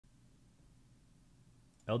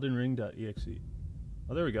Elden Ring.exe.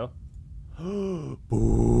 Oh, there we go.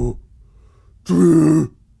 Boo.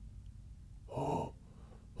 True. Oh.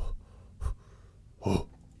 Oh.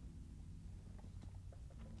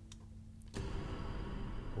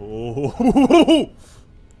 Oh.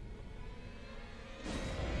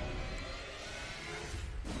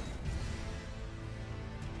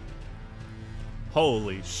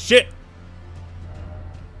 Holy shit!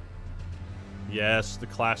 Yes, the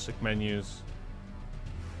classic menus.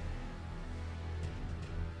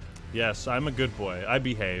 Yes, I'm a good boy. I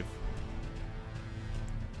behave.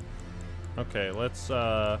 Okay, let's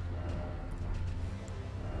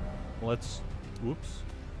whoops.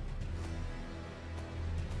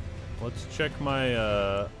 Let's check my,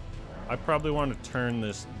 I probably want to turn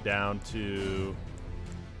this down to,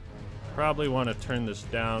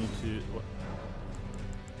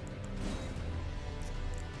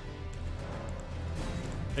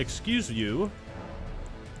 excuse you.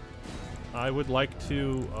 I would like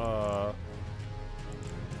to,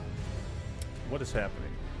 what is happening?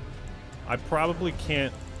 I probably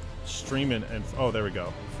can't stream it and, oh, there we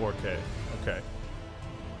go, 4K, okay.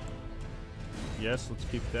 Yes, let's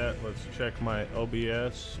keep that. Let's check my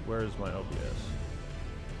OBS. Where is my OBS?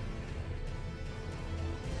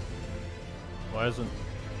 Why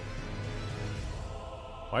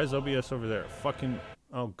is OBS over there? Fucking,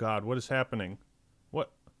 oh god, what is happening?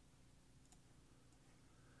 What?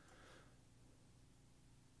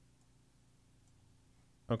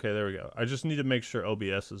 Okay, there we go. I just need to make sure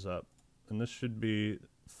OBS is up. And this should be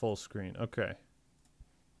full screen. Okay.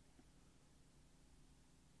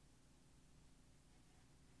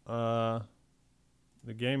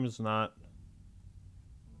 The game is not...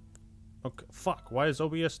 Okay, fuck. Why is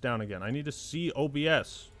OBS down again? I need to see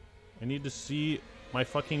OBS. I need to see my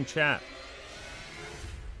fucking chat.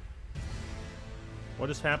 What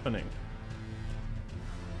is happening?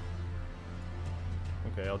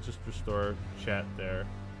 Okay, I'll just restore chat there.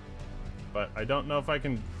 But I don't know if I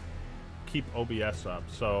can keep OBS up,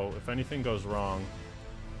 so if anything goes wrong,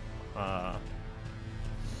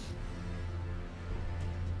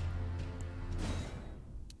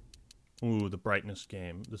 ooh, the brightness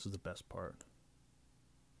game. This is the best part.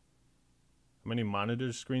 How many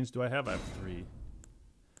monitor screens do I have? I have 3.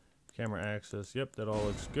 Camera access. Yep, that all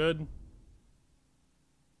looks good.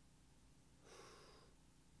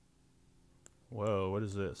 Whoa, what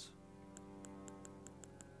is this?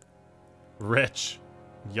 Rich.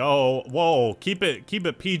 Yo, whoa, keep it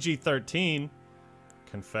PG-13.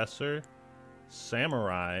 Confessor.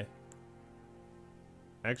 Samurai.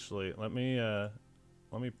 Actually, let me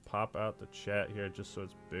pop out the chat here just so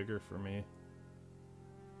it's bigger for me.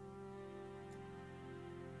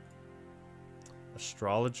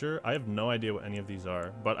 Astrologer. I have no idea what any of these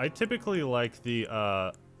are, but I typically like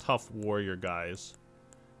the tough warrior guys.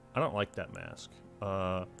 I don't like that mask.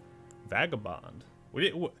 Vagabond.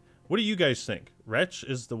 What do you guys think? Wretch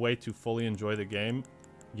is the way to fully enjoy the game.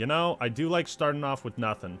 You know, I do like starting off with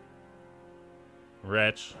nothing.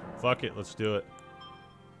 Wretch. Fuck it, let's do it.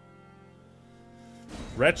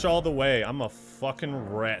 Wretch all the way. I'm a fucking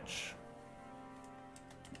wretch.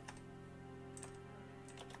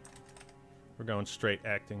 We're going straight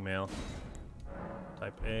acting male.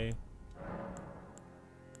 Type A.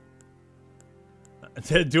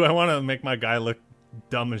 Do I want to make my guy look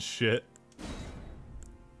dumb as shit?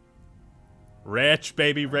 Wretch,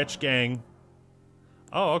 baby, wretch gang.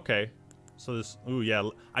 Oh, okay. So this, ooh, yeah.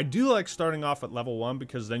 I do like starting off at level 1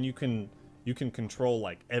 because then you can control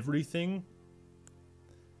like everything.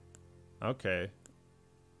 Okay.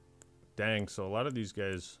 Dang, so a lot of these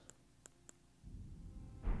guys.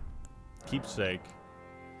 Keepsake.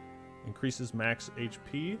 Increases max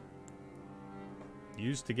HP.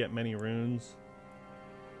 Used to get many runes.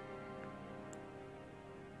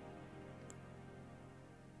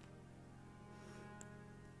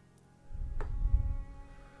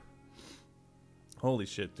 Holy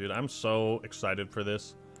shit, dude. I'm so excited for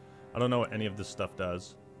this. I don't know what any of this stuff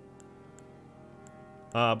does.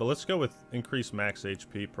 But let's go with increased max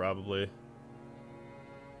HP, probably.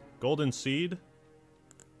 Golden Seed?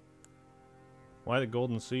 Why the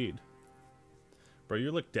Golden Seed? Bro,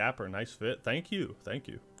 you look dapper. Nice fit. Thank you. Thank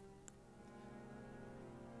you.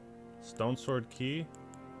 Stone Sword Key.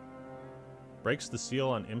 Breaks the seal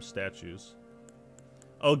on imp statues.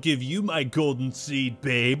 I'll give you my Golden Seed,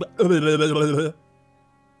 babe.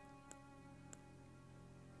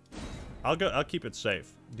 I'll keep it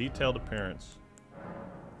safe. Detailed appearance.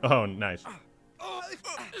 Oh, nice.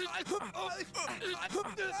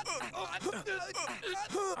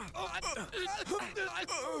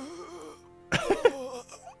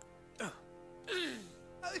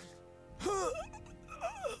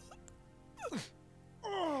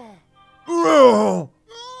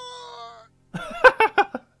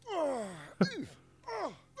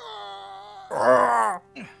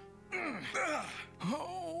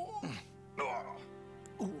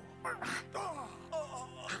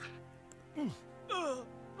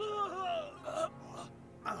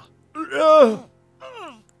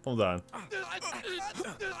 Hold on.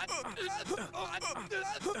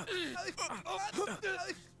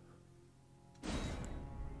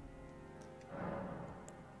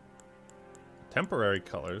 Temporary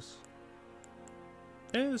colors.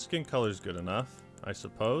 The skin color's good enough, I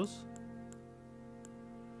suppose.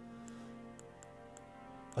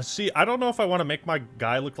 Let's see, I don't know if I want to make my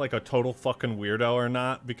guy look like a total fucking weirdo or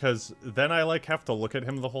not, because then I, like, have to look at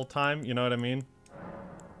him the whole time, you know what I mean?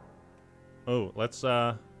 Oh, let's,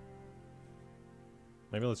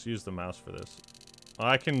 maybe let's use the mouse for this. Oh,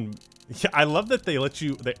 I can... Yeah, I love that they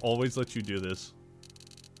always let you do this.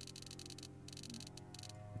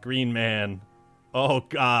 Green man. Oh,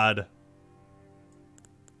 God.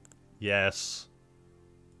 Yes.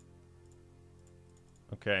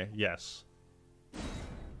 Okay, yes.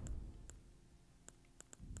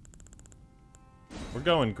 We're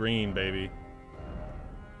going green, baby.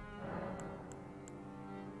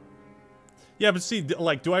 Yeah, but see,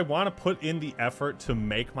 like, do I want to put in the effort to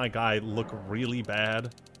make my guy look really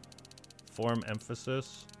bad? Form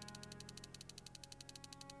emphasis.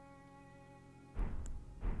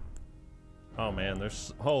 Oh, man,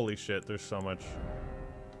 there's... Holy shit, there's so much...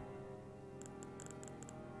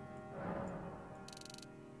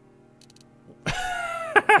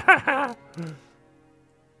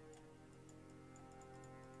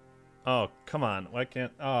 Oh, come on. Why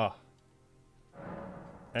can't... Oh.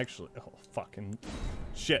 Actually... Oh, fucking...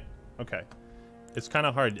 Shit. Okay. It's kind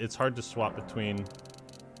of hard. It's hard to swap between...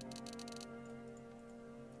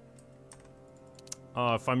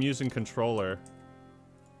 Oh, if I'm using controller...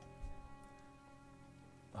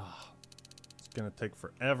 Oh, it's gonna take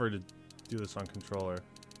forever to do this on controller.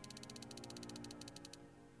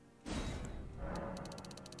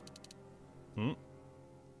 Hmm?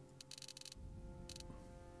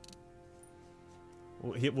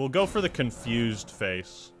 We'll go for the confused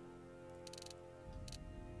face.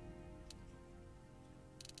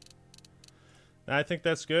 I think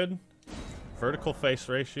that's good. Vertical face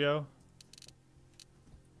ratio.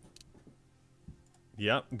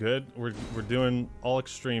 Yep, good. We're doing all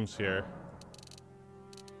extremes here.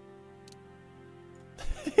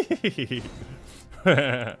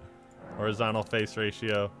 Horizontal face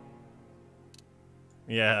ratio.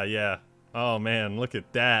 Yeah, yeah. Oh man, look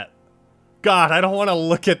at that. God, I don't want to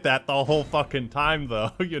look at that the whole fucking time, though.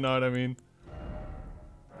 You know what I mean?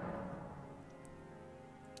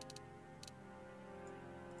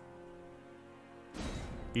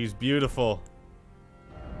 He's beautiful.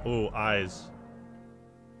 Ooh, eyes.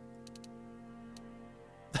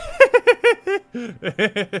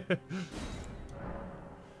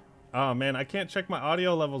 Oh, man, I can't check my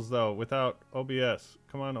audio levels, though, without OBS.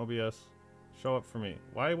 Come on, OBS. Show up for me.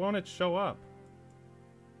 Why won't it show up?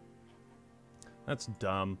 That's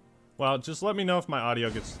dumb. Well, just let me know if my audio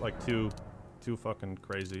gets, like, too fucking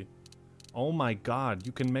crazy. Oh my god,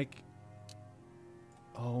 you can make...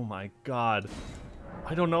 Oh my god.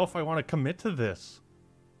 I don't know if I want to commit to this.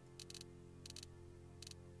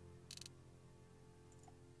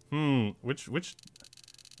 Which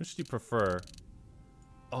do you prefer?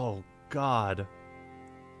 Oh god.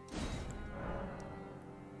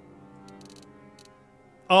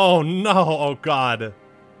 Oh no, oh god.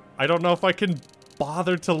 I don't know if I can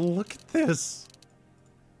bother to look at this.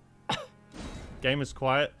 Game is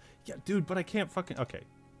quiet. Yeah, dude, but I can't fucking... Okay.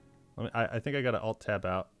 I think I gotta Alt-Tab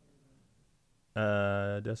out.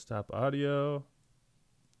 Desktop audio.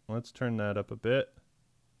 Let's turn that up a bit.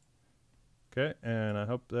 Okay, and I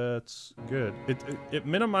hope that's good. It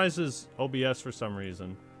minimizes OBS for some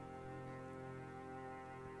reason.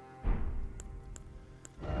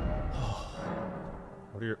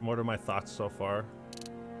 What are my thoughts so far?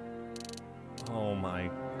 Oh my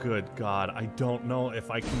good god, I don't know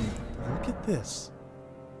if I can look at this.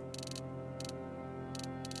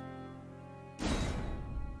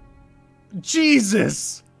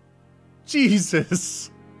 Jesus!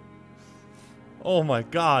 Jesus! Oh my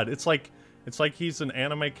god, it's like he's an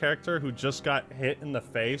anime character who just got hit in the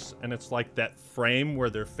face, and it's like that frame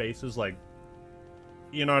where their face is like,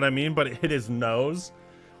 you know what I mean? But it hit his nose.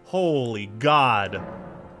 Holy god.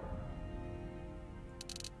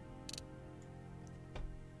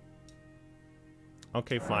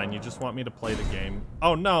 Okay, fine. You just want me to play the game.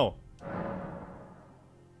 Oh, no!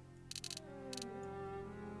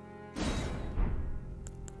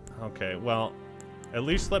 Okay, well, at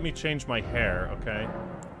least let me change my hair, okay?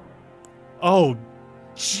 Oh,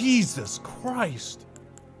 Jesus Christ!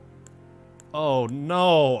 Oh,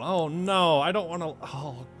 no! Oh, no! I don't want to...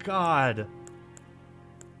 Oh, God!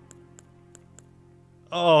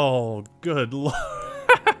 Oh, good lord!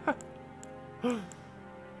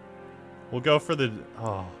 We'll go for the...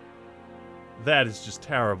 Oh. That is just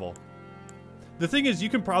terrible. The thing is, you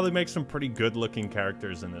can probably make some pretty good-looking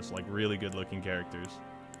characters in this, like really good-looking characters.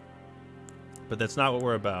 But that's not what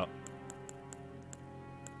we're about.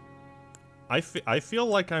 I feel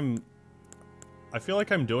like I'm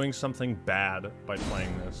doing something bad by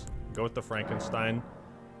playing this. Go with the Frankenstein.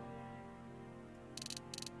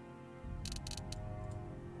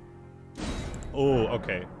 Oh,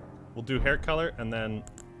 okay. We'll do hair color and then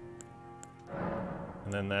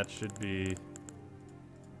that should be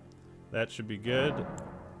good.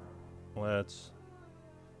 Let's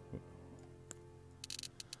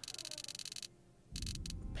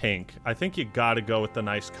pink. I think you gotta go with the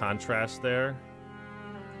nice contrast there.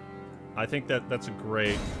 I think that's a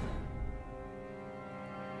great...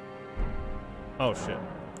 Oh, shit.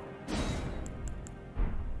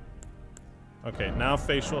 Okay, now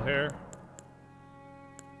facial hair.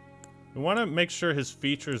 We want to make sure his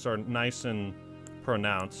features are nice and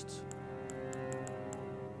pronounced.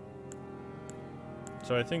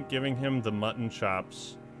 So I think giving him the mutton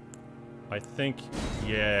chops... I think...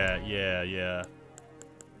 Yeah.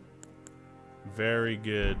 Very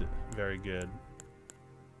good. Very good.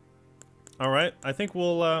 Alright, I think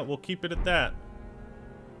we'll keep it at that.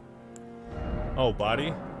 Oh,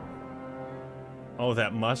 body. Oh,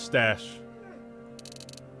 that mustache.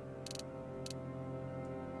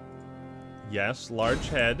 Yes, large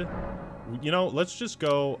head. You know, let's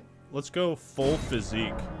go full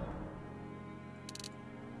physique.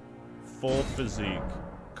 Full physique.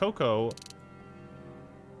 Coco.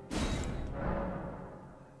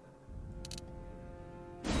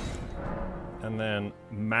 And then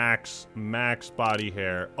max body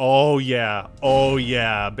hair. Oh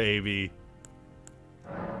yeah, baby.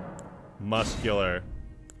 Muscular.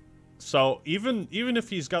 So even if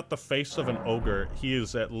he's got the face of an ogre, he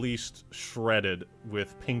is at least shredded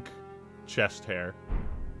with pink chest hair.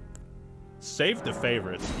 Save the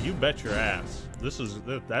favorites. You bet your ass. That's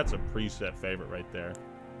a preset favorite right there.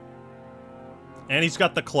 And he's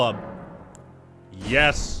got the club.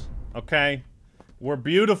 Yes. Okay. We're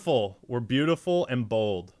beautiful. We're beautiful and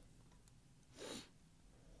bold.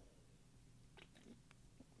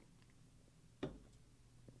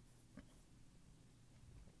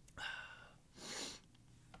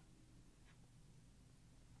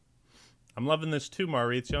 I'm loving this too,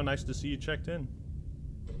 Maurizio. Nice to see you checked in.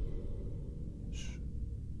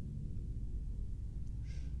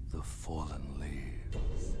 The fallen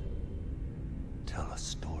leaves tell a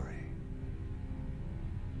story.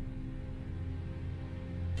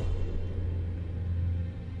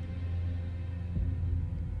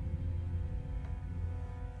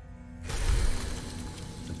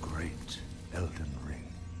 The great Elden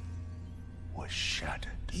Ring was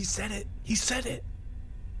shattered. He said it. He said it.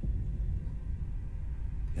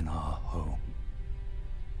 In our home,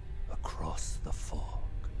 across the fog,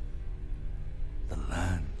 the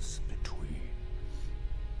lands between.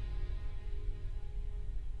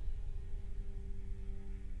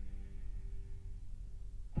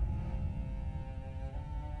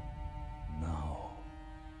 Now,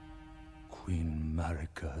 Queen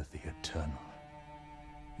Marika the Eternal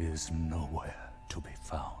is nowhere to be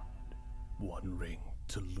found. One ring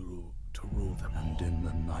to rule them all. And in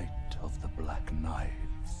the night of the Black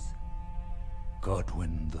Knives,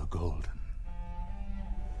 Godwyn the Golden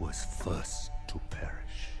was first to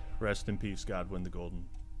perish. Rest in peace, Godwyn the Golden.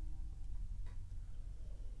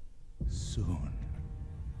 Soon,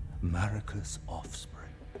 Marika's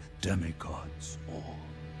offspring, demigods all,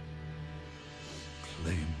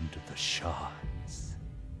 claimed the shards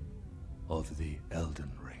of the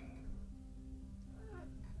Elden Ring.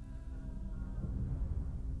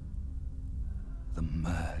 The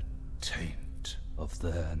mad taint of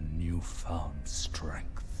their newfound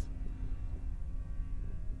strength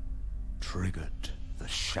triggered the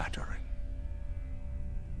shattering.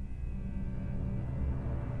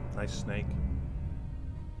 Nice snake.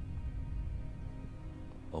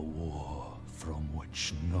 A war from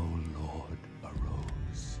which no lord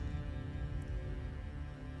arose.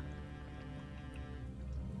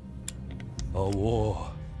 A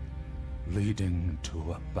war leading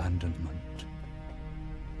to abandonment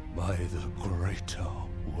by the greater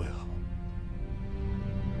will.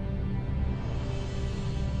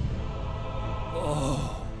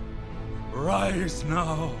 Oh, rise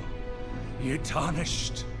now, ye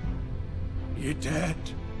tarnished, ye dead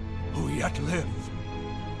who yet live.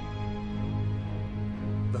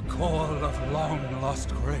 The call of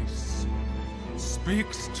long-lost grace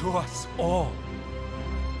speaks to us all.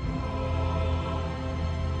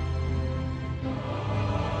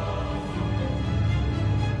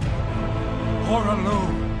 Horaloo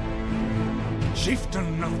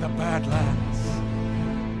chieftain of the Badlands.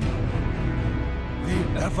 The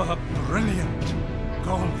ever-brilliant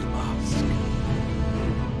Gold Mask.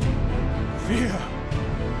 Fear,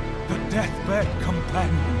 the deathbed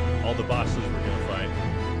companion. All the bosses we're gonna fight.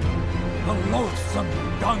 The loathsome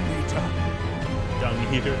Dung-Eater.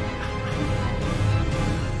 Dung-Eater.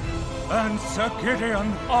 And Sir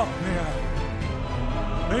Gideon Ofnir.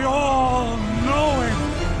 The all-knowing.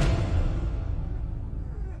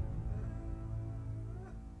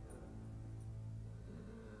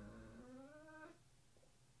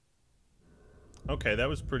 Okay, that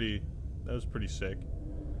was pretty sick.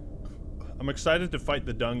 I'm excited to fight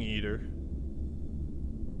the Dung-Eater.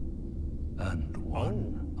 And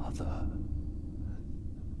one other,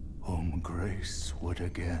 whom grace would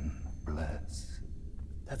again bless.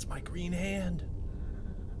 That's my green hand.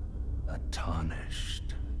 A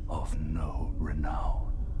tarnished of no renown.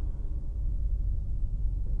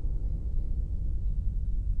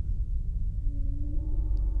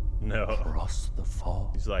 No. Across the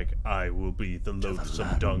fall. He's like, I will be the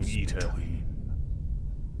loathsome Dung-Eater.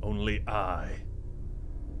 Only I.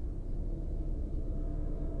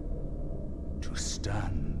 To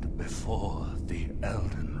stand before the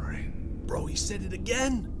Elden Ring. Bro, he said it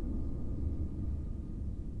again.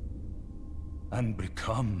 And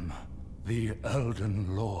become the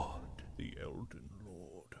Elden Lord. The Elden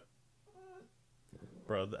Lord.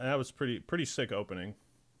 Bro, that was pretty sick opening.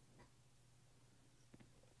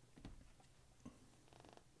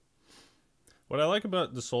 What I like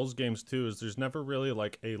about the Souls games too is there's never really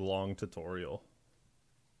like a long tutorial.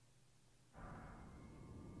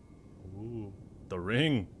 Ooh, the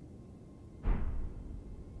ring.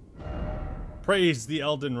 Praise the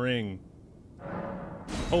Elden Ring.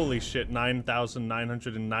 Holy shit,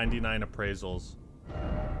 9,999 appraisals.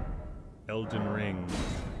 Elden Ring.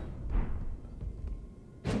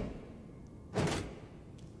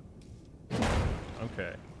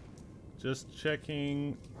 Okay. Just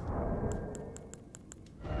checking.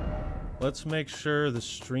 Let's make sure the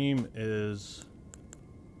stream is...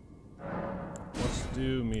 Let's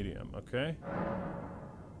do medium, okay?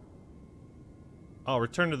 Oh,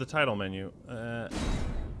 return to the title menu.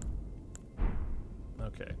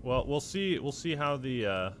 Okay. Well, we'll see how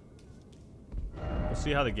the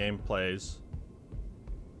game plays.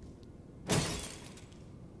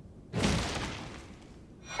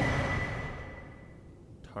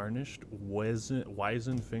 Tarnished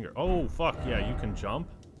wizen finger. Oh, fuck yeah, you can jump.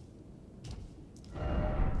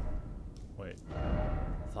 Wait.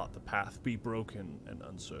 Thought the path be broken and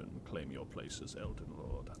uncertain. Claim your place as Elden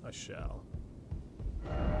Lord. I shall.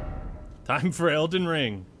 Time for Elden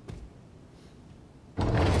Ring.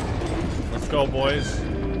 Let's go, boys.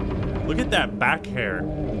 Look at that back hair.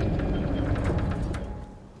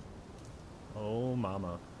 Oh,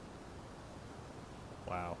 mama.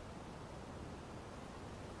 Wow.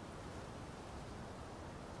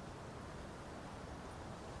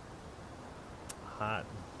 Hot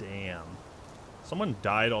damn. Someone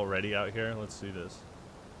died already out here. Let's see this.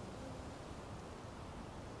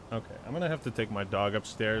 Okay, I'm gonna have to take my dog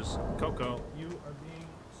upstairs. Coco, you are being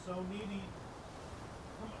so needy.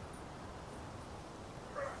 Come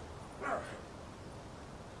on.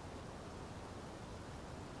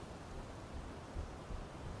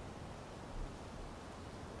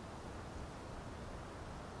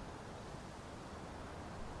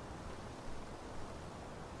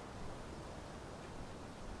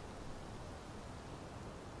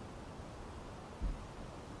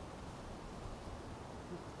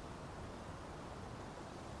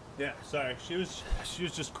 Yeah, sorry. She was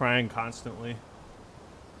just crying constantly.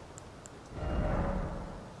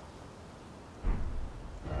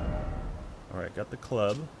 All right, got the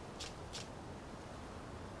club.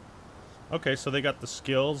 Okay, so they got the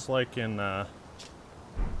skills like in the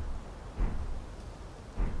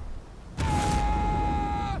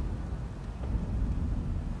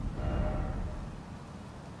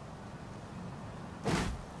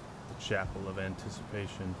Chapel of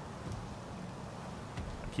Anticipation.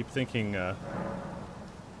 Keep thinking, there,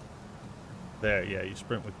 yeah, you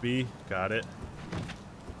sprint with B, got it.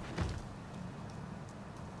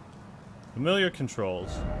 Familiar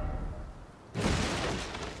controls.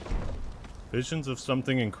 Visions of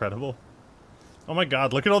something incredible. Oh my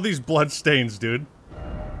god, look at all these blood stains, dude.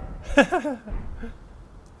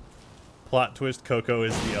 Plot twist, Coco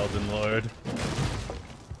is the Elden Lord.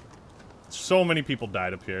 So many people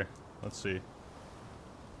died up here. Let's see.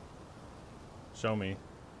 Show me.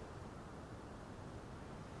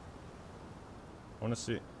 I want to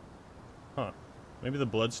see. Huh. Maybe the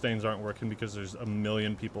bloodstains aren't working because there's a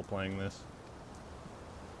million people playing this.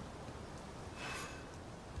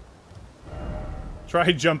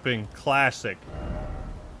 Try jumping. Classic.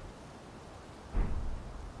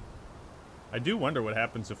 I do wonder what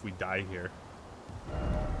happens if we die here.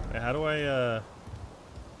 How do I,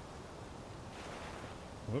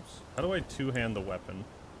 whoops. How do I two-hand the weapon?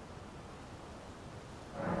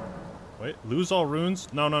 Wait, lose all runes?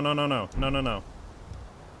 No, no, no, no, no. No, no, no. Is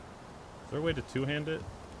there a way to two-hand it?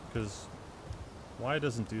 Because why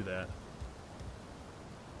doesn't do that?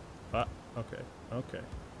 Ah, okay, okay.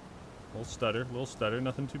 Little stutter,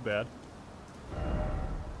 nothing too bad.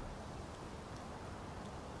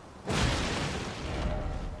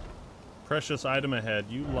 Precious item ahead,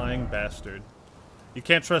 you lying bastard. You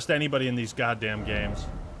can't trust anybody in these goddamn games.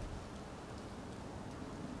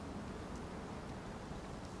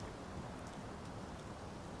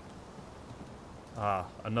 Ah,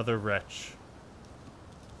 another wretch.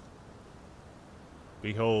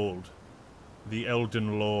 Behold, the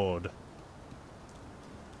Elden Lord.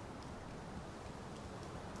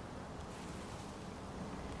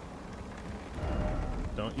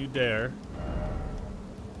 Don't you dare.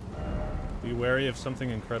 Be wary of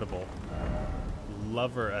something incredible.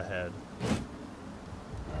 Lover ahead.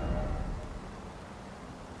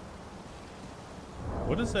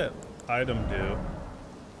 What does that item do?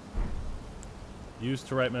 Used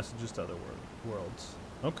to write messages to other worlds.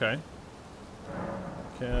 Okay.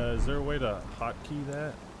 Is there a way to hotkey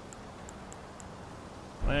that?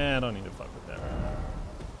 I don't need to fuck with that right now.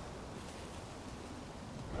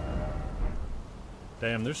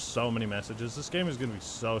 Damn, there's so many messages. This game is gonna be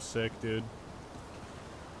so sick, dude.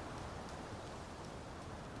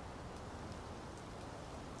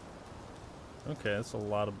 Okay, that's a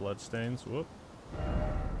lot of bloodstains. Whoop.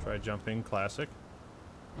 Try jumping, classic.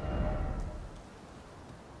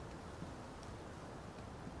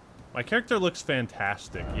 My character looks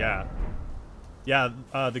fantastic, yeah. Yeah,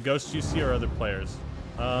 the ghosts you see are other players.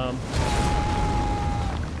 Oh,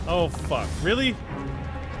 fuck. Really?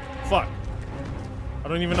 Fuck. I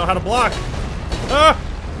don't even know how to block. Ah!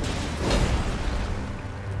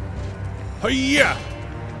 Hi-ya!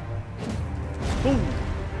 Boom.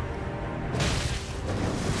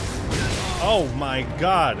 Oh my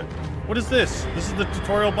god. What is this? This is the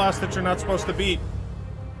tutorial boss that you're not supposed to beat.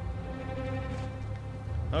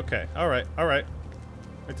 Okay, alright, alright.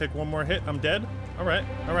 I take one more hit, I'm dead. Alright,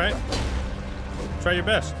 alright. Try your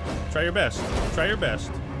best. Try your best. Try your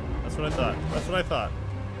best. That's what I thought. That's what I thought.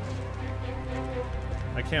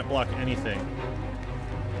 I can't block anything.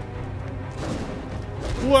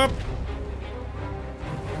 Whoop!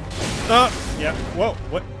 Yeah, whoa,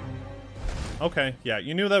 what? Okay, yeah,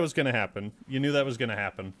 you knew that was gonna happen. You knew that was gonna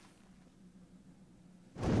happen.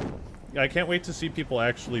 I can't wait to see people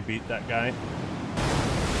actually beat that guy.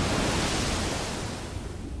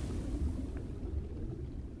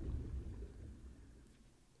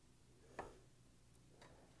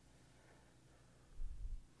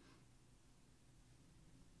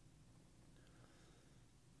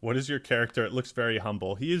 What is your character? It looks very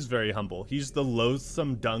humble. He is very humble. He's the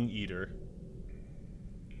loathsome dung eater.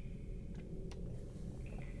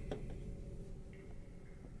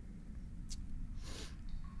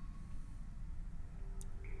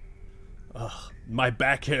 Ugh, my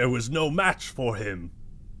back hair was no match for him.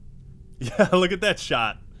 Yeah, look at that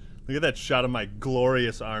shot. Look at that shot of my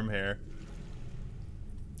glorious arm hair.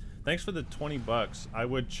 Thanks for the 20 bucks. I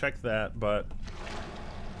would check that, but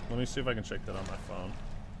let me see if I can check that on my phone.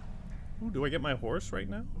 Ooh, do I get my horse right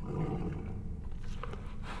now?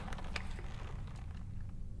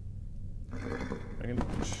 I can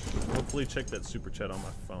hopefully check that super chat on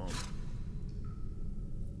my phone.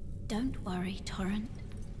 Don't worry, Torrent.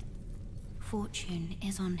 Fortune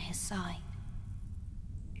is on his side.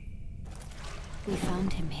 We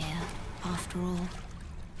found him here, after all.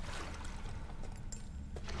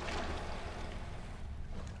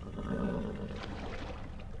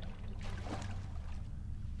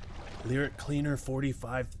 Lyric Cleaner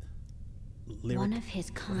 45. One of his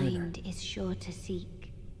kind is sure to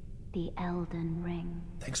seek the Elden Ring.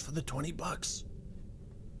 Thanks for the 20 bucks.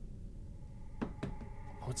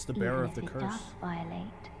 What's the bearer of the Even if curse? it does violate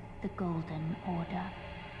the Golden Order.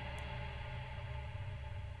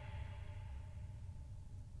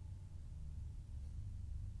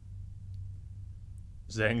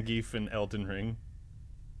 Zangief in Elden Ring.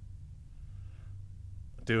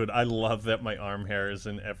 Dude, I love that my arm hair is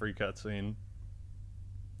in every cutscene.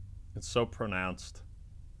 It's so pronounced.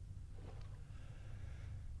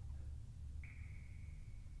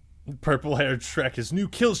 Purple-haired Shrek, his new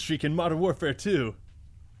kill streak in Modern Warfare 2.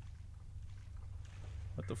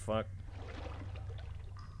 What the fuck?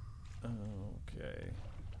 Okay.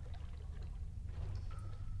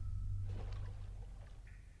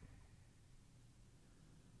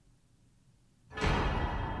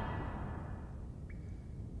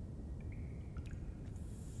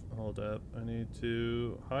 Hold up. I need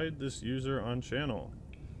to hide this user on channel.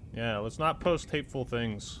 Yeah, let's not post hateful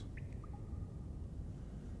things.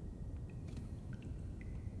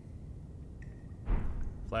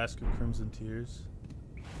 Flask of Crimson Tears.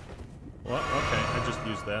 What? Okay, I just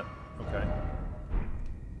used that. Okay.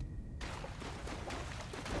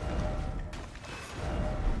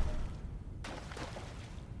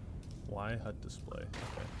 Y HUD display.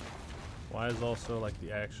 Okay. Y is also like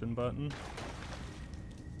the action button.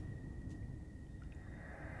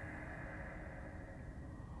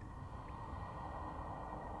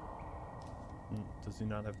 Does he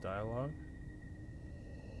not have dialogue?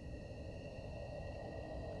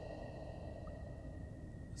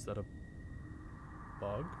 Is that a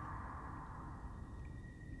bug?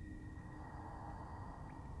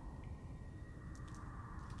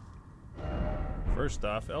 First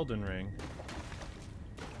off, Elden Ring.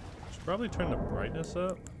 Should probably turn the brightness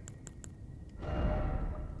up.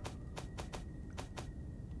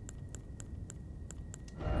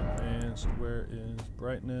 Advanced, where is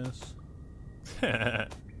brightness?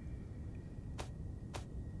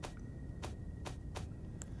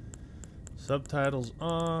 Subtitles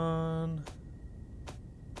on.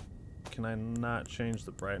 Can I not change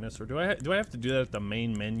the brightness, or do I have to do that at the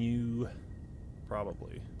main menu?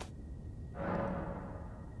 Probably.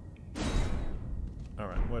 All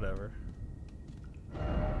right, whatever.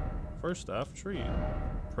 First off, tree.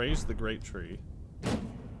 Praise the great tree.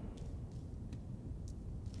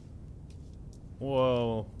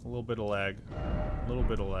 Whoa, a little bit of lag. A little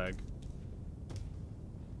bit of lag.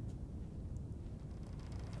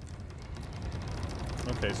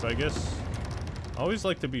 Okay, so I guess I always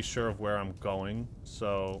like to be sure of where I'm going.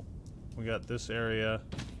 So we got this area.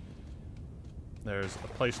 There's a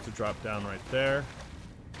place to drop down right there.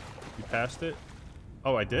 You passed it?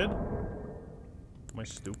 Oh, I did? Am I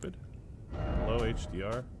stupid? Low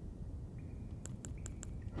HDR.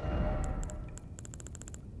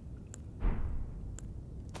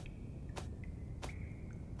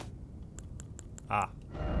 Ah.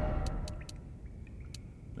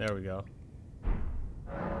 There we go.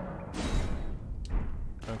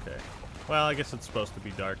 Okay. Well, I guess it's supposed to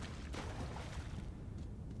be dark.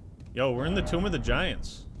 Yo, we're in the Tomb of the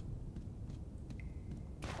Giants.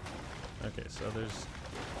 Okay, so there's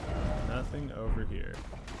nothing over here.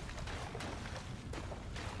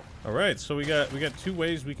 All right, so we got two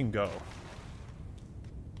ways we can go.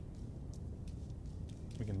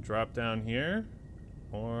 We can drop down here,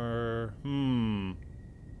 or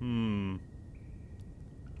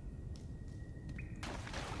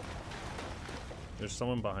There's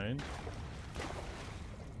someone behind.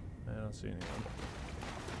 I don't see anyone.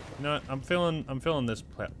 You know what? I'm feeling this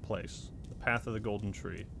place, the Path of the Golden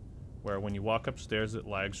Tree, where when you walk upstairs it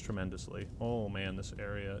lags tremendously. Oh man, this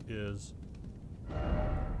area is.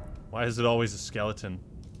 Why is it always a skeleton?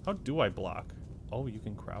 How do I block? Oh, you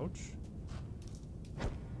can crouch?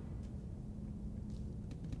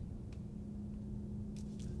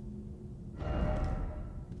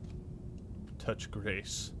 Touch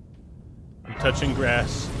grace. I'm touching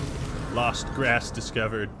grass. Lost grass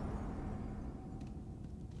discovered.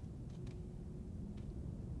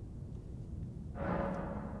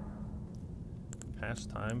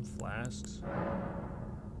 Pastime flasks.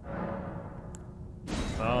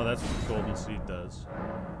 Oh, that's what the golden seed does.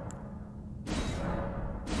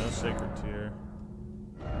 No sacred tear.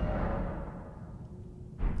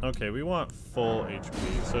 Okay, we want full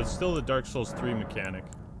HP, so it's still the Dark Souls 3 mechanic.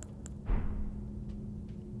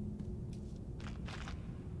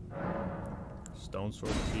 Stone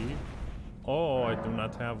sword key. Oh, I do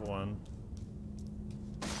not have one.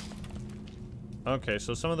 Okay,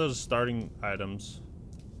 so some of those starting items.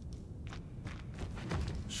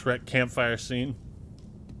 Shrek campfire scene.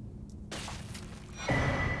 To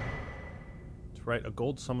write a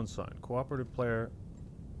gold summon sign. Cooperative player.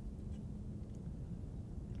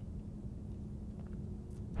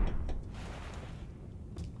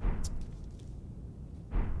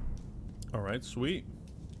 Alright, sweet.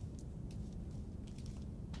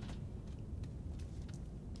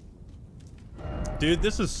 Dude,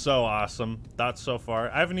 this is so awesome. Thoughts so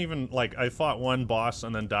far. I haven't even, like, I fought one boss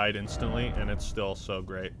and then died instantly, and it's still so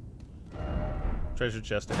great. Treasure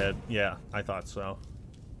chest ahead. Yeah, I thought so.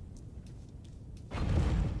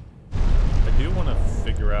 I do want to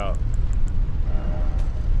figure out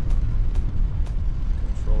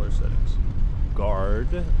controller settings. Guard,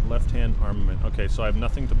 left-hand armament. Okay, so I have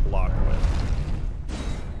nothing to block with.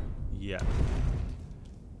 Yeah.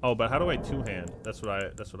 Oh, but how do I two-hand? That's what I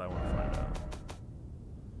want to find out.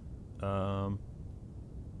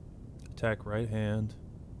 Attack right hand.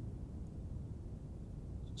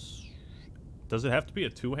 Does it have to be a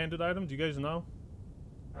two-handed item? Do you guys know?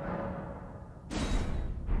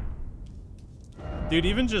 Dude,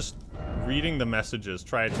 even just reading the messages,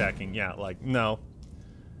 try attacking. Yeah, like, no.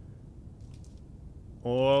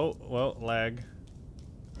 Oh, well, lag.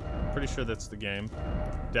 Pretty sure that's the game.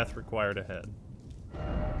 Death required ahead.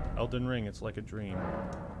 Elden Ring, it's like a dream.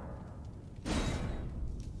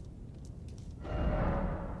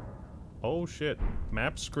 Oh shit.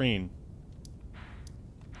 Map screen.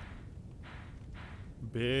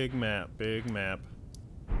 Big map, big map.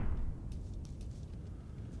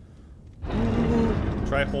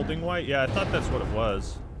 Try holding white? Yeah, I thought that's what it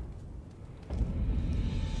was.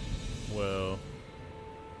 Whoa.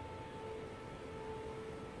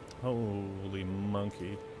 Holy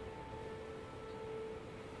monkey.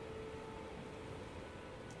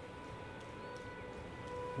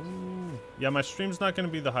 Ooh. Yeah, my stream's not going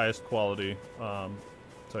to be the highest quality, so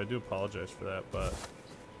I do apologize for that, but...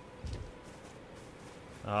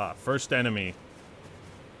 Ah, first enemy.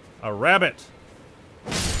 A rabbit!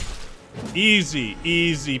 Easy,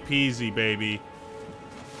 easy peasy, baby.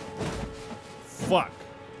 Fuck.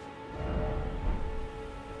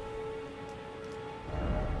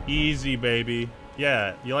 Easy, baby.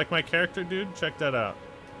 Yeah, you like my character, dude? Check that out.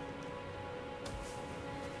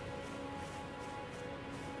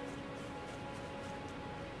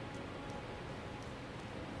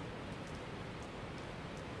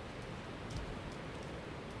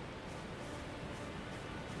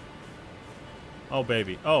 Oh,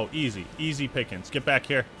 baby. Oh, easy. Easy pickings. Get back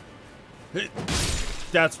here.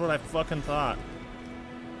 That's what I fucking thought.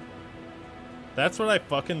 That's what I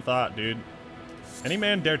fucking thought, dude. Any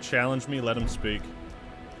man dare challenge me, let him speak.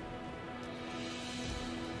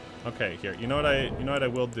 Okay, here. You know what I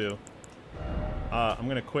will do? I'm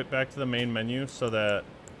gonna quit back to the main menu so that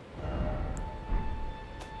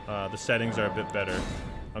the settings are a bit better.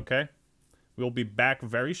 Okay? We'll be back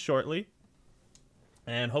very shortly.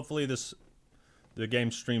 And hopefully the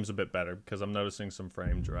game streams a bit better because I'm noticing some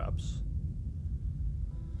frame drops.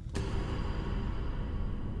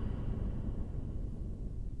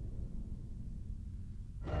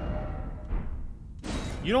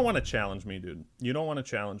 You don't want to challenge me, dude. You don't want to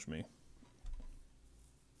challenge me.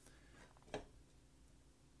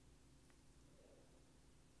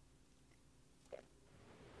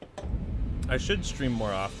 I should stream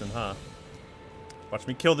more often, huh? Watch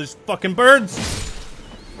me kill these fucking birds!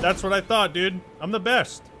 That's what I thought, dude. I'm the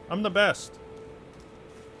best. I'm the best.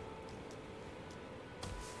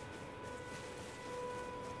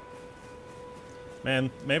 Man,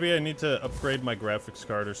 maybe I need to upgrade my graphics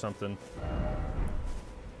card or something.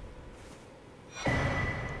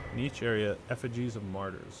 Niche area, effigies of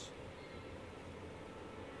martyrs.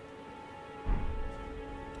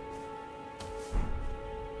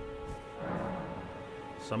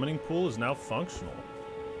 Summoning pool is now functional.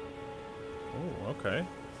 Oh, okay.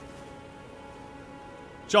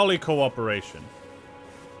 Jolly cooperation.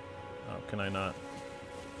 Oh, can I not?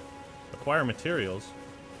 Acquire materials.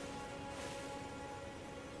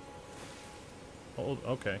 Oh,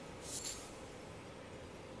 okay.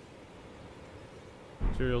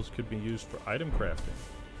 Materials could be used for item crafting.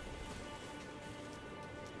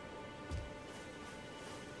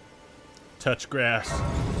 Touch grass.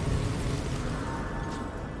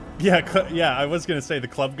 Yeah, yeah, I was gonna say the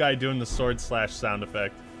club guy doing the sword slash sound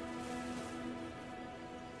effect.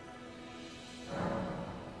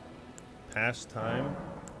 Pastime.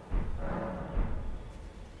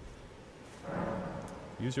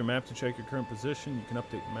 Use your map to check your current position. You can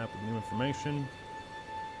update the map with new information.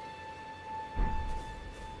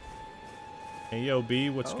 Hey, yo, B,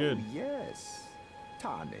 what's good? Oh, yes.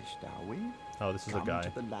 Tarnished, are we? Oh, this is a guy.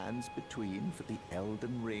 Come to the lands between for the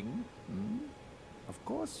Elden Ring? Hmm? Of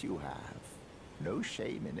course you have. No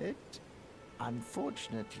shame in it.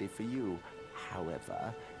 Unfortunately for you,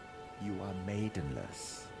 however, you are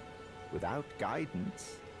maidenless. Without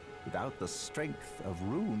guidance, without the strength of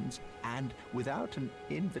runes, and without an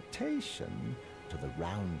invitation to the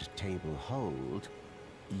Round Table Hold,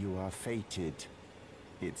 you are fated,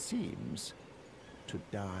 it seems, to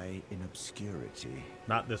die in obscurity.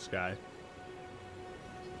 Not this guy.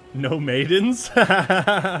 No maidens?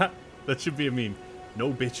 That should be a meme.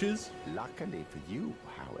 No bitches? Luckily for you,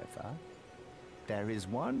 however, there is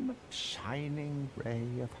one shining ray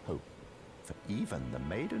of hope for even the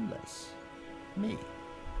maidenless. Me.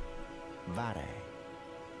 Vare.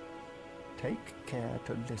 Take care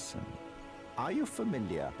to listen. Are you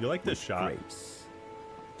familiar You like this with shot? grace?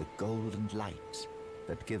 The golden light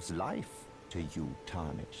that gives life to you,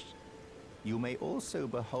 tarnished. You may also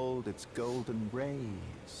behold its golden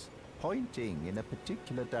rays, pointing in a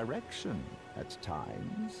particular direction at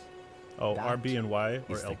times. Oh, That RB and Y,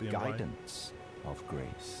 or is the LB and Y? guidance of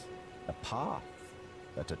grace. A path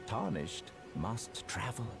that a tarnished must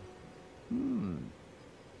travel.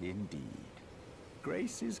 Indeed.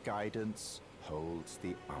 Grace's guidance holds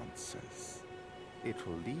the answers. It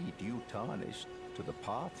will lead you, tarnished, to the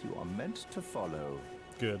path you are meant to follow.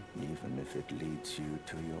 Good. Even if it leads you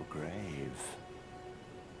to your grave.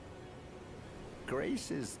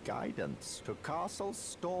 Grace's guidance to Castle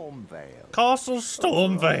Stormvale. Castle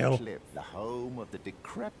Stormvale. Cliff, the home of the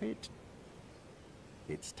decrepit.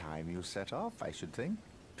 It's time you set off, I should think.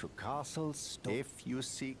 To Castle Stormvale. If you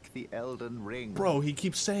seek the Elden Ring. Bro, he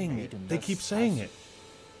keeps saying it. They keep saying it.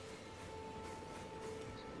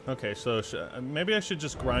 Okay, so maybe I should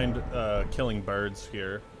just grind killing birds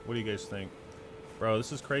here. What do you guys think? Bro,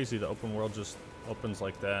 this is crazy. The open world just opens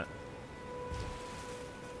like that.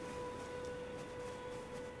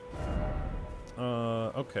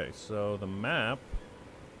 Okay, so the map.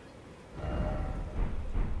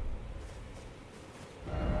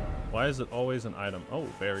 Why is it always an item? Oh,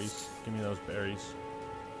 berries. Give me those berries.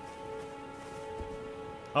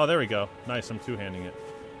 Oh, there we go. Nice, I'm two-handing it.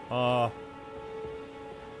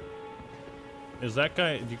 Is that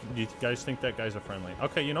guy... Do you guys think that guy's a friendly?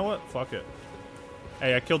 Okay, you know what? Fuck it.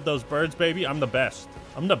 Hey, I killed those birds, baby. I'm the best.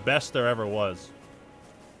 I'm the best there ever was.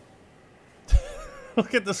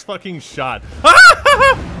 Look at this fucking shot.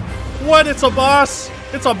 What? It's a boss?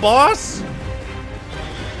 It's a boss?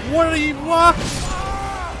 What are you... What?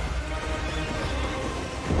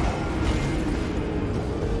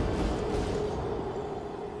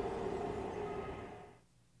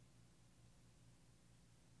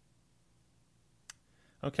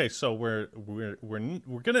 Okay, so we're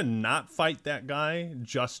gonna not fight that guy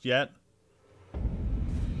just yet.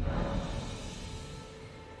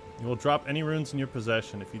 You will drop any runes in your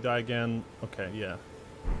possession. If you die again, okay, yeah.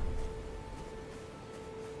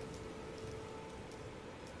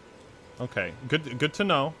 Okay, good to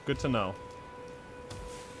know. Good to know.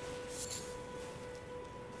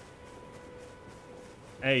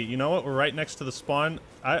 Hey, you know what? We're right next to the spawn.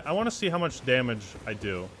 I want to see how much damage I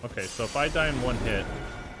do. Okay, so if I die in one hit,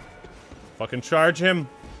 fucking charge him.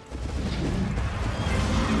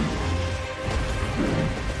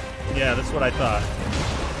 Yeah, that's what I thought.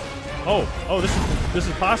 Oh, this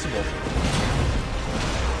is possible.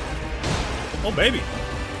 Oh, baby.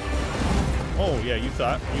 Oh, yeah, you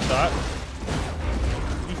thought.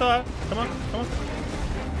 Come on.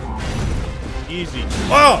 Easy.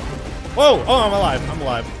 Oh! Whoa! Oh, I'm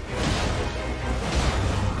alive.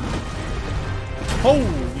 Oh,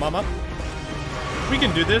 mama. We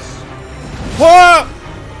can do this. Whoa!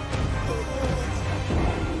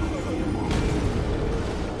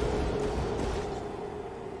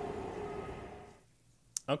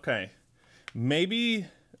 Okay. Maybe...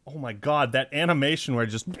 Oh my god, that animation where it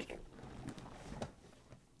just...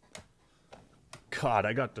 God,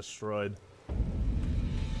 I got destroyed.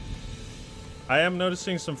 I am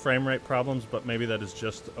noticing some frame rate problems, but maybe that is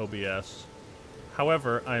just OBS.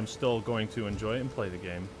 However, I am still going to enjoy and play the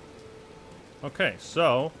game. Okay,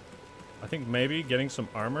 so... I think maybe getting some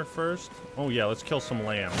armor first. Oh yeah, let's kill some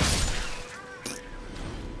lamb.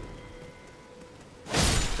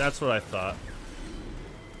 That's what I thought.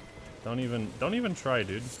 Don't even try,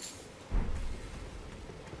 dude.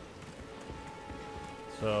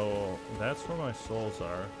 So, that's where my souls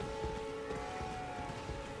are.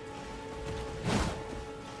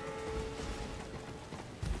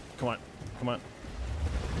 Come on.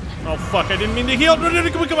 Oh fuck, I didn't mean to heal. Come on.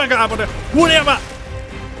 Whatever.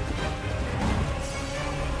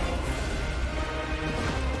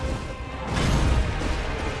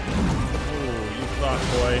 Oh, you thought,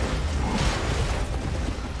 boy.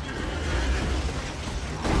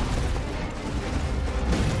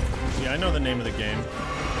 See, I know the name of the game.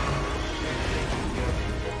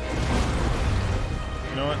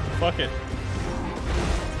 You know what? Fuck it.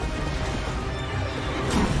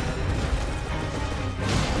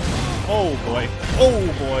 Oh boy. Oh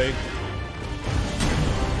boy.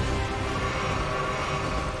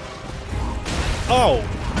 Oh.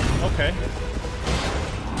 Okay.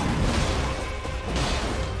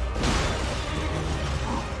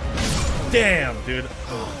 Damn, dude.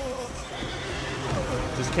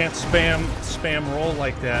 Just can't spam roll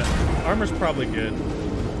like that. Armor's probably good.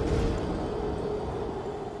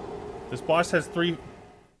 This boss has 3...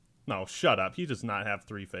 No, shut up. He does not have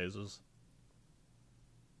 3 phases.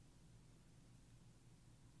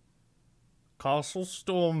 Castle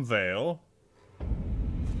Stormvale.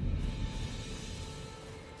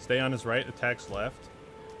 Stay on his right, attacks left.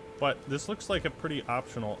 But this looks like a pretty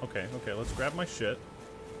optional... Okay, let's grab my shit.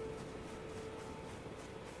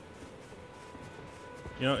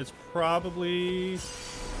 You know, it's probably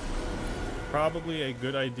a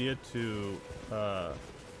good idea to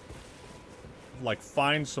like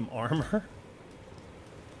find some armor.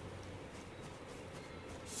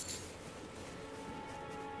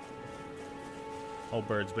 Oh,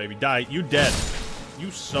 birds, baby, die! You dead?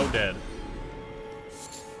 You so dead.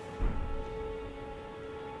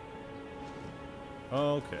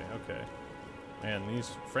 Okay, okay. Man,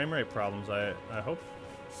 these frame rate problems. I hope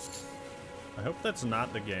that's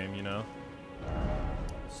not the game, you know.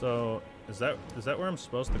 So, is that where I'm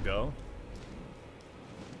supposed to go?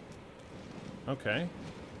 Okay.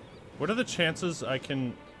 What are the chances I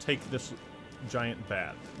can take this giant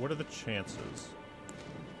bat? What are the chances?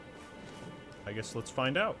 I guess let's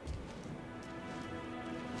find out.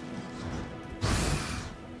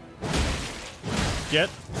 Get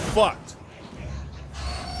fucked.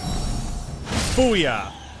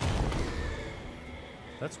 Booyah!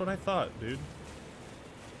 That's what I thought, dude.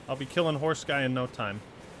 I'll be killing horse guy in no time.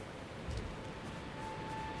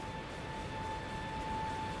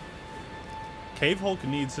 Cave Hulk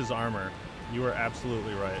needs his armor. You are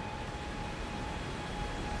absolutely right.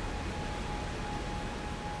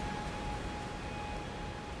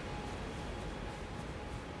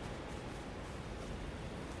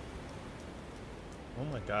 Oh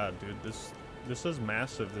my god, dude, this is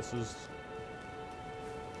massive. This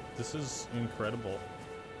is incredible.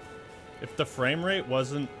 If the frame rate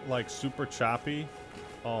wasn't like super choppy,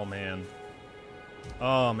 oh man.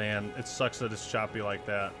 Oh man, it sucks that it's choppy like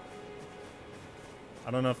that.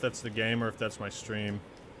 I don't know if that's the game or if that's my stream.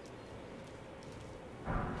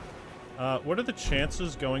 What are the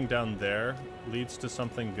chances going down there leads to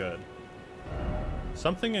something good?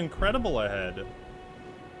 Something incredible ahead.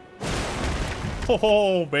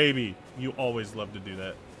 Oh, baby. You always love to do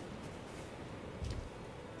that.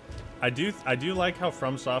 I do like how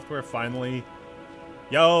From Software finally...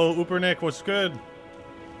 Yo, Ooper Nick, what's good?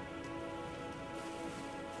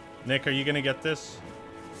 Nick, are you gonna get this?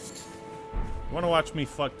 You wanna watch me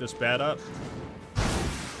fuck this bat up?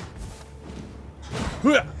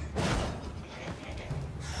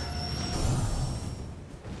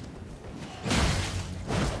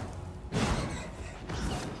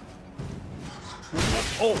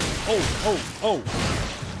 Oh.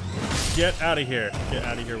 Get out of here. Get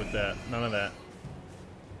out of here with that. None of that.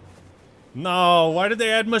 No, why did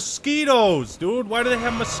they add mosquitoes, dude? Why do they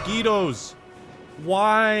have mosquitoes?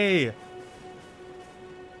 Why?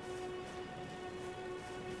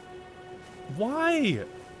 Why?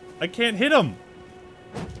 I can't hit him.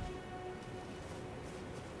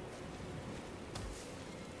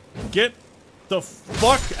 Get the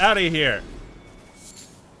fuck out of here.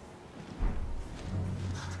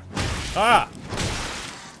 Ah!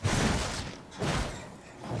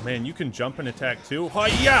 Oh man, you can jump and attack too.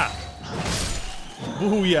 Hi-ya!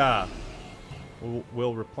 Booyah!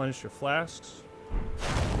 We'll replenish your flasks.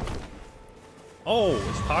 Oh,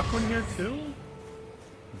 is Hawkwind here too?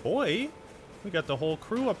 Boy, we got the whole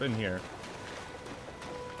crew up in here.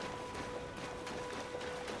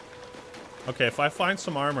 Okay, if I find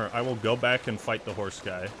some armor, I will go back and fight the horse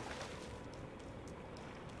guy.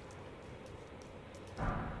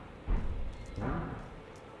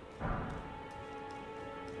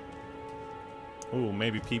 Ooh,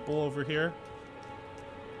 maybe people over here?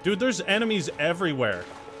 Dude, there's enemies everywhere.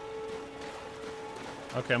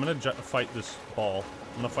 Okay, I'm gonna fight this ball.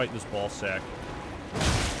 I'm gonna fight this ball sack.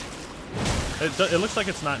 It looks like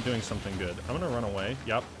it's not doing something good. I'm gonna run away.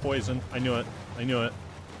 Yup, poison. I knew it. I knew it.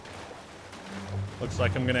 Looks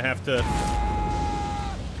like I'm gonna have to...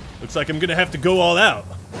 Looks like I'm gonna have to go all out.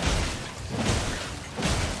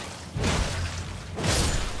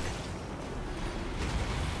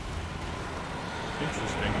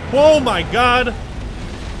 Interesting. Oh my god!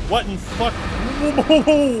 What in fuck?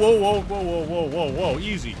 Whoa.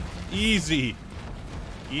 Easy. Easy.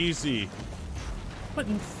 Easy. What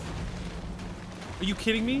in... Are you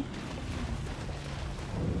kidding me?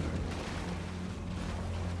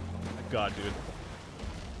 Oh my god, dude.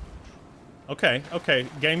 Okay, okay.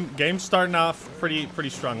 Game's starting off pretty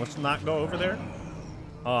strong. Let's not go over there.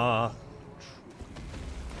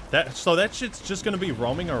 So that shit's just gonna be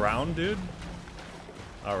roaming around, dude.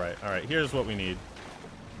 Alright. Here's what we need.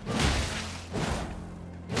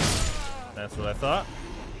 That's what I thought.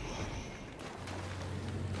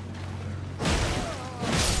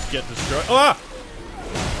 Get destroyed. Ah!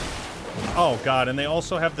 Oh god, and they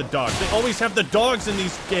also have the dogs. They always have the dogs in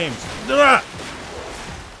these games. Ah!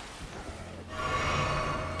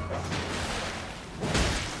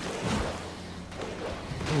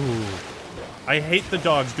 Ooh. I hate the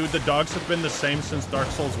dogs, dude. The dogs have been the same since Dark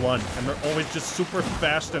Souls 1, and they're always just super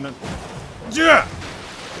fast and... Yeah!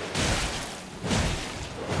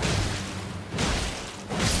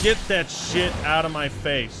 Get that shit out of my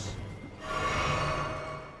face.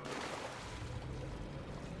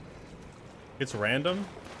 It's random?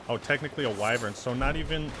 Oh, technically a wyvern, so not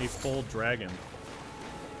even a full dragon.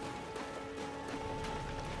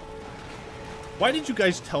 Why did you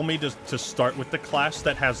guys tell me to start with the class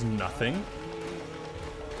that has nothing?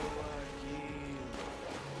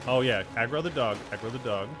 Oh yeah, aggro the dog, aggro the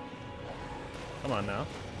dog. Come on now.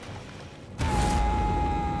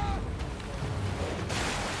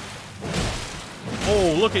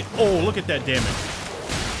 Oh, look at that damage.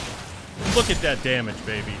 Look at that damage,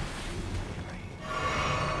 baby.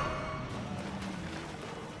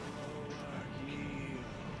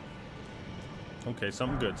 Okay,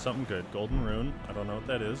 something good, something good. Golden rune. I don't know what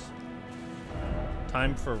that is.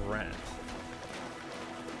 Time for rat.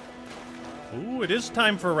 Ooh, it is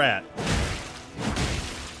time for rat.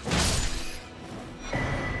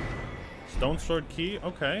 Stone sword key.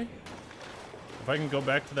 Okay. If I can go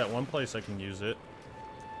back to that one place, I can use it.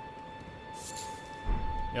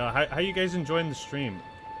 Yeah, how you guys enjoying the stream?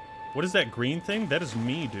 What is that green thing? That is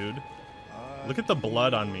me, dude. Look at the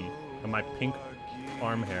blood on me and my pink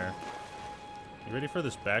arm hair. You ready for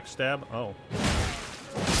this backstab? Oh.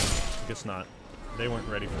 I guess not. They weren't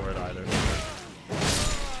ready for it either.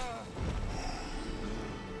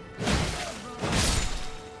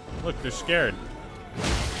 Look, they're scared.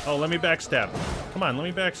 Oh, let me backstab. Come on, let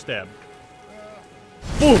me backstab.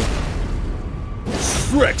 Boom!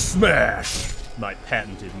 Shrek smash! My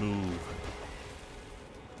patented move.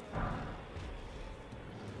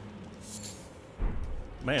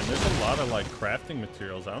 Man, there's a lot of, like, crafting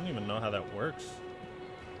materials. I don't even know how that works.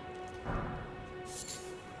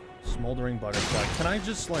 Smoldering butterfly. Can I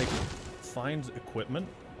just, like, find equipment?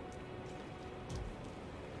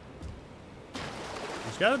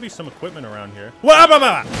 There's gotta be some equipment around here. Wah, bah,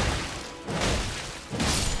 bah!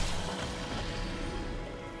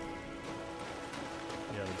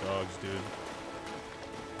 Yeah, the dogs, dude.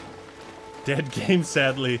 Dead game,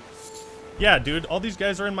 sadly. Yeah, dude, all these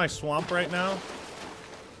guys are in my swamp right now.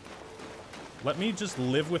 Let me just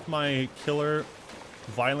live with my killer,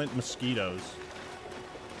 violent mosquitoes.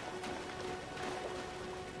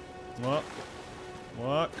 What?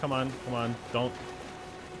 Come on, come on. Don't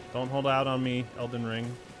hold out on me, Elden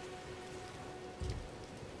Ring.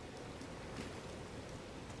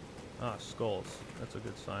 Ah, skulls. That's a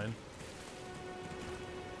good sign.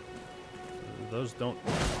 Those don't...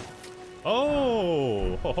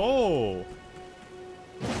 Oh! Ho ho!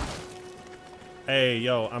 Hey,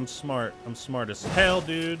 yo, I'm smart. I'm smart as hell,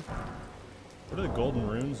 dude. What do the golden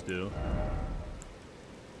runes do?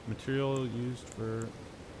 Material used to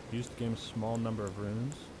gain a small number of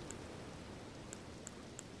runes.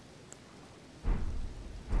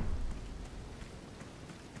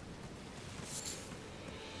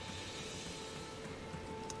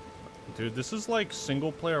 Dude, this is like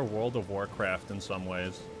single-player World of Warcraft in some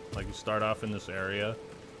ways. Like, you start off in this area,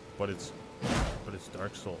 but it's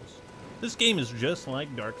Dark Souls. This game is just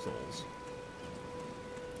like Dark Souls.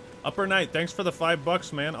 Upper Night, thanks for the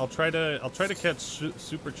 $5, man. I'll try to catch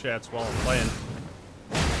super chats while I'm playing.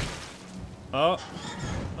 Oh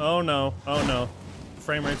no, oh no.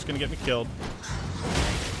 Frame rate's gonna get me killed.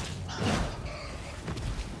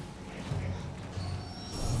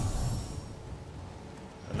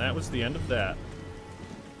 And that was the end of that.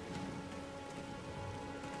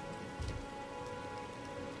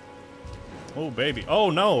 Oh, baby. Oh,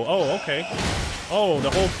 no. Oh, okay. Oh, the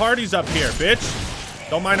whole party's up here, bitch.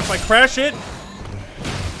 Don't mind if I crash it.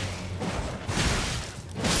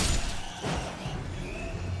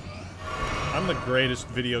 I'm the greatest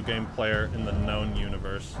video game player in the known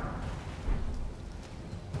universe.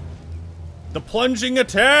 The plunging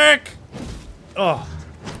attack! Oh.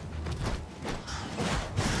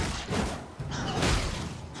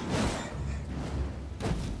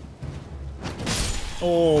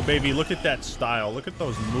 Oh, baby, look at that style. Look at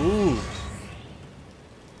those moves.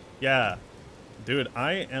 Yeah. Dude,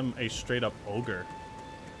 I am a straight-up ogre.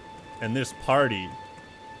 And this party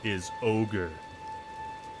is ogre.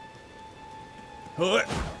 Oh,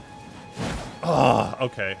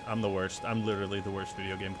 okay. I'm the worst. I'm literally the worst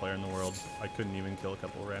video game player in the world. I couldn't even kill a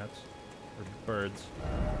couple rats. Or birds.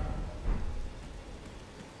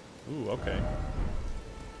 Ooh, okay.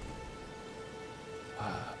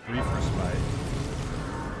 Brief respite.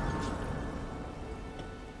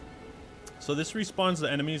 So this respawns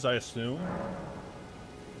the enemies, I assume.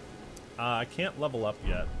 I can't level up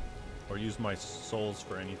yet. Or use my souls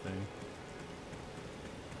for anything.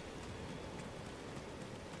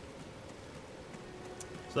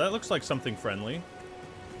 So that looks like something friendly.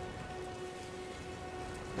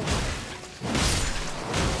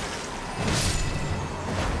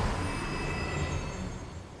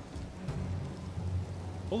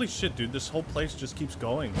 Holy shit, dude, this whole place just keeps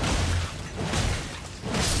going.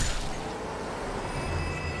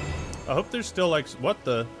 I hope there's still, like, what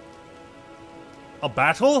the? A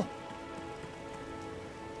battle?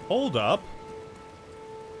 Hold up.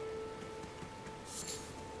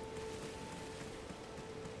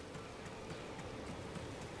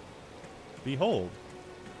 Behold.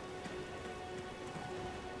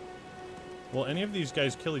 Will any of these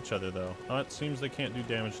guys kill each other, though? Oh, it seems they can't do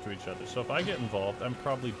damage to each other. So if I get involved, I'm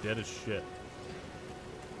probably dead as shit.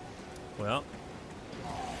 Well,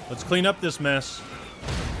 let's clean up this mess.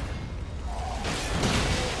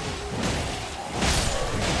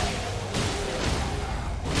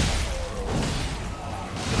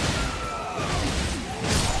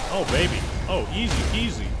 Oh, baby. Oh, easy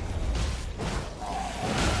peasy.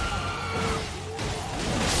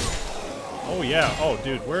 Oh, yeah. Oh,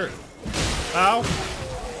 dude, we're... Ow.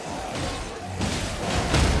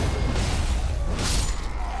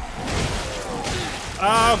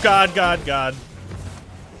 Oh, God, God, God.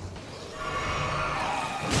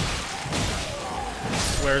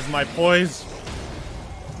 Where's my poise?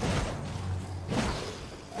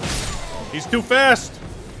 He's too fast.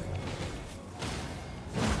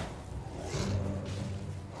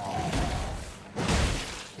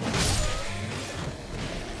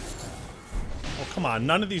 Come on,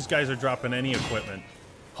 none of these guys are dropping any equipment.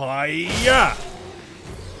 Hi-ya!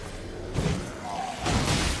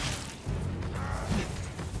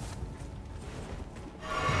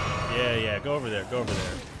 Yeah, go over there, go over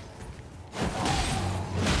there.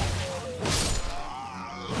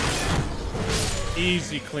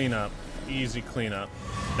 Easy cleanup, easy cleanup.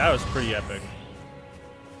 That was pretty epic.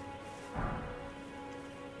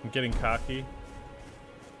 I'm getting cocky.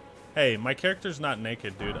 Hey, my character's not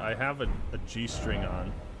naked, dude. I have a G-string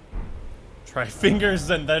on. Try fingers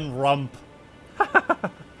and then rump.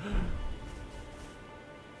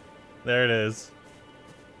 There it is.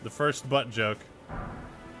 The first butt joke.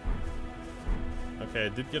 Okay, I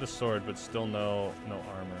did get a sword, but still no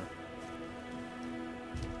armor.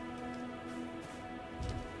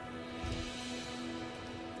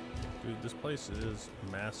 Dude, this place is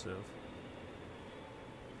massive.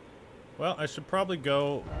 Well, I should probably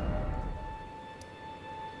go...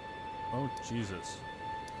 Oh, Jesus.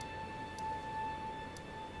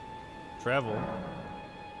 Travel.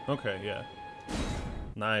 Okay, yeah.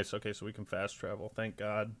 Nice. Okay, so we can fast travel. Thank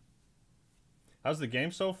God. How's the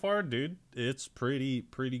game so far, dude? It's pretty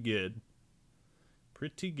good.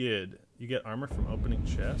 Pretty good. You get armor from opening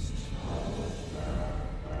chests?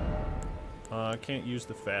 I can't use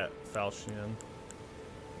the falchion.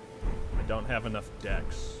 I don't have enough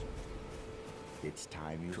dex. It's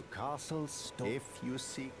time to Castle Storm. If you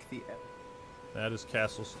seek the... That is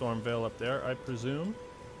Castle Stormvale up there, I presume.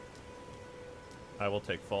 I will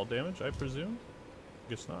take fall damage, I presume.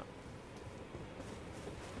 Guess not.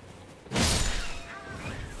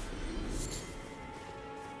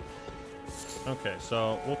 Okay,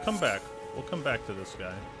 so we'll come back. We'll come back to this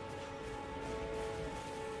guy.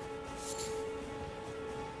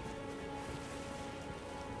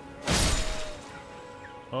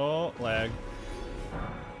 Oh, lag.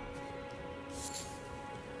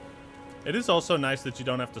 It is also nice that you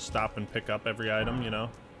don't have to stop and pick up every item, you know?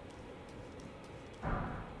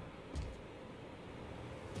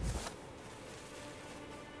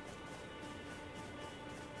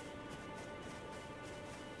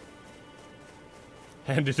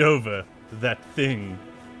 Hand it over, that thing.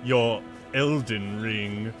 Your Elden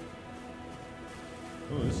Ring.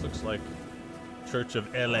 Oh, this looks like Church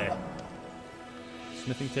of Ele.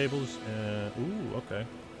 Smithing tables. Ooh, okay.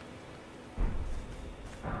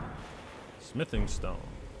 Smithing stone.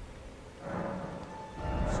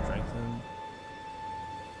 Strengthen.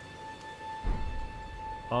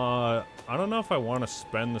 I don't know if I want to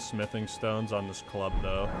spend the smithing stones on this club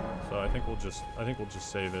though. So I think we'll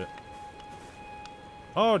just save it.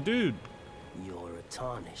 Oh, dude. You're a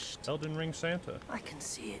tarnished. Elden Ring Santa. I can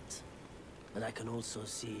see it. And I can also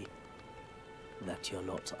see that you're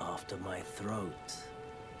not after my throat.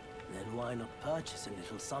 Then why not purchase a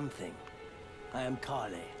little something? I am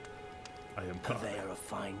Kale. I am Kale. Purveyor of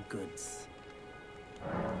fine goods.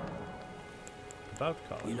 About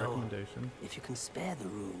Kale, you know, recommendation. If you can spare the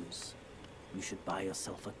rooms, you should buy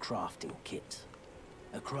yourself a crafting kit.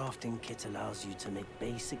 A crafting kit allows you to make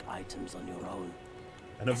basic items on your own.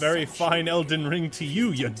 And a very fine Elden Ring to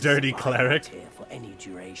you, you dirty cleric. Here for any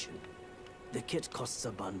duration. The kit costs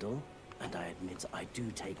a bundle, and I admit I do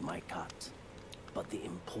take my cut. But the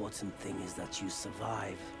important thing is that you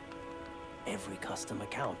survive. Every customer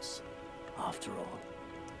counts, after all.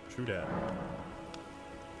 True that.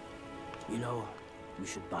 You know, You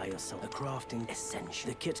should buy yourself a crafting essential.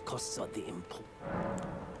 The kit costs but the import.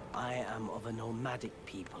 I am of a nomadic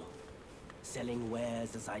people, selling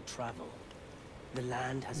wares as I travel. The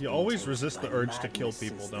land has You been always tainted resist by the urge to kill madness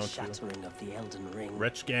people, since don't the you? shattering of the Elden Ring.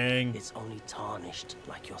 Rich gang. It's only tarnished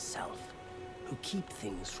like yourself, who keep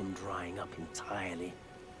things from drying up entirely.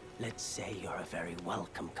 Let's say you're a very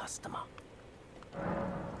welcome customer.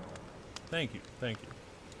 Thank you, thank you.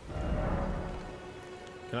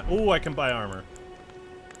 Can I? Oh, I can buy armor.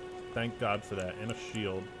 Thank God for that, and a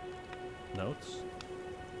shield. Notes.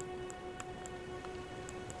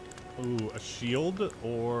 Ooh, a shield,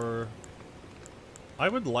 or I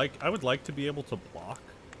would like to be able to block.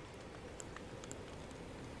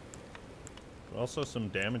 Also, some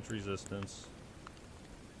damage resistance.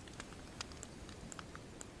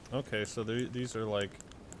 Okay, so these are like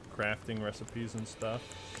crafting recipes and stuff.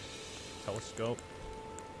 Telescope.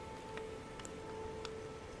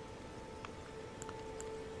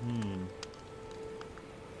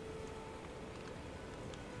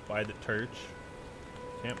 Buy the torch.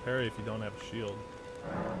 Can't parry if you don't have a shield.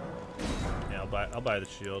 Yeah, I'll buy the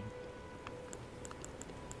shield.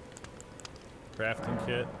 Crafting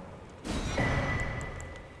kit.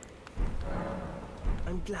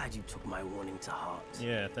 I'm glad you took my warning to heart.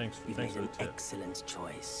 Yeah, thanks. You've Thanks made for an the tip. excellent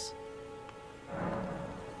choice.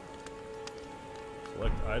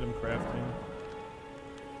 Select item crafting.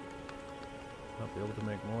 I'll be able to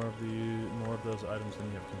make more of those items than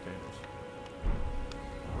you have containers.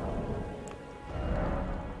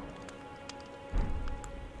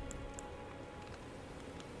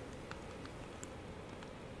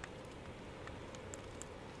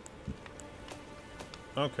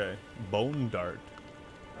 Okay, bone dart.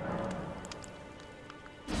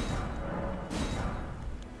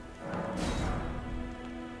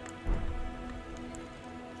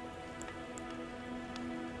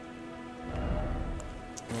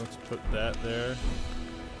 Let's put that there.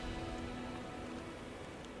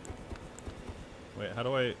 Wait, how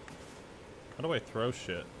do I throw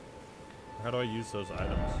shit? Or how do I use those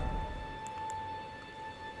items?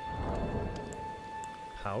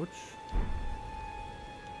 Pouch?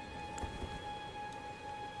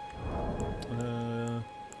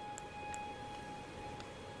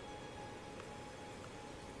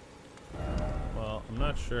 Well, I'm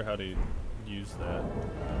not sure how to use that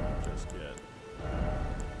just yet.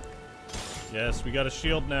 Yes, we got a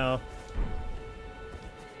shield now.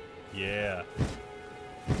 Yeah.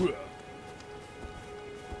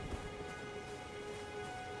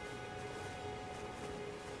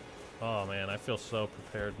 Oh man, I feel so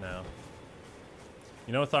prepared now.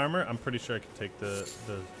 You know, with armor, I'm pretty sure I could take the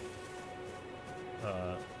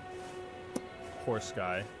horse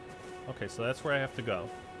guy. Okay, so that's where I have to go.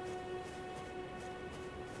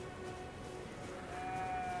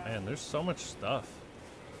 Man, there's so much stuff.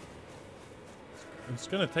 It's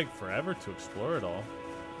gonna take forever to explore it all.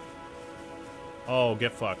 Oh,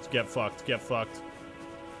 get fucked, get fucked, get fucked.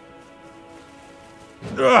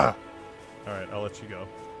 Ugh! Alright, I'll let you go.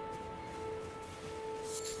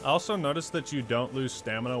 I also noticed that you don't lose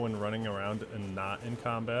stamina when running around and not in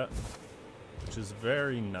combat, which is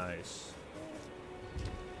very nice.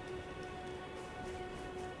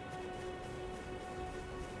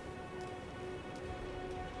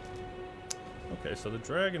 Okay, so the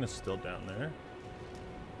dragon is still down there.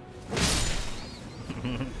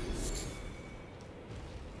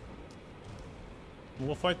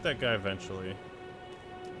 We'll fight that guy eventually.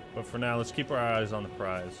 But for now, let's keep our eyes on the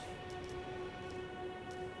prize.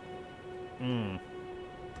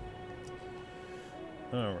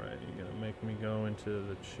 Alright, you're gonna make me go into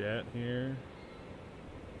the chat here.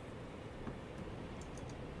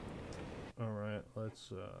 Alright,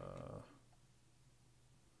 let's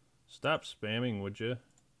stop spamming, would you?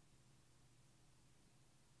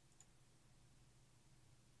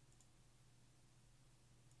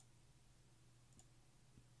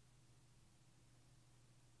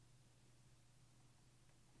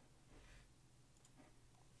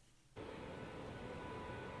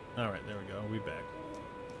 Alright, there we go. We back.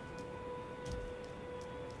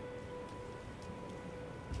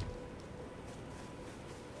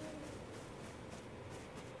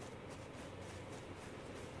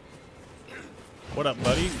 What up,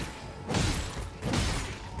 buddy?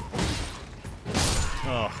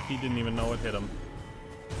 Oh, he didn't even know what hit him.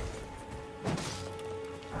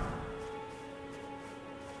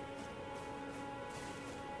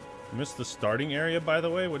 You missed the starting area, by the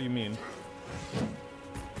way? What do you mean?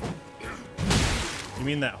 You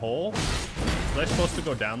mean that hole? Was I supposed to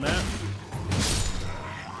go down that?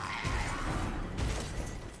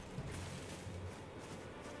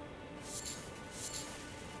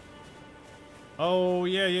 Oh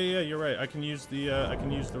yeah, yeah, yeah. You're right. I can use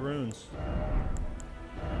the runes.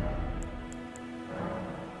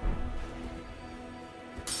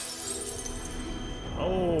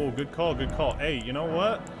 Oh, good call, good call. Hey, you know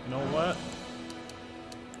what? You know what?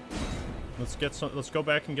 Let's get some. Let's go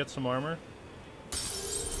back and get some armor.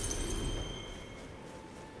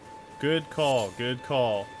 Good call. Good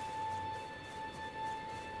call.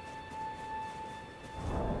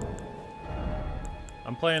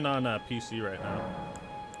 I'm playing on PC right now.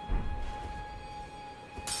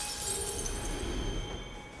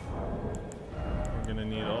 We're gonna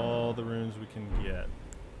need all the runes we can get.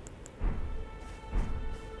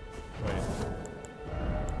 Wait.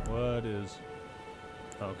 What is...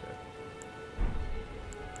 Okay.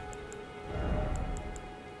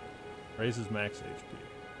 Raises max HP.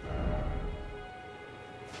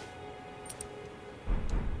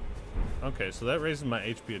 Okay, so that raises my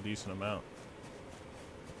HP a decent amount.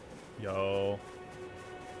 Yo.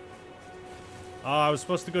 Oh, I was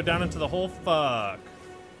supposed to go down into the hole? Fuck.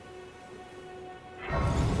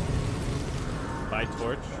 Buy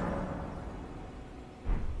torch.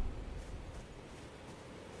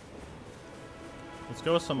 Let's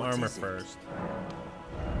go with some armor first.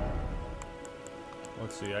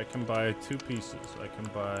 Let's see, I can buy 2 pieces. I can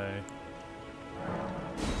buy...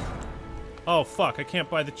 Oh, fuck, I can't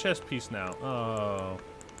buy the chest piece now. Oh.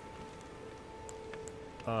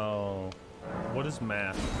 Oh. What is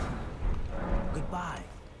math? Goodbye.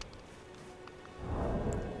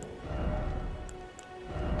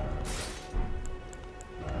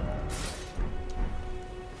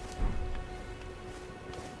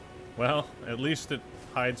 Well, at least it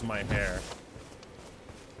hides my hair.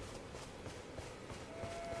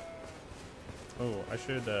 Oh, I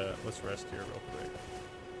should, let's rest here real quick.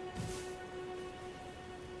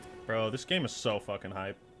 Bro, this game is so fucking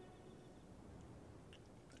hype.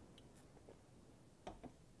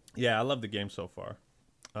 Yeah, I love the game so far.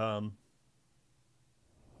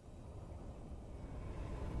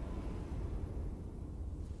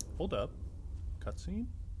 Hold up. Cutscene?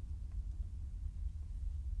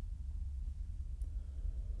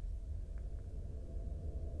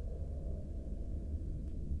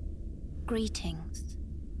 Greetings,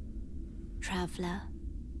 traveler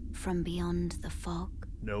from beyond the fog.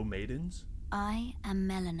 No maidens? I am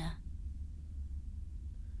Melina.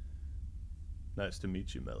 Nice to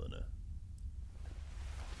meet you, Melina.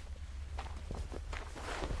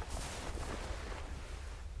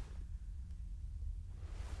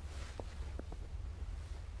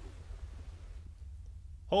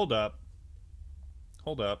 Hold up.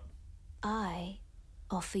 Hold up. I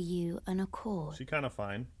offer you an accord. She kind of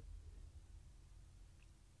fine.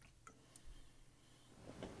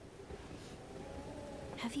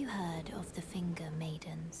 Have you heard of the Finger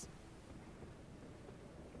Maidens?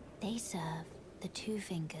 They serve the 2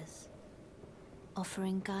 fingers,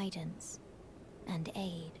 offering guidance and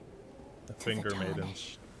aid The to Finger the Maidens.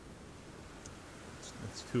 tarnished.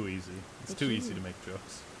 It's too easy. It's But too you- easy to make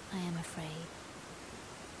jokes. I am afraid,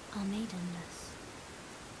 are maidenless.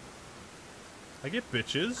 I get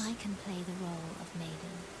bitches. I can play the role of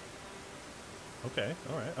maiden, Okay,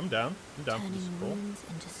 alright. I'm down. I'm down for this turning accord. wounds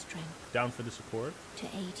into strength Down for this accord. to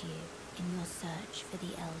aid you in your search for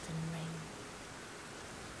the Elden Ring.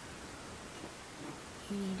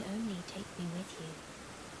 You need only take me with you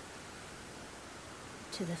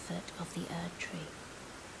to the foot of the Erd Tree.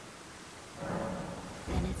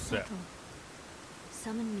 Then it's Set. settled.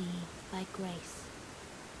 Summon me by grace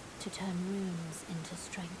to turn runes into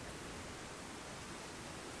strength.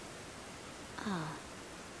 Ah,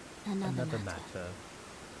 another matter.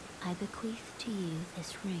 I bequeath to you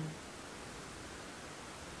this ring.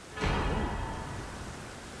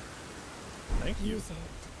 Thank you. Use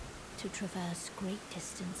it to traverse great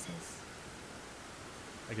distances.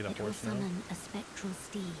 I get a It will horse now. summon a spectral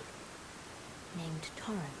steed named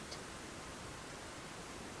Torrent.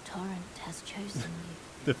 Torrent has chosen you.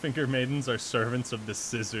 The Finger Maidens are servants of the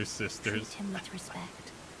Scissor Treat Sisters. him with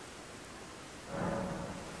respect.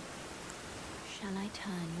 Shall I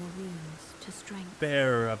turn your runes to strength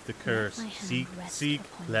Bearer of the curse, my hand seek, rest seek,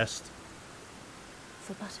 upon you. lest.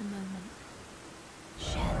 for but a moment?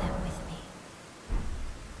 Share them with me.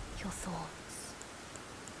 Your thoughts,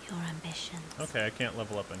 your ambitions, Okay, I can't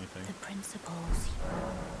level up anything. the principles.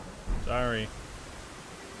 Sorry.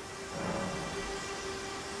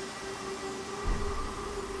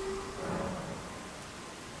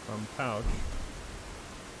 Pouch.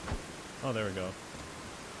 Oh, there we go.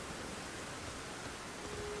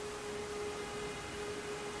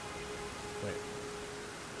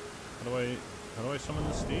 Wait. How do I summon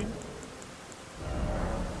the steed?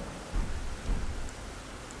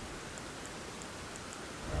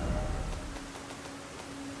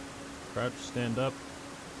 Crouch, stand up.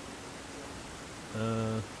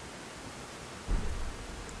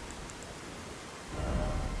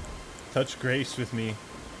 Touch grace with me.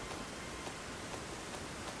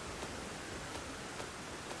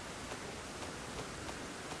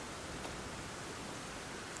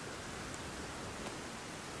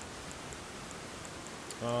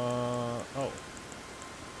 Oh.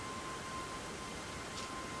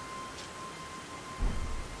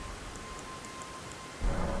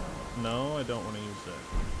 No, I don't want to use that.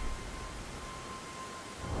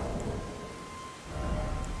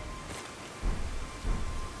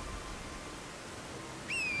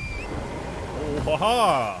 Oh,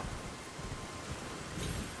 haha!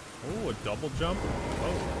 Oh, a double jump?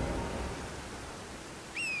 Oh.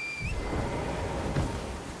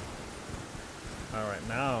 Alright,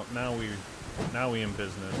 now we in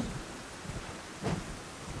business.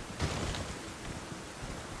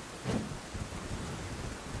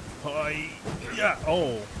 Yeah.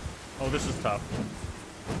 Oh, this is tough.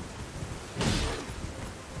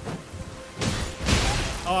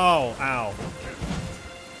 Oh, ow.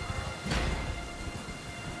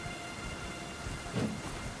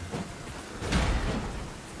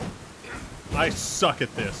 I suck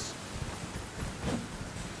at this.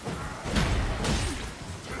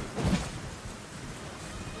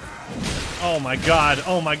 Oh my god.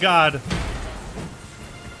 Oh my god.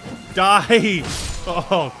 Die.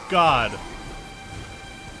 Oh god.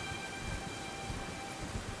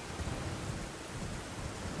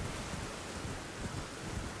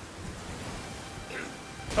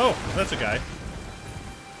 Oh, that's a guy.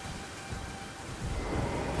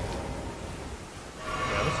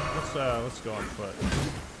 Yeah, let's go on foot.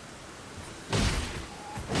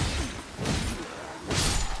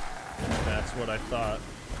 That's what I thought.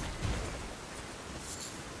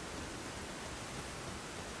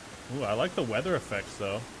 Ooh, I like the weather effects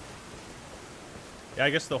though. Yeah, I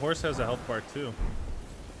guess the horse has a health bar too.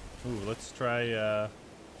 Ooh, let's try Yeah.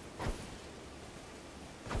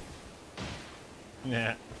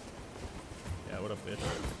 Yeah, what a bitch.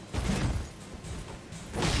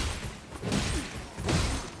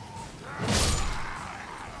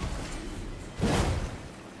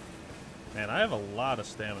 Man, I have a lot of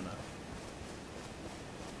stamina.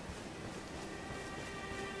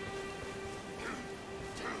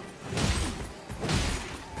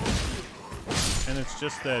 And it's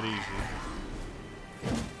just that easy.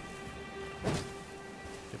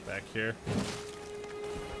 Get back here.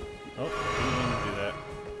 Oh, didn't mean to do that.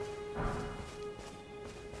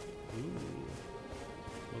 Ooh.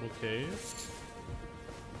 Little cave.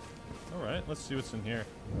 Alright, let's see what's in here.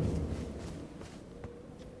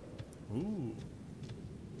 Ooh.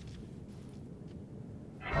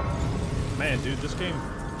 Man, dude, this game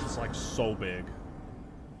is like so big.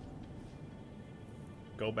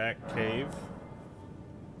 Go back cave.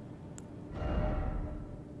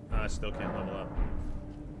 I still can't level up.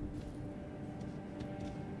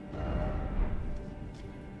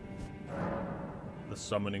 The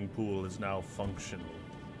summoning pool is now functional.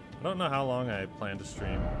 I don't know how long I plan to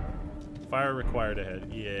stream. Fire required ahead.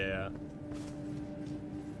 Yeah.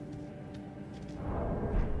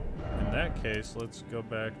 In that case, let's go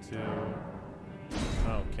back to...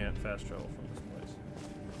 Oh, can't fast travel from this place.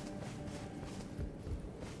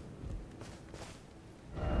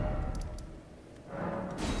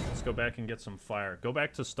 Let's go back and get some fire. Go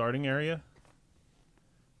back to starting area.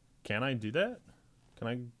 Can I do that? Can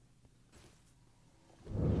I...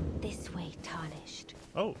 This way, Tarnished.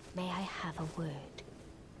 Oh. May I have a word?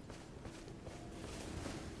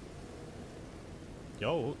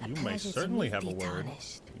 Yo, you may certainly have a word.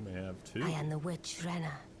 Tarnished. You may have two. I am the witch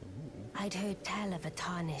Renna. I'd heard tell of a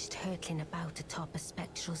Tarnished hurtling about atop a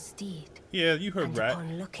spectral steed. Yeah, you heard and right.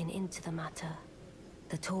 Upon looking into the matter,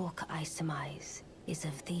 the talk, I surmise, is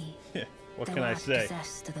of thee. What Thou can I art say?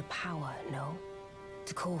 possessed of the power, no?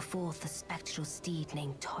 To call forth a spectral steed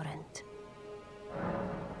named Torrent.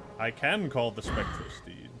 I can call the spectral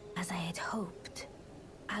steed. As I had hoped,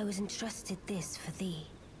 I was entrusted this for thee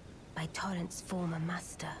by Torrent's former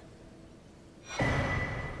master.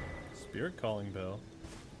 Spirit calling bell.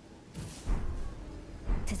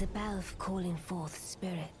 'Tis a bell for calling forth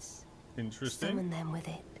spirits. Interesting. Summon them with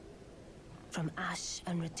it. From ash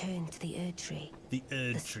and return to the Erd Tree. The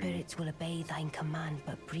Erd The Tree. spirits will obey thine command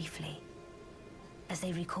but briefly, as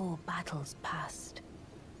they recall battles past.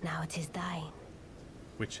 Now it is thine.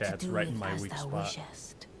 Which To hat's do right in with my as weak thou spot.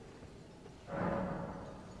 wishest.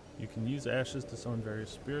 You can use ashes to summon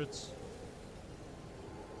various spirits.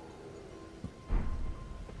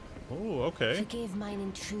 Oh, okay. Forgive mine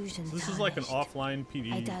intrusion, So this is like an Tarnished. offline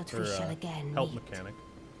PD I doubt or we shall again help meet. mechanic.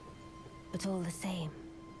 But all the same,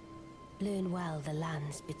 Learn well the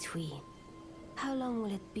lands between. How long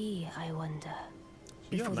will it be, I wonder,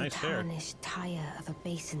 She got before nice the hair. tarnished tire of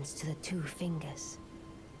obeisance to the two fingers?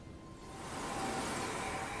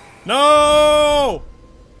 No!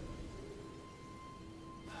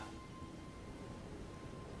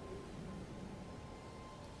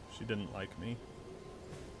 She didn't like me.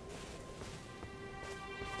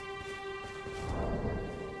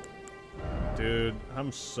 Dude,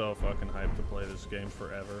 I'm so fucking hyped to play this game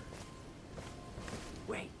forever.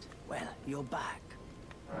 Wait, well, you're back.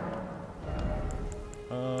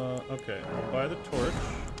 Okay, I'll buy the torch.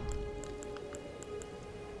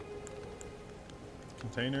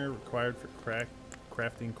 Container required for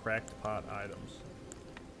crafting cracked pot items.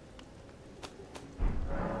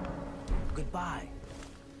 Goodbye.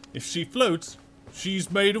 If she floats,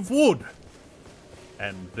 she's made of wood.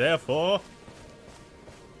 And therefore...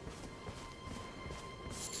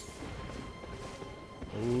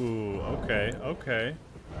 Ooh, okay, okay.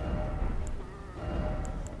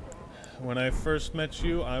 When I first met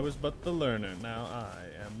you, I was but the learner. Now I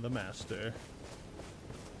am the master.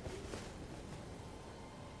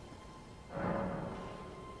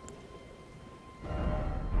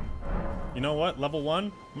 You know what? Level 1?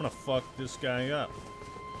 I'm gonna fuck this guy up.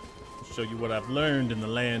 I'll show you what I've learned in the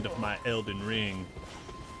land of my Elden Ring.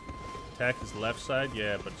 Attack is left side?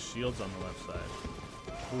 Yeah, but shield's on the left side.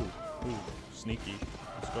 Ooh, ooh, sneaky.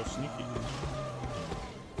 Let's go sneaky.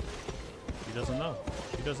 He doesn't know.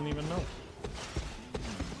 He doesn't even know.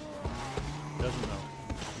 He doesn't know.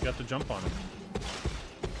 You got to jump on him.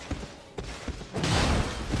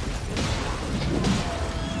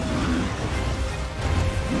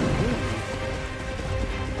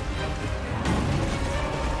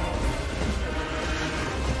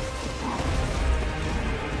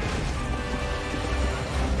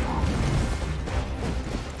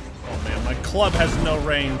 Oh man, my club has no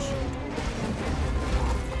range.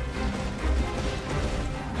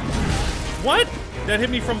 What? That hit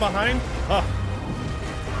me from behind? Huh.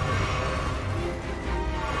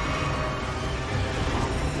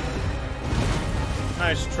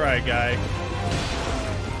 Nice try, guy.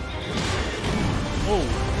 Whoa.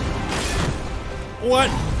 What?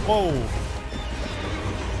 Whoa.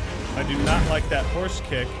 I do not like that horse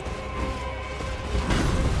kick.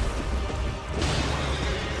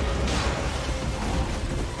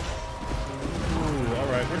 Ooh,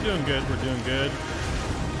 alright, we're doing good, we're doing good.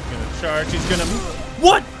 He's gonna charge, he's gonna...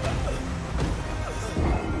 What?!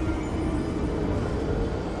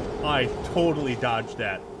 I totally dodged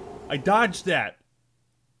that. I dodged that!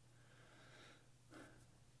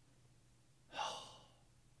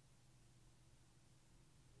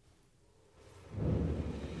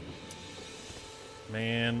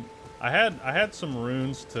 Man, I had some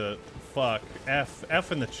runes to fuck.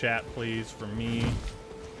 F in the chat, please, for me.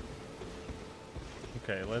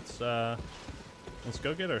 Okay, let's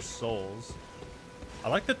go get our souls. I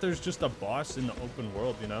like that there's just a boss in the open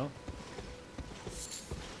world, you know?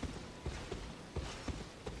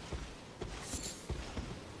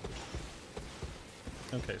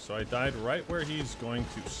 Okay, so I died right where he's going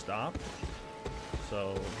to stop.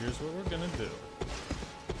 So here's what we're gonna do.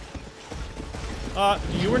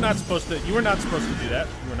 You were not supposed to do that. You were not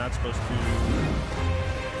supposed to.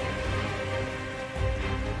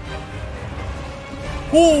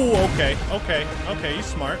 Ooh, okay, he's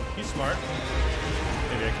smart. He's smart.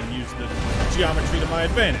 Maybe I can use the geometry to my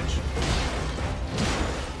advantage.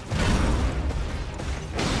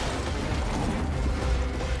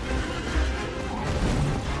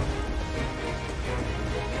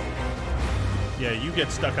 Yeah, you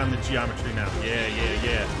get stuck on the geometry now.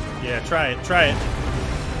 Yeah. Yeah, try it.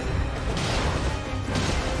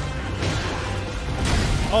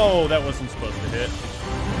 Oh, that wasn't supposed to hit.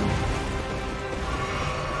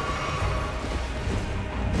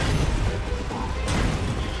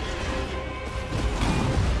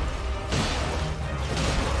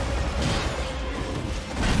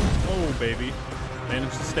 Oh, baby.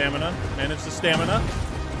 Manage the stamina.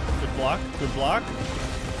 Good block.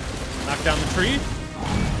 Knock down the tree.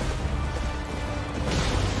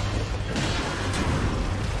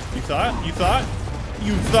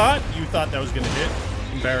 You thought that was gonna hit.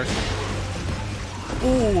 Embarrassing.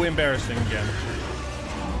 Ooh, embarrassing again.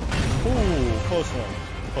 Ooh, close one.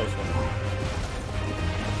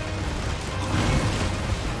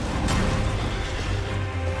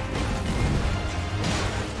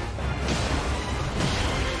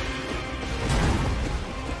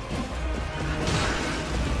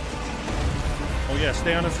 Oh yeah,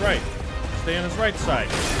 stay on his right. Stay on his right side.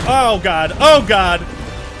 Oh god.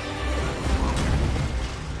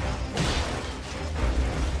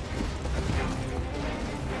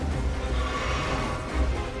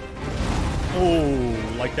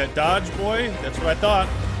 Oh, like that dodge, boy? That's what I thought.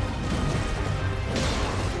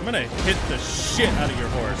 I'm gonna hit the shit out of your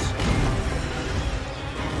horse.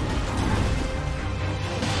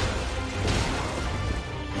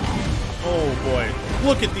 Oh boy,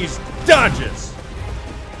 look at these dodges!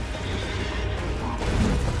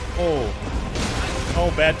 Oh.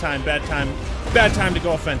 Oh, bad time, bad time. Bad time to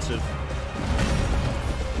go offensive.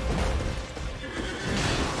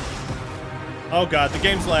 Oh god, the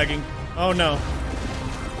game's lagging. Oh no.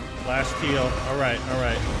 Last heal. Alright,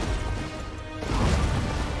 alright.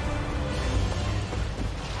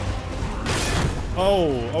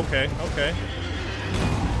 Oh, okay, okay.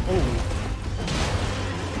 Oh.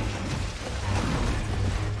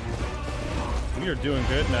 We are doing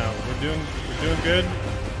good now. We're doing good.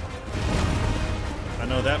 I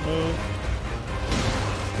know that move.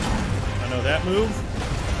 I know that move.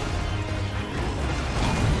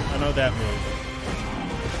 I know that move.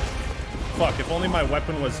 Fuck, if only my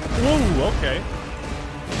weapon was... Ooh, okay.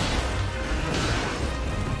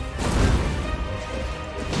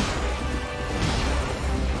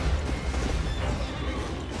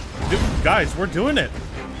 Dude, guys, we're doing it.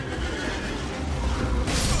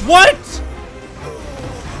 What?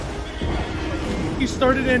 He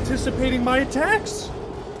started anticipating my attacks.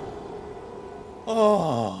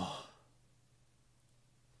 Oh.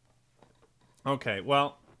 Okay,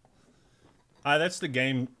 well, that's the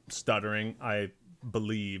game stuttering, I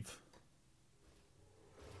believe.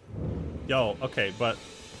 Yo, okay, but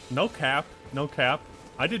no cap, no cap.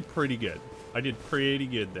 I did pretty good. I did pretty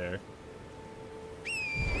good there.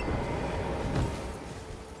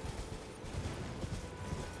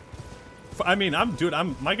 I mean,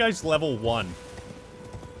 my guy's level 1.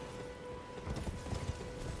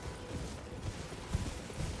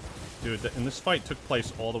 Dude, and this fight took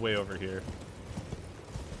place all the way over here.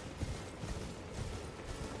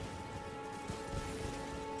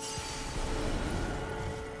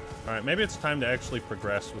 Alright, maybe it's time to actually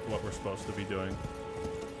progress with what we're supposed to be doing.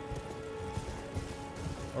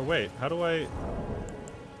 Or wait, how do I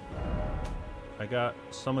got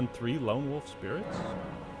summon 3 Lone Wolf Spirits?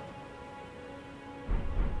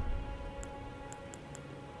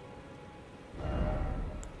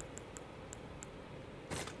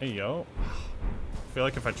 Hey, yo. I feel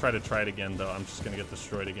like if I try it again, though, I'm just gonna get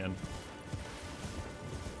destroyed again.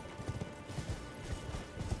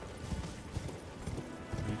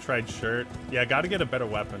 You tried shirt? Yeah, gotta get a better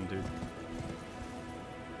weapon, dude.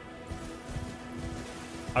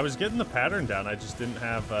 I was getting the pattern down, I just didn't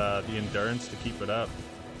have the endurance to keep it up.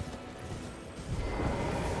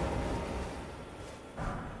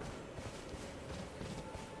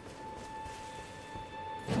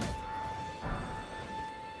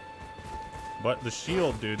 But the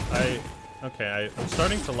shield, dude, I'm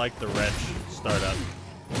starting to like the wretch startup.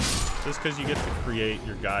 Just because you get to create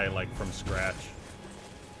your guy, like, from scratch.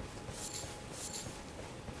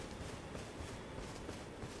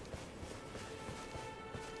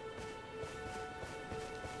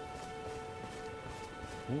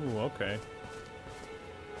 Ooh, okay.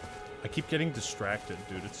 I keep getting distracted,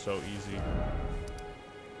 dude. It's so easy.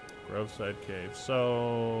 Groveside Cave.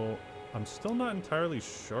 So... I'm still not entirely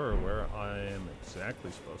sure where I am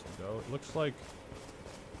exactly supposed to go. It looks like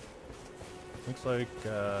I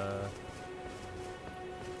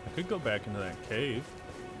could go back into that cave,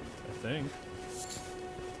 I think.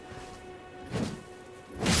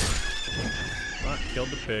 Ah, killed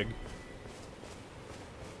the pig.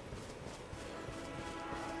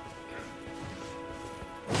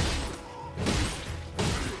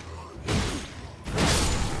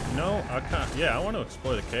 No, I can't. Yeah, I want to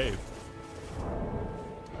explore the cave.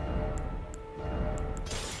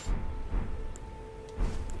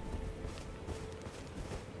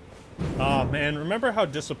 Oh man, remember how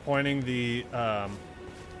disappointing the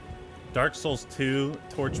Dark Souls 2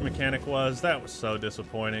 torch mechanic was? That was so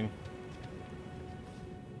disappointing.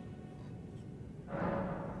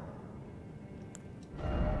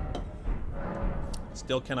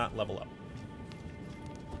 Still cannot level up.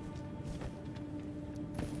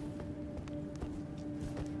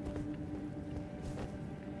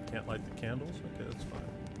 Can't light the candles? Okay, that's fine.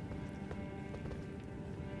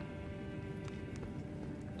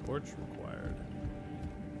 Torch required.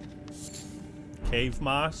 Cave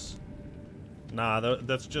moss? Nah,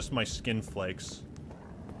 that's just my skin flakes.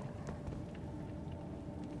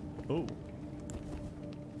 Ooh.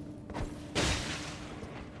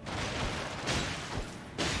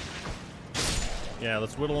 Yeah,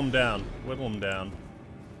 let's whittle them down. Whittle them down.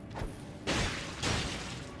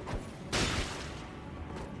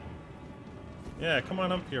 Yeah, come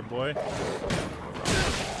on up here, boy.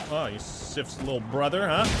 Oh, you Sif's little brother,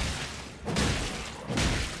 huh?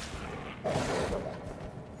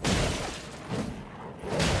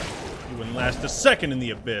 last a second in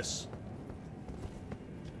the abyss.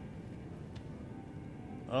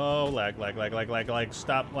 Oh, lag, lag, lag, lag, lag, lag.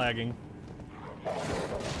 Stop lagging.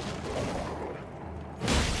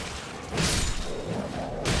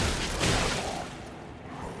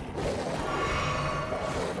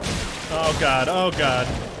 Oh god, oh god.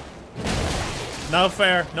 No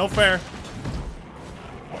fair, no fair.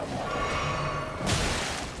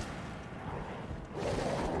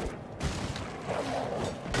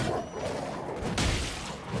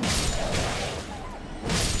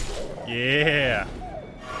 Yeah.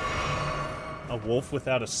 A wolf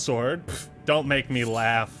without a sword? Pfft, don't make me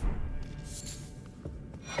laugh.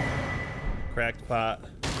 Cracked pot.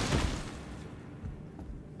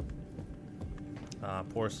 Ah,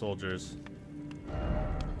 poor soldiers.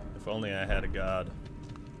 If only I had a god.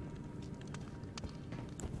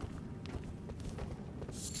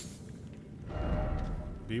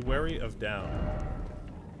 Be wary of down.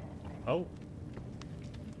 Oh.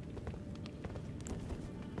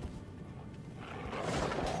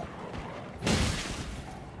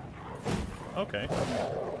 Okay.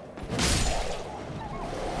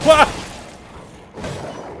 Wah!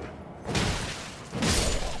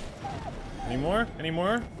 Any more? Any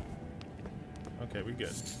more? Okay, we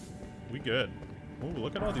good. We good. Ooh,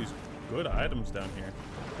 look at all these good items down here.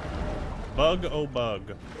 Bug, oh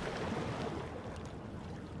bug.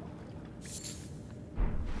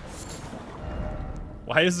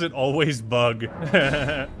 Why is it always bug?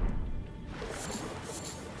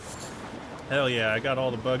 Hell yeah, I got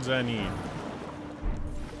all the bugs I need.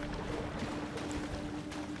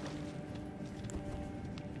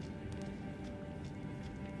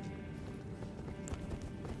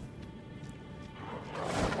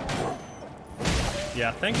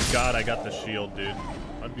 Yeah, thank God I got the shield, dude.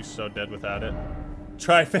 I'd be so dead without it.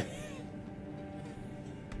 Try.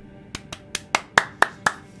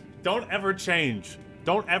 Don't ever change.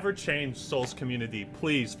 Don't ever change, Souls community.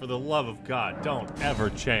 Please, for the love of God, don't ever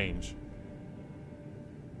change.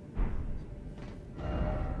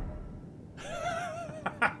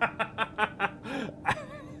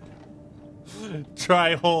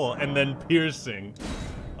 Try hole and then piercing.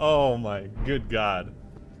 Oh my good God.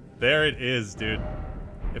 There it is, dude.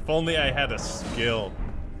 If only I had a skill.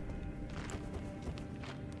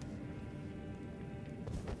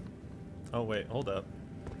 Oh wait, hold up.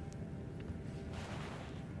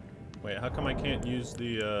 Wait, how come I can't use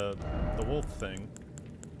the wolf thing?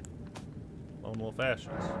 Lone wolf ashes.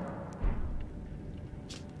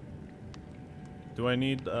 Do I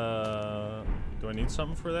need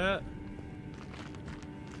something for that?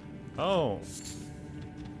 Oh.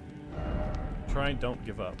 Try, don't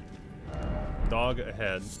give up. Dog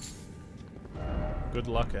ahead. Good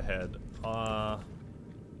luck ahead.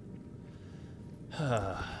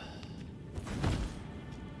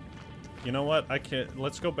 You know what? I can't.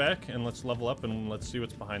 Let's go back and let's level up and let's see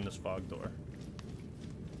what's behind this fog door.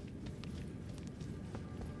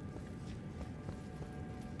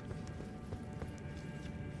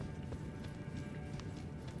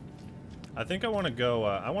 I think I want to go.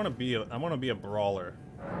 I want to be a brawler.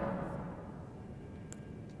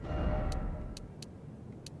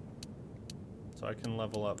 So I can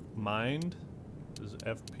level up. Mind is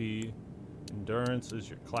FP. Endurance is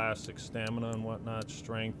your classic, stamina and whatnot.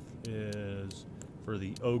 Strength is for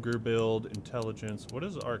the ogre build. Intelligence. What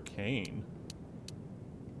is arcane?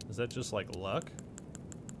 Is that just like luck?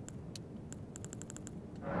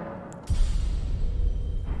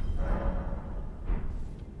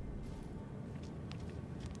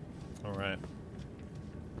 Alright.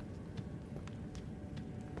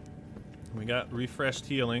 We got refreshed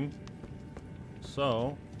healing.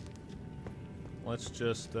 So let's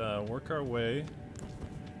just work our way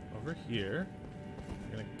over here.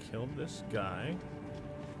 We're gonna kill this guy.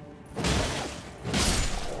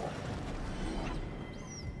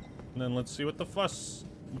 And then let's see what the fuss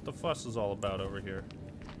is all about over here.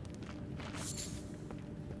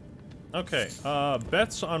 Okay,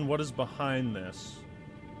 bets on what is behind this.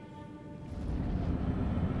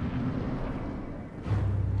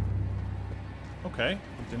 Okay,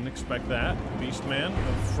 didn't expect that. Beastman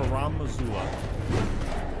of Faram Mazula.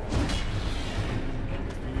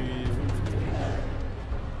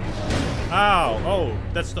 Ow! Oh,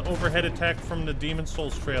 that's the overhead attack from the Demon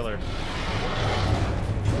Souls trailer.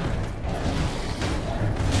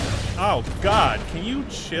 Oh, God. Can you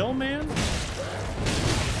chill, man?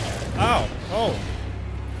 Ow. Oh.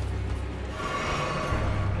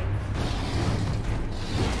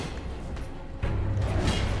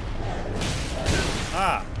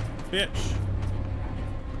 Ah, bitch.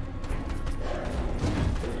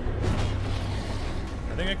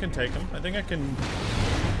 I think I can take him. I think I can...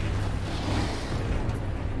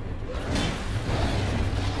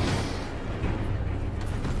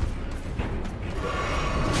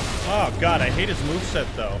 Oh god, I hate his moveset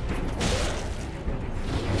though.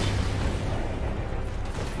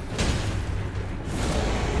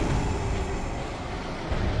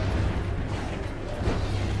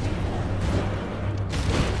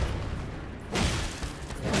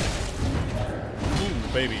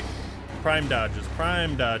 Ooh, baby. Prime dodges,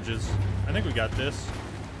 prime dodges. I think we got this.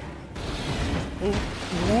 Ooh,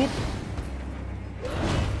 whoop.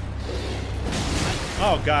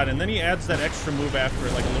 Oh god, and then he adds that extra move after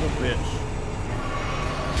it like a little bitch.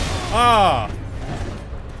 Ah!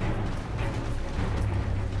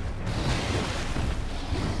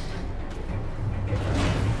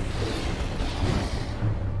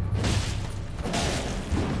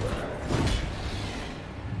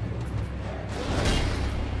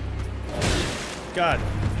 God.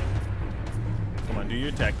 Come on, do your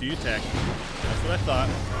attack, do your attack. That's what I thought.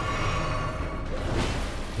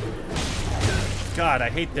 God, I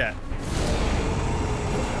hate that.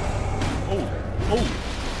 Oh, oh.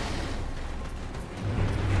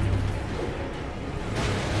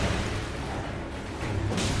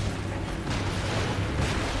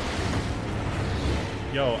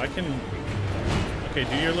 Yo, I can... Okay,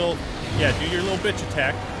 do your little... Yeah, do your little bitch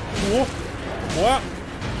attack. Whoa. What?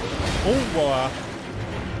 Oh, wow.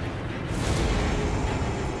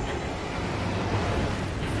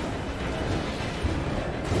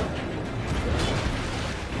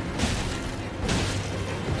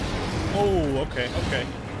 Oh, okay, okay.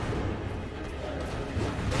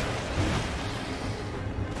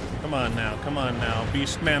 Come on now,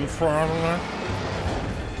 Beastman Frowner.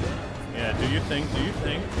 Yeah, do your thing, do your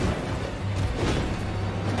thing.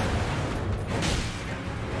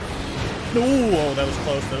 Ooh, oh, that was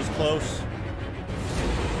close, that was close.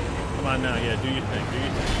 Come on now, yeah, do your thing, do your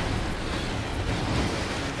thing.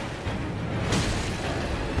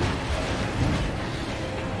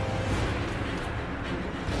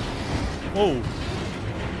 Whoa.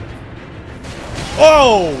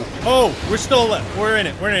 Oh! Oh! We're still left. We're in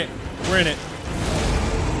it. We're in it. We're in it.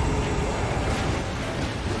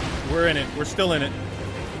 We're in it. We're still in it.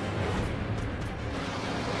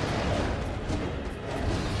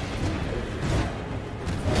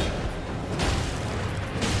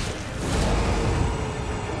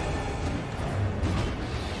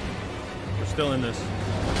 We're still in this.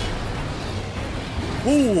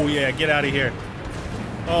 Ooh, yeah, get out of here.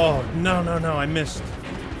 Oh, no, no, no, I missed.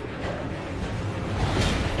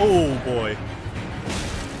 Oh, boy.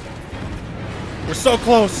 We're so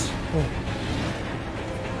close.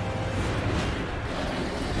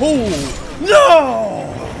 Oh, no!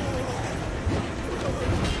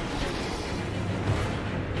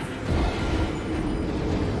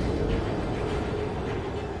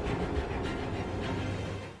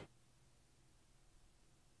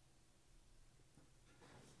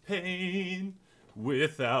 Pain.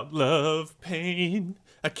 Without love, pain.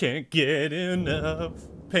 I can't get enough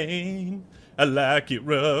pain. I like it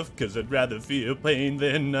rough, 'cause I'd rather feel pain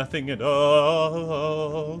than nothing at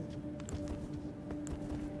all.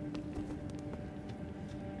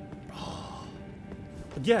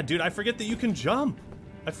 Yeah, dude, I forget that you can jump.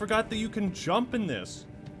 I forgot that you can jump in this.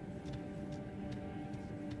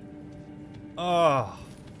 Oh.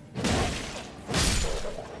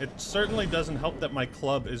 It certainly doesn't help that my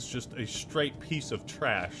club is just a straight piece of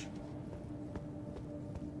trash.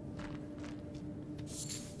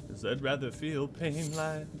 'Cause I'd rather feel pain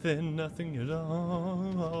like than nothing at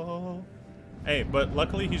all. Hey, but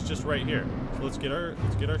luckily he's just right here. So let's get our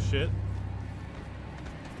shit.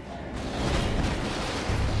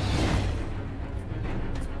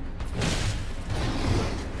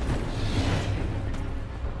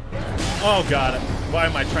 Oh god, why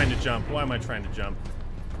am I trying to jump? Why am I trying to jump?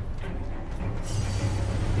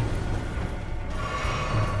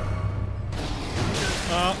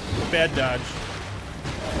 Oh, bad dodge.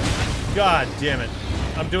 God damn it.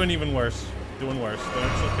 I'm doing even worse. Doing worse, but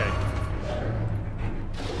it's okay.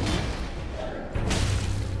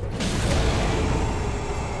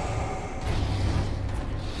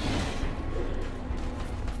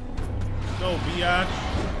 Go, biatch.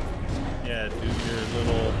 Yeah, do your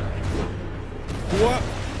little... What?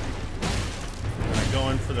 Am I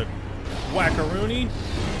going for the whackaroony?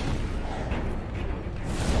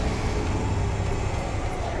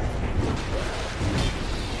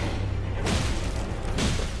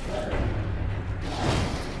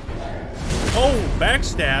 Oh,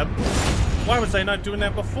 backstab? Why was I not doing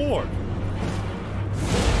that before?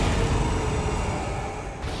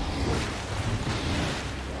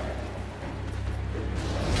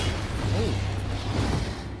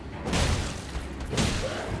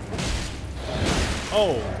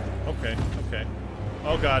 Oh, okay, okay.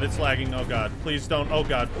 Oh god, it's lagging. Oh god, please don't. Oh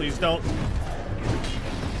god, please don't.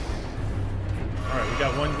 Alright, we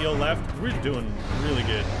got one heal left. We're doing really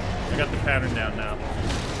good. I got the pattern down now.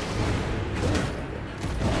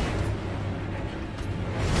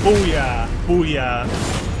 Booyah! Booyah!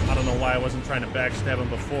 I don't know why I wasn't trying to backstab him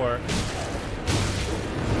before.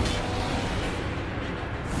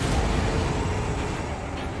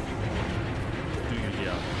 Do your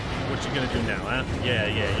heal. What you gonna do now, huh? Yeah,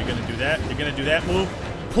 you're gonna do that? You're gonna do that move?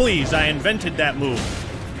 Please, I invented that move.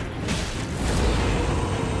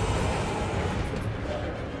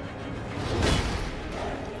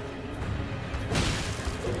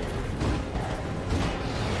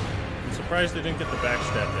 Surprised they didn't get the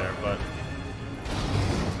backstab there, but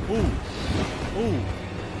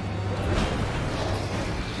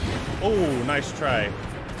ooh, nice try.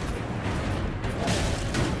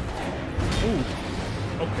 Ooh,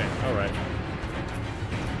 okay, all right.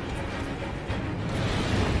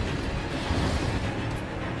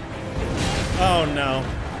 Oh no!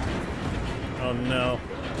 Oh no!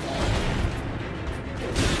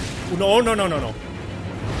 No! No! No! No! No!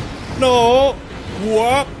 No!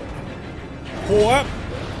 What? What?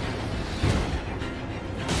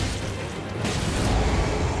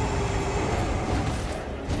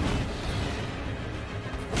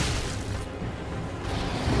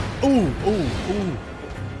 Ooh, ooh, ooh.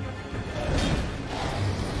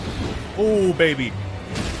 Ooh, baby.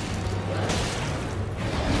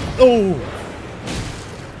 Ooh.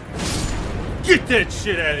 Get that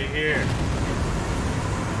shit out of here.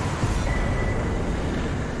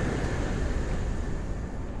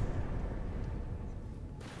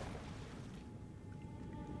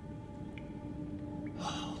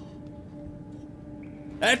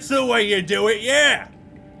 That's the way you do it, yeah!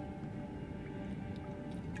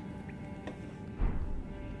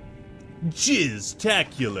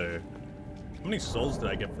 Jizz-tacular. How many souls did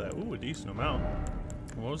I get for that? Ooh, a decent amount.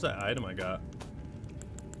 What was that item I got?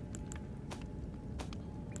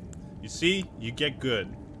 You see? You get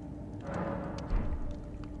good.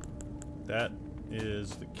 That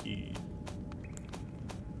is the key.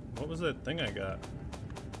 What was that thing I got?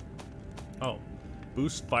 Oh.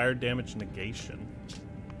 Boost fire damage negation.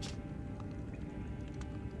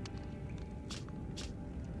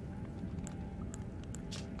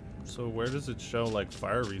 So where does it show, like,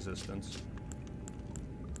 fire resistance?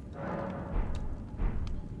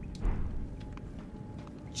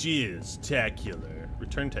 Jizz-tacular.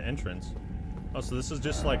 Return to entrance. Oh, so this is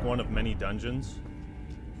just, like, one of many dungeons?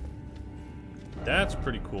 That's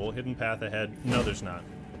pretty cool. Hidden path ahead. No, there's not.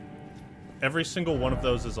 Every single one of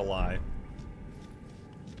those is a lie.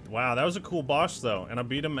 Wow, that was a cool boss, though. And I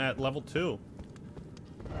beat him at level 2.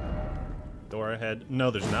 Door ahead. No,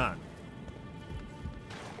 there's not.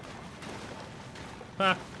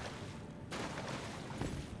 Huh.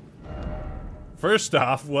 First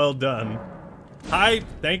off, well done. Hi,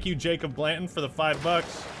 thank you, Jacob Blanton, for the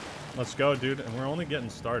 $5. Let's go, dude. And we're only getting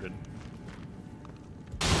started.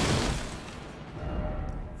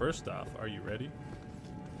 First off, are you ready?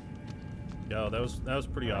 Yo, that was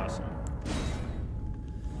pretty awesome.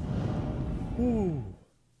 Ooh.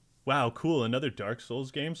 Wow, cool. Another Dark Souls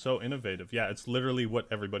game. So innovative. Yeah, it's literally what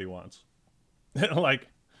everybody wants. like,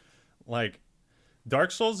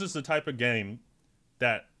 Dark Souls is the type of game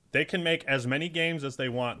that they can make as many games as they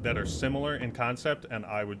want that are similar in concept, and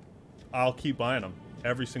I'll keep buying them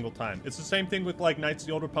every single time. It's the same thing with, like, Knights of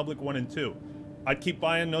the Old Republic 1 and 2. I'd keep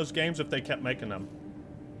buying those games if they kept making them.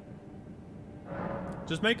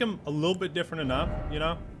 Just make them a little bit different enough, you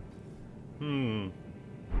know?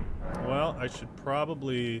 Well, I should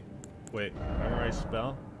probably... Wait, memorize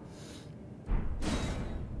spell?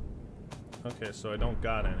 Okay, so I don't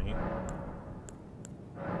got any.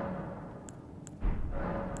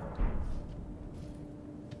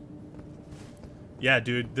 Yeah,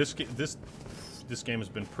 dude, this game has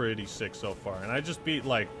been pretty sick so far, and I just beat,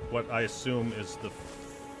 like, what I assume is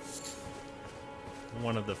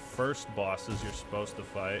one of the first bosses you're supposed to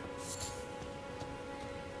fight.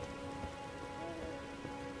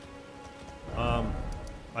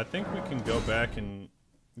 I think we can go back and...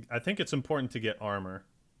 I think it's important to get armor.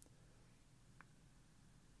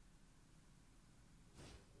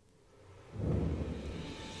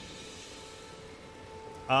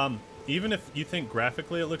 Even if you think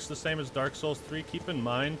graphically it looks the same as Dark Souls 3, keep in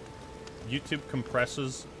mind YouTube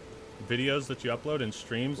compresses videos that you upload in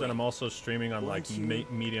streams, and I'm also streaming on, like,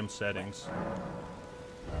 medium settings.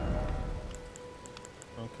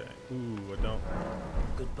 Okay. Ooh, I don't...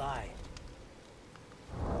 Goodbye.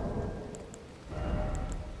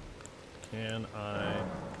 Can I...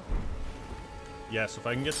 Yes, if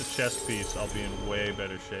I can get the chest piece, I'll be in way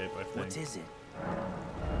better shape, I think. What is it?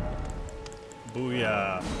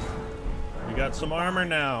 Booyah. We got some armor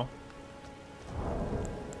now.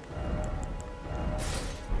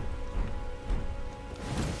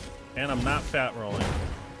 And I'm not fat rolling.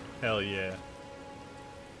 Hell yeah.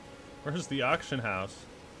 Where's the auction house?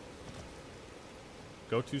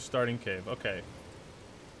 Go to starting cave. Okay.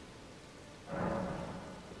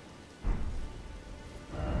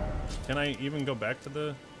 Can I even go back to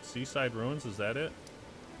the seaside ruins? Is that it?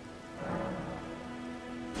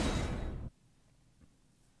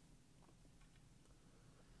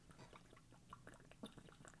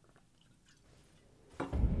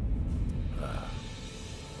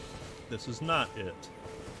 This is not it.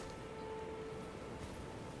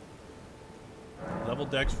 Level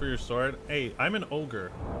dex for your sword. Hey, I'm an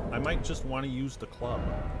ogre. I might just want to use the club.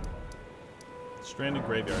 Stranded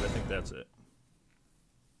graveyard. I think that's it.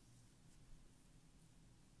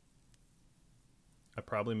 I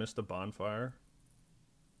probably missed a bonfire.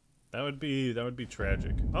 That would be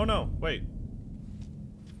tragic. Oh no, wait.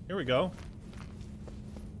 Here we go.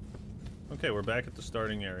 Okay, we're back at the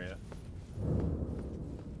starting area.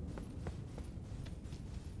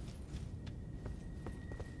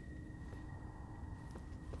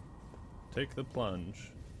 Take the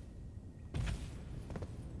plunge.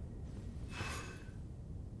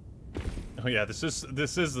 Oh yeah, this is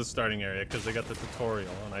the starting area because they got the tutorial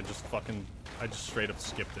and I just straight up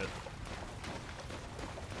skipped it.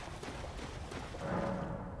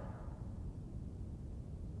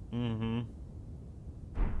 Mm-hmm.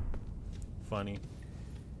 Funny.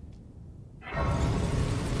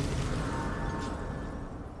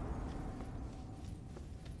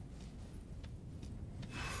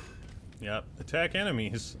 Yep. Attack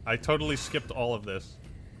enemies. I totally skipped all of this.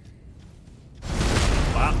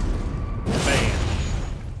 Wow. Bam.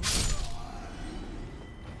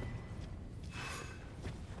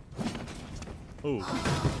 Ooh.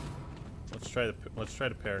 Let's try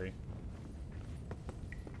to parry.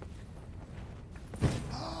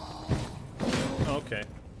 Okay.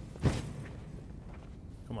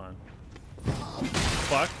 Come on.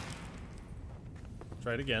 Fuck.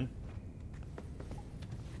 Try it again.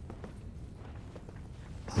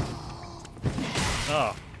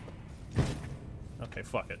 Oh. Okay,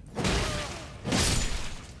 fuck it.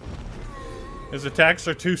 His attacks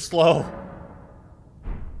are too slow.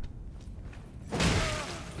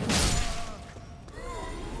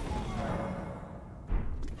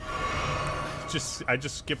 I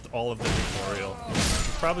just skipped all of the tutorial. There's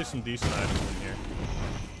probably some decent items in here.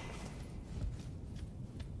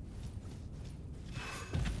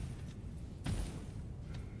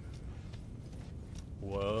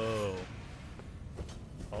 Whoa.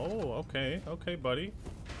 Oh, okay. Okay, buddy.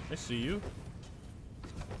 I see you.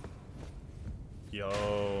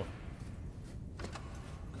 Yo.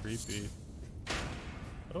 Creepy.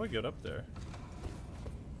 How do I get up there?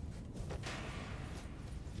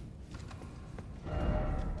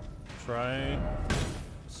 Try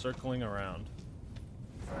circling around.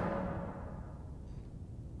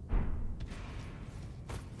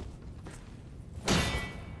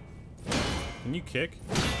 Can you kick?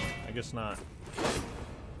 I guess not.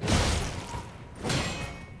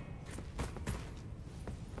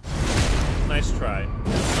 Nice try.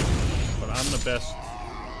 But I'm the best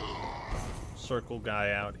circle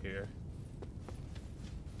guy out here.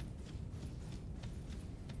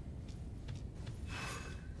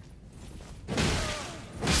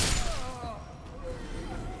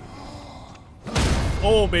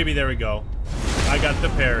 Oh, baby, there we go. I got the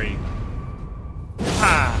parry.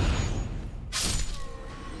 Ha!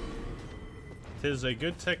 'Tis a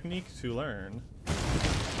good technique to learn.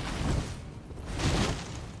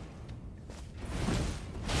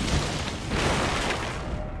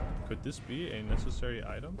 Could this be a necessary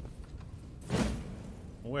item?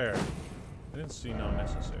 Where? I didn't see no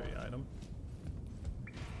necessary item.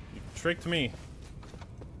 You tricked me.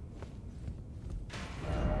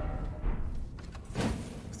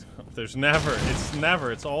 There's never. It's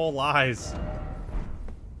never. It's all lies.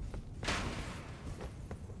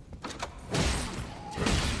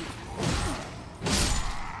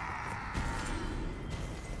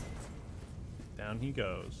 Down he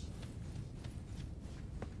goes.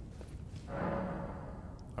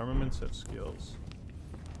 Armaments have skills.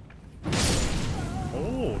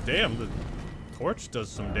 Oh, damn. The torch does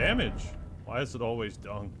some damage. Why is it always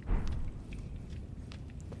dung?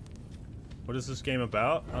 What is this game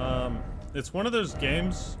about? It's one of those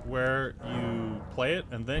games where you play it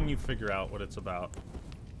and then you figure out what it's about.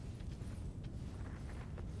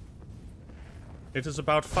 It is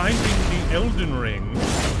about finding the Elden Ring.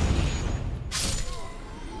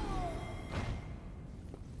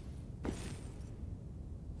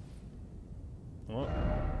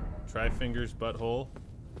 Try fingers butthole.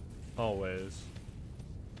 Always.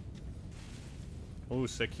 Ooh,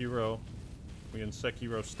 Sekiro. We in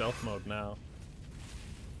Sekiro stealth mode now.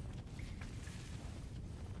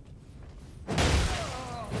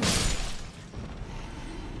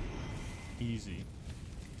 Easy.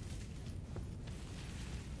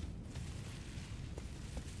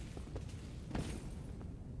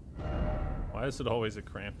 Why is it always a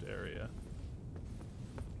cramped area?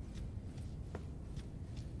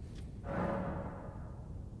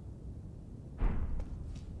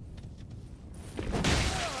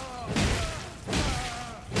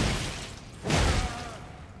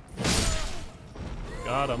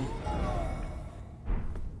 Got him.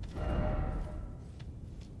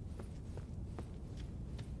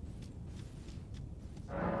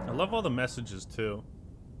 I love all the messages too.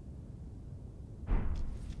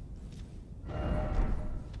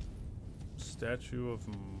 Statue of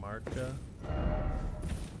Marka.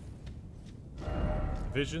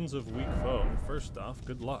 Visions of weak foe. First off,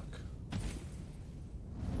 good luck.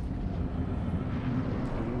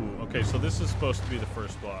 Ooh, okay, so this is supposed to be the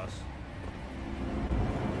first boss.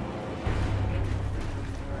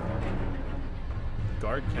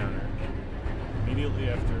 Guard counter. Immediately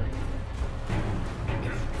after.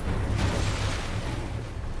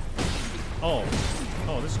 Oh.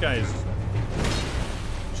 Oh, this guy is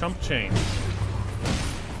chump chain.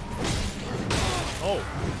 Oh.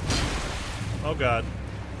 Oh god.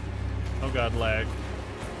 Oh god, lag.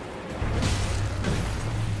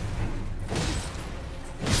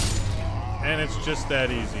 And it's just that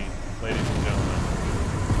easy, ladies and gentlemen.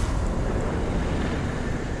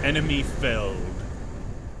 Enemy felled.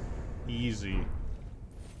 Easy.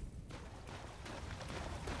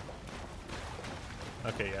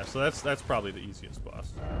 Okay, yeah, so that's probably the easiest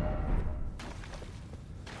boss.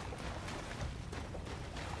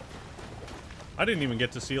 I didn't even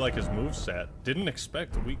get to see like his moveset. Didn't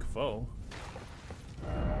expect a weak foe.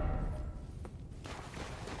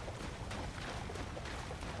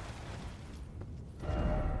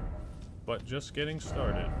 But just getting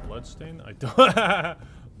started. Bloodstain? I don't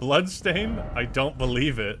Bloodstain? I don't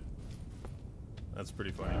believe it. That's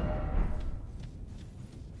pretty funny.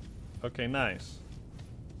 Okay, nice.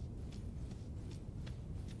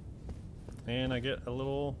 And I get a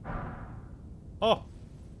little... Oh!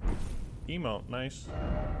 Emote, nice.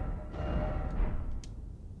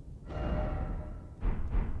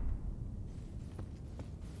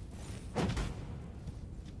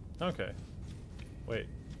 Okay. Wait.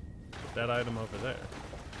 That item over there.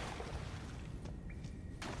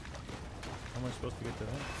 How am I supposed to get to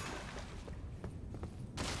that?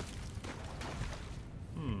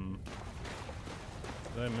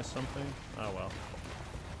 Did I miss something? Oh well.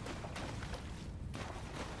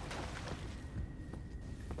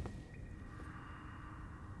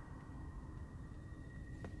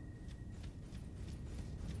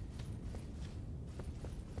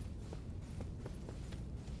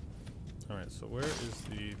 Alright, so where is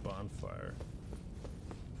the bonfire?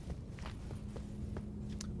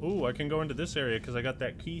 Ooh, I can go into this area because I got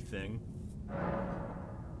that key thing.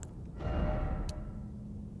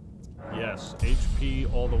 Yes,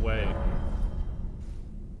 HP all the way.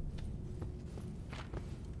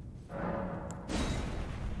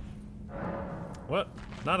 What?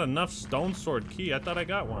 Not enough stone sword key. I thought I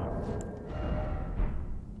got one.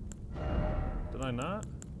 Did I not?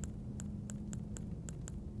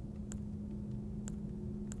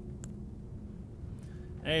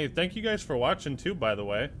 Hey, thank you guys for watching too, by the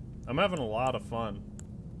way. I'm having a lot of fun.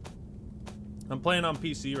 I'm playing on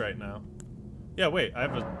PC right now. Yeah, wait, I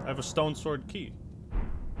have a stone sword key.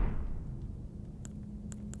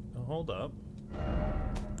 Oh, hold up.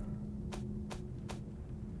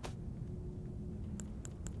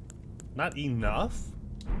 Not enough?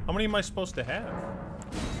 How many am I supposed to have?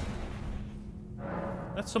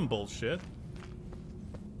 That's some bullshit.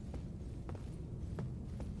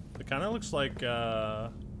 It kind of looks like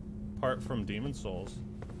part from Demon Souls.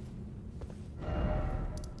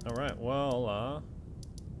 Alright, well,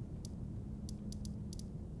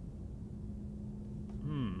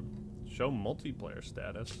 show multiplayer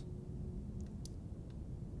status.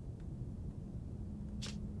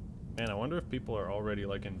 Man, I wonder if people are already,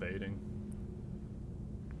 like, invading.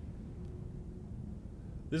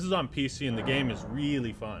 This is on PC, and the game is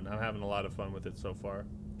really fun. I'm having a lot of fun with it so far.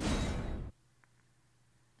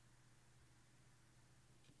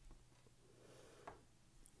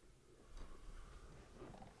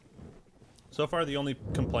 So far, the only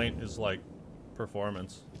complaint is, like,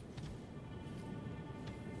 performance.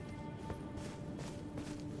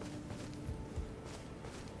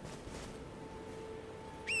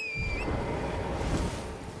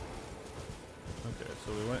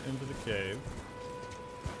 cave.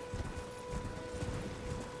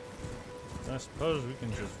 I suppose we can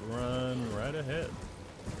just run right ahead.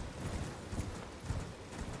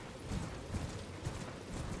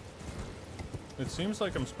 It seems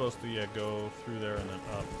like I'm supposed to, yeah, go through there and then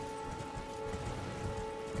up.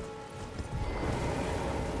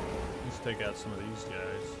 Let's take out some of these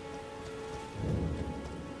guys.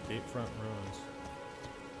 Gatefront ruins.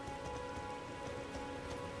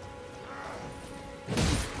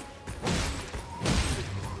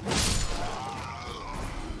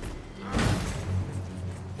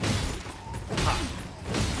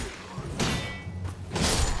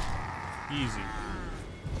 Easy.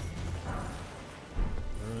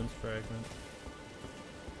 Ruins fragment.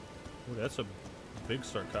 Ooh, that's a big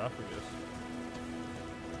sarcophagus.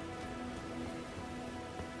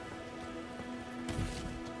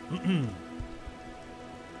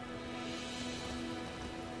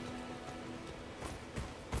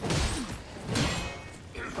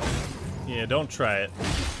 Yeah, don't try it.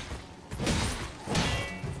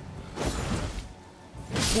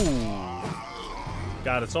 Ooh.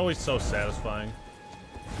 God, it's always so satisfying.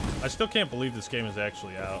 I still can't believe this game is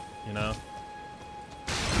actually out, you know?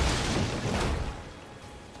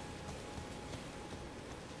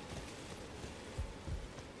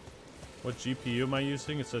 What GPU am I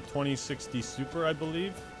using? It's a 2060 Super, I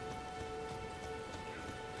believe.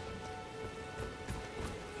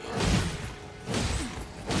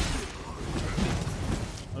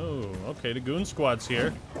 Oh, okay, the Goon Squad's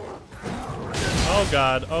here. Oh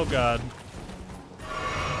god, oh god.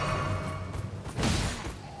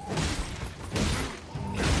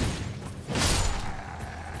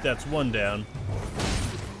 That's one down.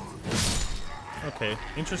 Okay,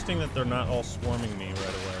 interesting that they're not all swarming me right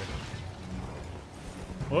away.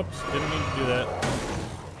 Whoops, didn't mean to do that.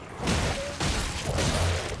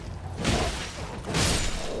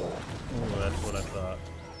 Oh, that's what I thought.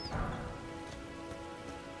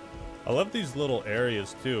 I love these little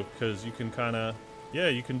areas too, because you can kind of, yeah,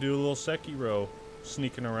 you can do a little Sekiro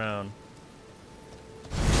sneaking around.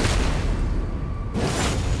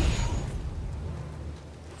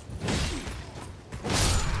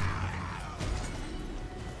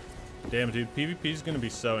 Damn, dude, PvP is going to be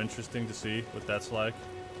so interesting to see what that's like.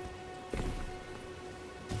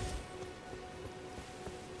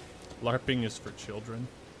 LARPing is for children.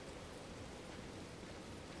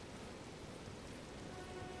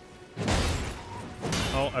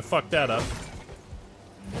 Oh, I fucked that up.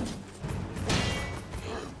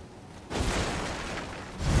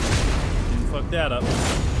 Didn't fuck that up.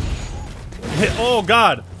 Oh,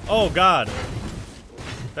 God. Oh, God.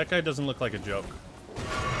 That guy doesn't look like a joke.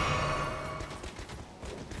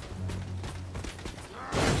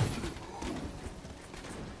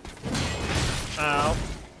 Ow.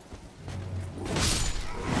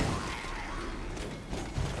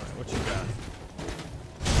 What you got?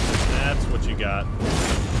 That's what you got.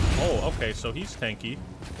 Oh, okay, so he's tanky.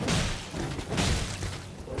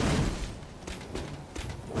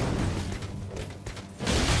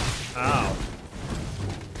 Ow.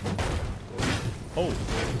 Oh.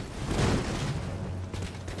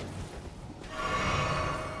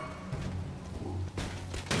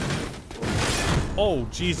 Oh,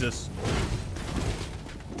 Jesus.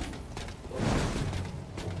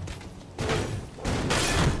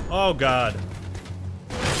 Oh, God.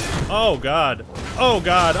 Oh, God. Oh,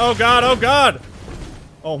 God. Oh, God. Oh, God.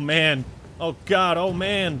 Oh, man. Oh, God. Oh,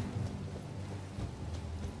 man.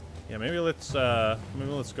 Yeah, maybe let's go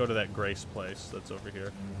to that Grace place that's over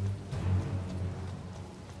here.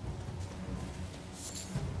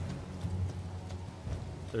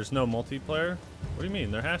 There's no multiplayer? What do you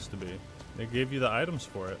mean? There has to be. They gave you the items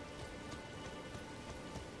for it.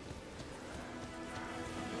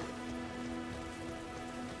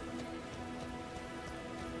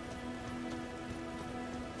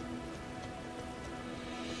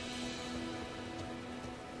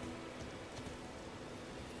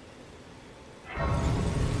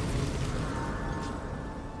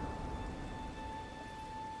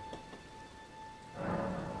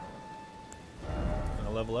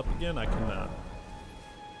 Level up again? I cannot.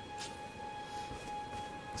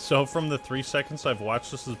 So from the 3 seconds I've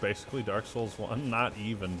watched, this is basically Dark Souls 1. Not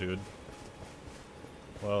even, dude.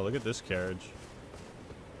 Whoa, look at this carriage.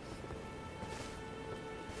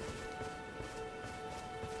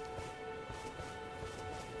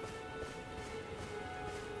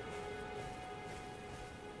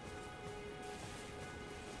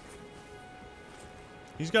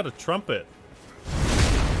 He's got a trumpet.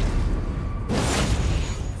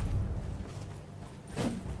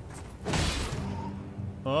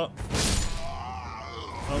 Oh.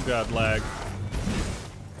 Oh god, lag.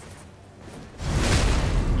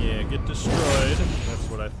 get destroyed. That's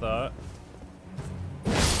what I thought.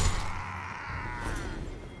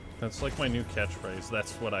 That's like my new catchphrase.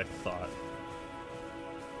 That's what I thought.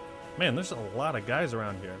 Man, there's a lot of guys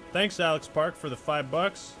around here. Thanks, Alex Park, for the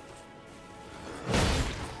 $5.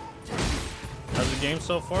 How's the game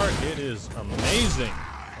so far? It is amazing.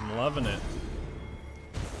 I'm loving it.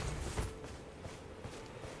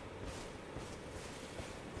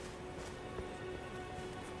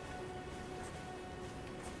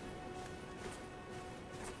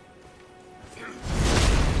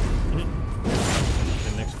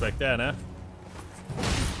 Didn't expect that, huh?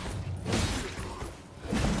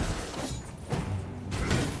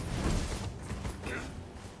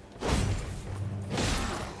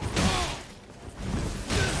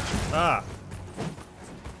 Ah.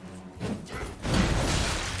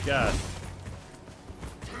 God.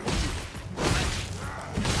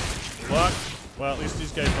 Block. Well, at least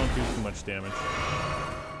these guys don't do too much damage.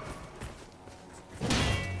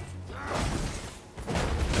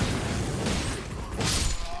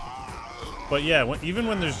 But yeah, even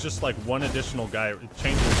when there's just like one additional guy, it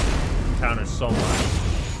changes encounters so much.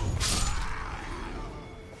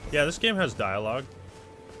 Yeah, this game has dialogue.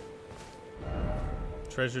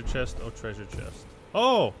 Treasure chest. Oh, treasure chest.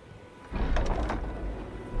 Oh!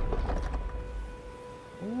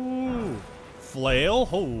 Ooh. Flail.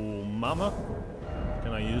 Oh, mama.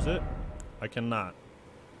 Can I use it? I cannot.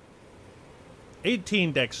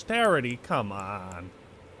 18 dexterity? Come on.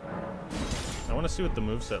 I want to see what the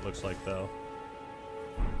moveset looks like, though.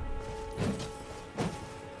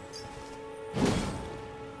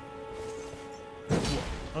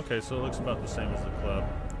 Okay, so it looks about the same as the club.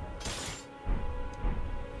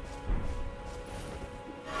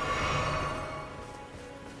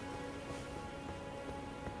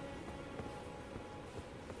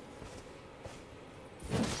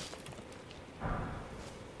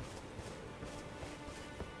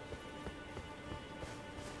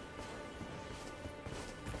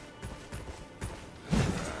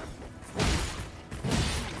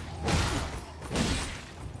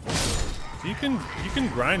 You can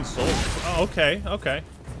grind souls. Oh, okay, okay.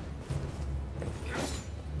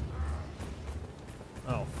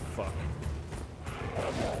 Oh, fuck.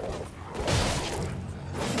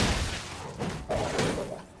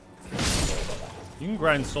 You can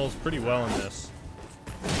grind souls pretty well in this.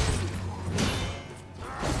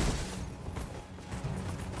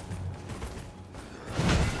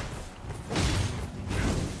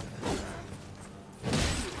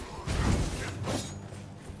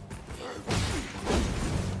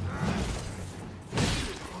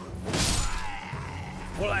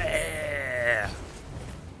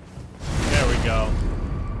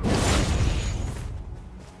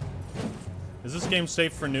 Game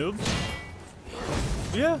safe for noobs?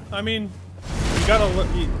 Yeah, I mean, you gotta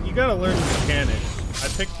learn the mechanics. I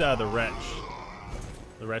picked the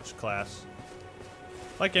wretch class.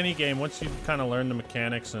 Like any game, once you kind of learn the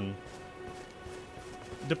mechanics, and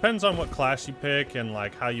depends on what class you pick and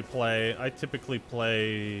like how you play. I typically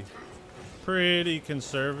play pretty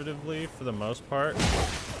conservatively for the most part.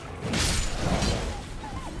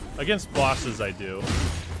 Against bosses, I do.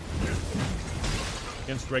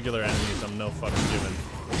 Against regular enemies, I'm no fucks given.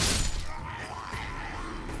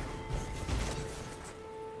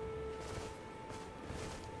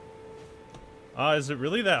 Is it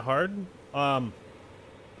really that hard? Well,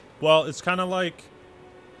 it's kind of like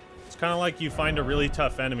you find a really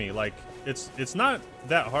tough enemy. Like it's not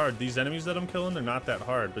that hard. These enemies that I'm killing, they're not that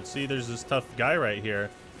hard. But see, there's this tough guy right here.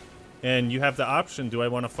 And you have the option, do I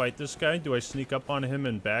want to fight this guy? Do I sneak up on him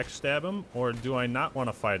and backstab him? Or do I not want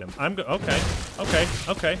to fight him? Okay.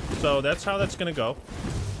 So that's how that's going to go.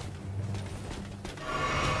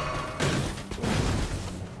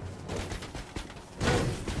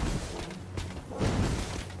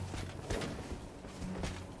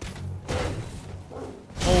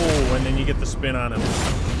 Oh, and then you get the spin on him.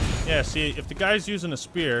 Yeah, see, if the guy's using a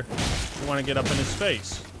spear, you want to get up in his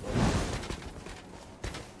face.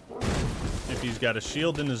 If he's got a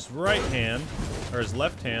shield in his right hand, or his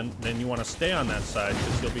left hand, then you want to stay on that side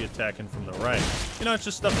because he'll be attacking from the right. You know, it's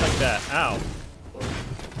just stuff like that. Ow.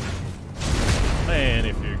 And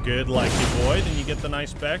if you're good like your boy, then you get the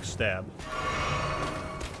nice backstab.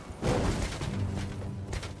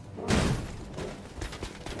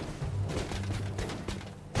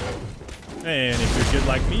 And if you're good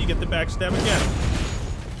like me, you get the backstab again.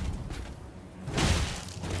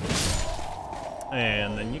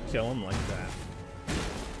 And then you kill him like that.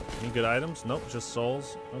 Any good items? Nope, just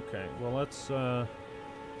souls. Okay, well let's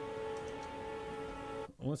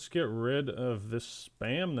get rid of this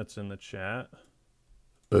spam that's in the chat.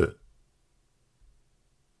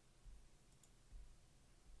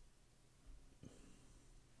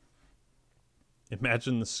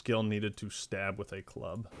 Imagine the skill needed to stab with a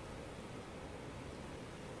club.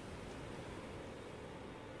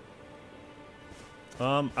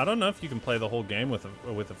 I don't know if you can play the whole game with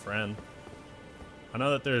a friend. I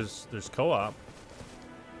know that there's co-op.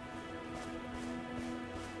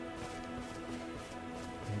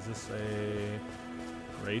 Is this a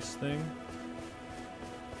race thing?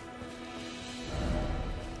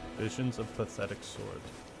 Visions of Pathetic Sword.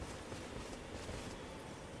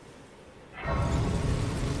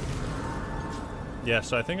 Yeah,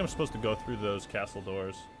 so I think I'm supposed to go through those castle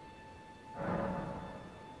doors.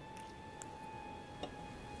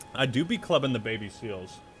 I do be clubbing the baby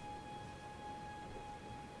seals.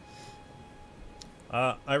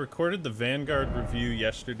 I recorded the Vanguard review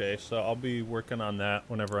yesterday, so I'll be working on that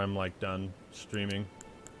whenever I'm like done streaming.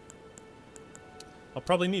 I'll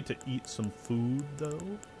probably need to eat some food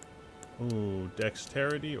though. Ooh,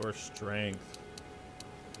 dexterity or strength?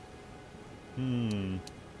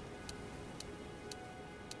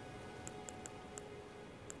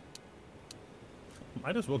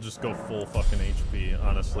 Might as well just go full fucking HP,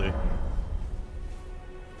 honestly.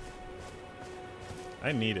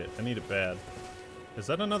 I need it. I need it bad. Is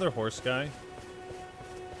that another horse guy?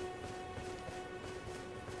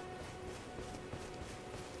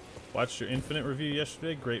 Watched your Infinite review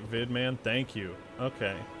yesterday. Great vid, man. Thank you.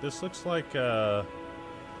 Okay. This looks like, here's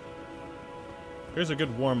a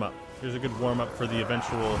good warm-up. Here's a good warm-up for the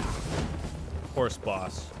eventual horse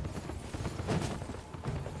boss.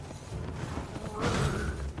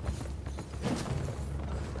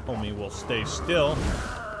 Homie will stay still.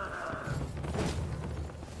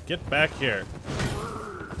 Get back here.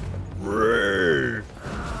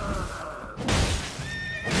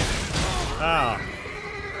 Ah.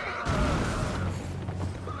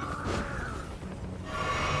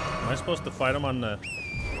 Am I supposed to fight him on the...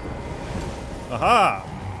 Aha!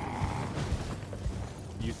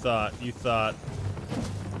 You thought.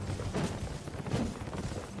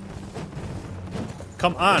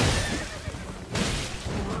 Come on!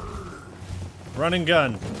 Run and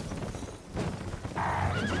gun.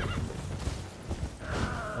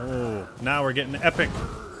 Oh, now we're getting epic.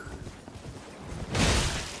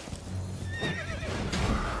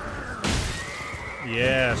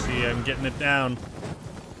 Yeah, see, I'm getting it down.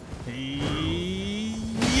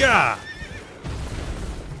 Yeah.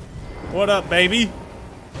 What up, baby?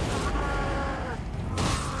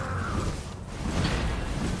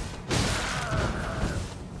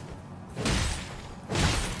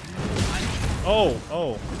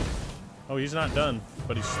 Oh, he's not done,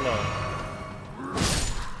 but he's slow.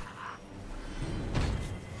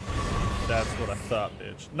 That's what I thought,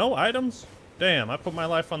 bitch. No items? Damn, I put my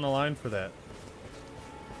life on the line for that.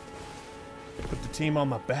 Put the team on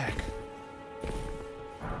my back.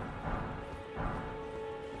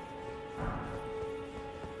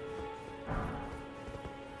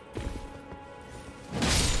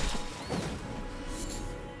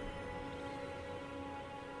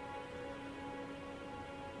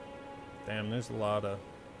 Damn, there's a lot of...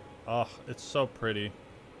 Oh, it's so pretty.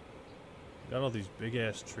 Got all these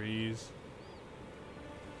big-ass trees.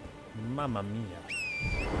 Mamma mia.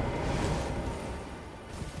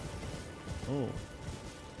 Oh.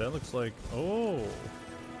 That looks like... Oh!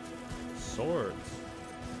 Swords.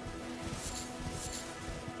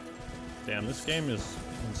 Damn, this game is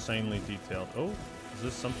insanely detailed. Oh, is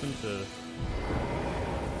this something to...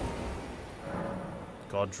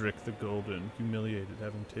 Godric the Golden, humiliated,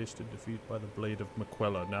 having tasted defeat by the blade of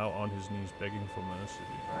Maquella, now on his knees begging for mercy.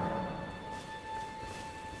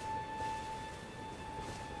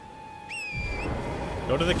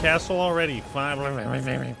 Go to the castle already.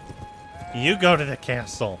 You go to the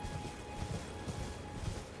castle.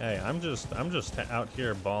 Hey, I'm just out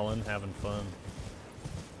here balling, having fun.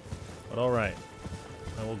 But all right,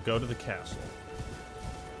 I will go to the castle.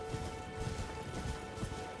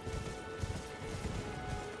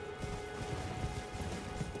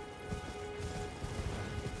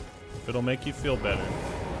 If it'll make you feel better.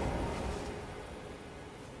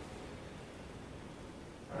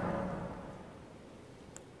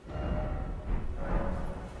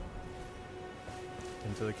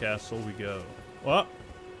 Into the castle we go. What?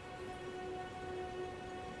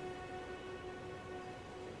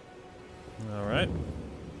 All right.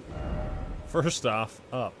 First off,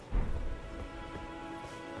 up.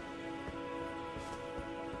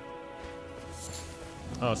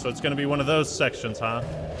 Oh, so it's gonna be one of those sections, huh?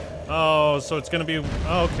 Oh, so it's gonna be...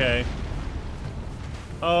 Okay.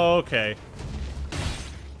 Okay.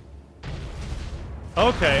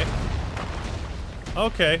 Okay.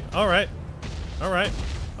 Okay, alright. Alright.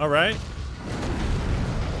 Alright.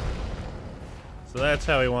 So that's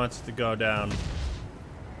how he wants to go down.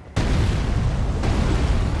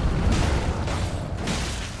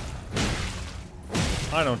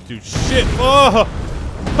 I don't do shit. Oh!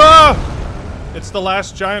 Ah! It's the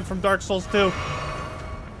last giant from Dark Souls 2.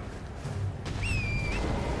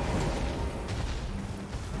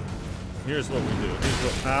 Here's what we do.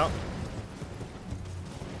 Here's what. Ow.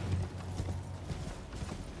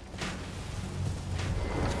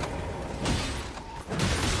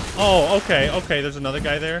 Oh, okay, okay. There's another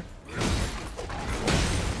guy there.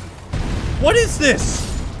 What is this?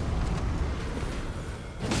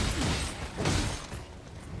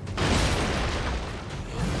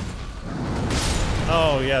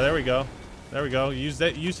 Oh yeah, there we go. There we go. Use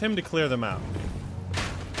that. Use him to clear them out.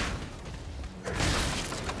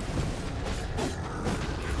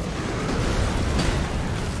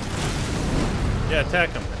 Yeah, attack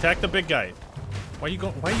him. Attack the big guy. Why are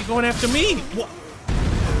you going after me? What?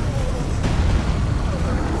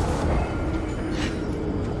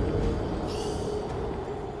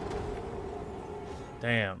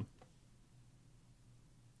 Damn.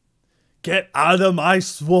 Get out of my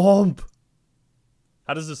swamp.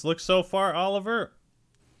 How does this look so far, Oliver?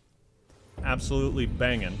 Absolutely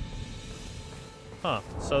banging. Huh.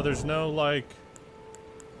 So there's no, like...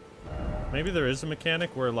 Maybe there is a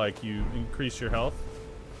mechanic where, like, you increase your health.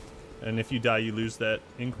 And if you die, you lose that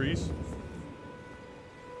increase.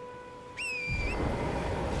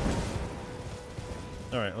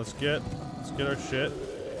 Alright, let's get our shit.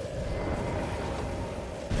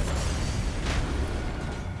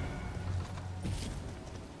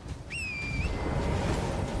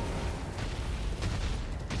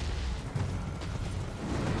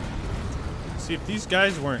 See, if these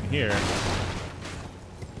guys weren't here,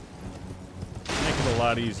 make it a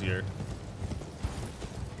lot easier.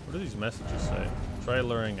 What do these messages say? Try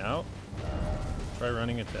luring out. Try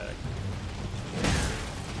running attack.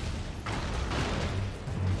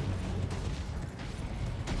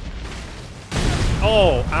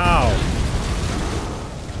 Oh, ow.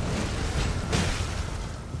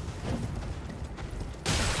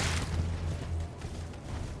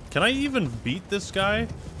 Can I even beat this guy?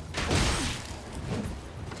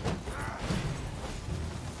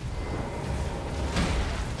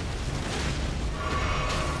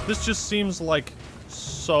 This just seems like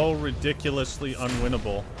so ridiculously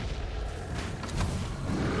unwinnable.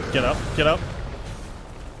 Get up, get up.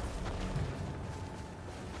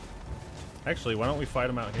 Actually, why don't we fight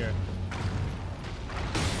him out here?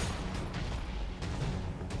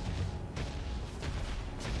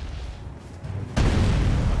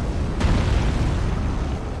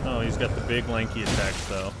 Oh, he's got the big lanky attacks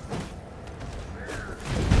though.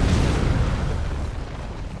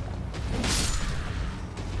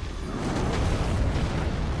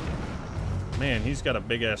 Man, he's got a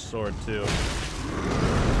big-ass sword, too.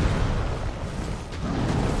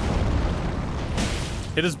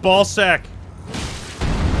 Hit his ball sack!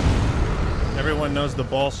 Everyone knows the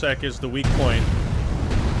ball sack is the weak point.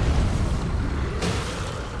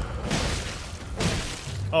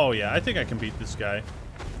 Oh, yeah, I think I can beat this guy.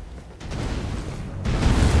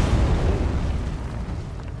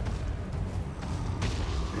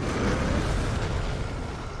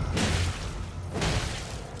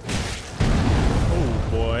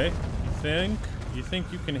 You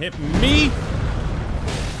think you can hit me?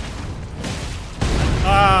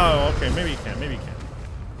 Oh, okay, maybe you can, maybe you can.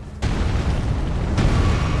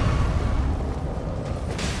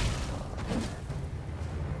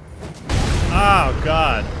 Oh,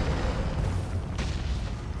 God.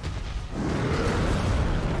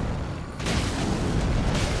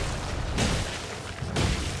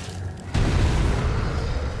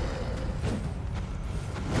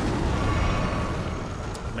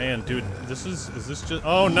 Man, dude, is this just...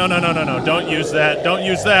 Oh, no, no, no, no, no. Don't use that. Don't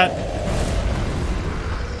use that.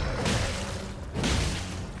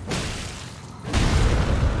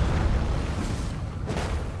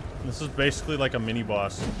 This is basically like a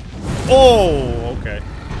mini-boss. Oh, okay.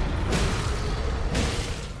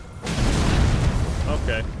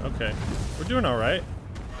 Okay, okay. We're doing all right.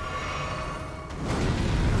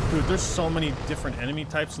 Dude, there's so many different enemy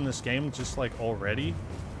types in this game, just like already.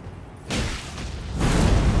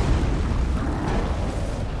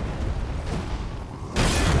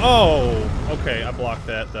 Oh, okay, I blocked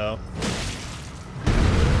that though.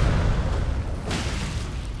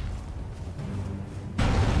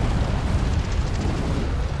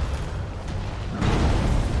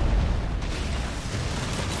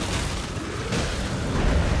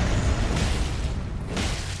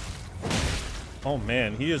 Oh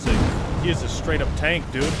man, he is a straight up tank,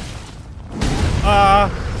 dude. Ah!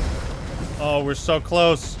 Oh, we're so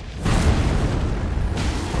close.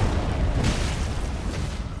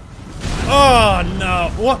 Oh no!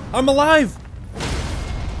 What? I'm alive!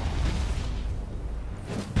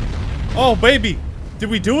 Oh, baby. Did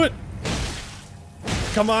we do it?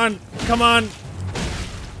 Come on. Come on.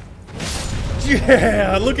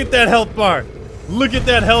 Yeah, look at that health bar. Look at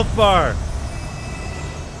that health bar.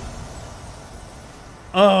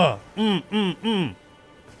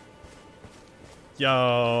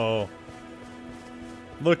 Yo.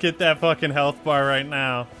 Look at that fucking health bar right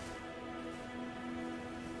now.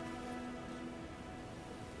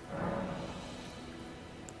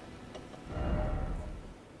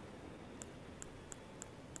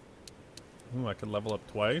 Ooh, I could level up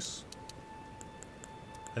twice.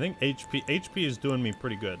 I think HP is doing me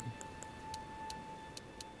pretty good.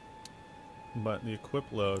 But the equip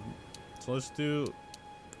load. So let's do...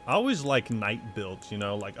 I always like knight builds, you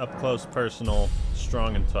know, like up close, personal,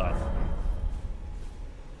 strong and tough.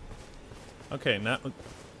 Okay, now...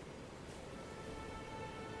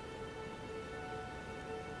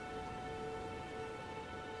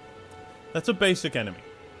 That's a basic enemy.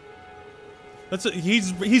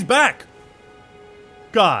 He's back!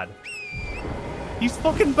 God. He's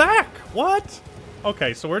fucking back! What?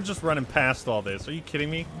 Okay, so we're just running past all this. Are you kidding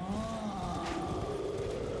me?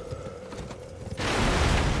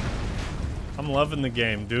 I'm loving the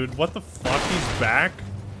game, dude. What the fuck? He's back?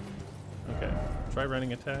 Okay. Try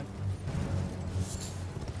running attack.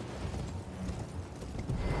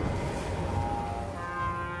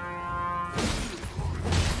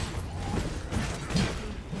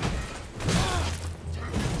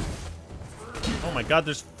 Oh my god,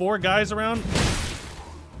 there's 4 guys around?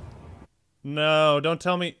 No, don't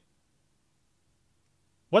tell me.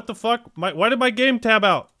 What the fuck? Why did my game tab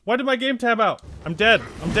out? Why did my game tab out? I'm dead.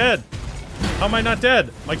 I'm dead. How am I not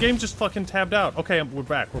dead? My game just fucking tabbed out. Okay, we're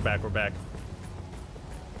back. We're back. We're back.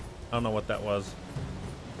 I don't know what that was.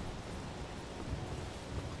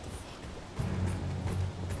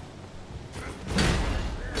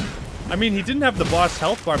 I mean, he didn't have the boss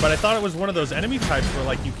health bar, but I thought it was one of those enemy types where,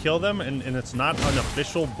 like, you kill them and it's not an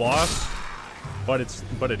official boss, but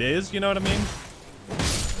it is, you know what I mean?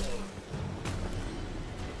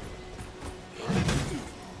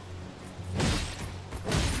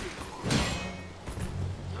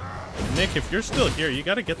 Nick, if you're still here, you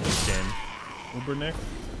gotta get this game. Uber Nick.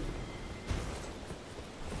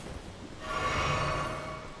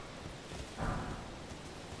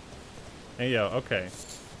 Hey, yo, okay.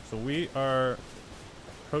 So we are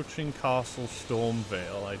approaching Castle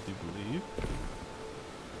Stormvale, I do believe.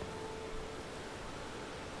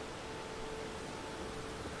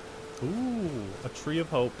 Ooh, a Tree of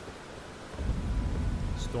Hope.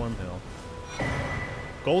 Stormhill.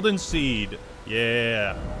 Golden Seed.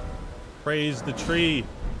 Yeah. Praise the tree.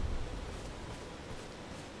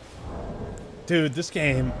 Dude, this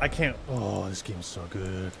game, I can't... Oh, this game's so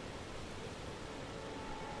good.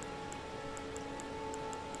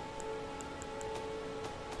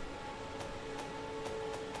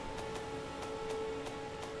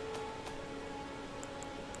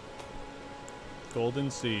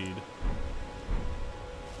 Golden Seed.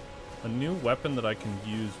 A new weapon that I can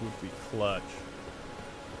use would be clutch.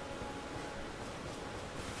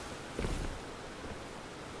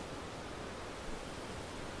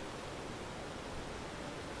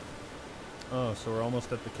 Oh, so we're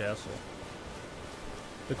almost at the castle.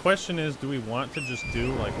 The question is, do we want to just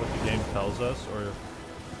do like what the game tells us, or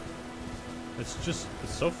it's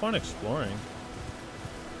so fun exploring.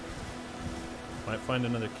 Might find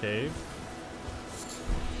another cave.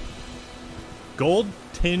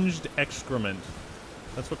 Gold-tinged excrement.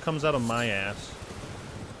 That's what comes out of my ass.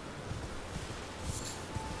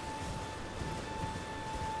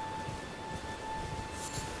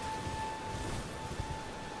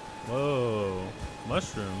 Whoa.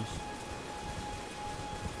 Mushrooms.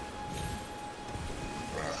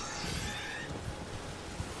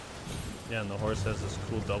 Yeah, and the horse has this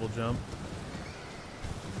cool double jump.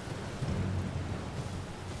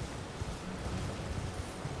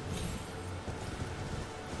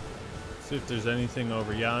 See if there's anything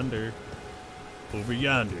over yonder. Over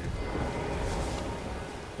yonder.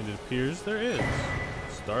 And it appears there is.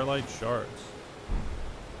 Starlight shards.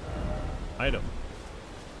 Item.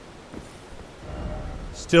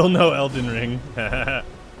 Still no Elden Ring.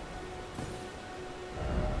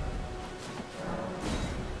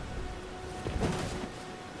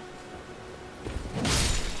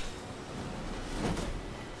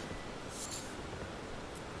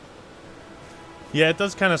 Yeah, it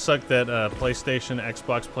does kind of suck that PlayStation,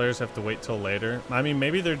 Xbox players have to wait till later. I mean,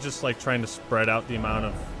 maybe they're just like trying to spread out the amount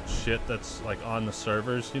of shit that's like on the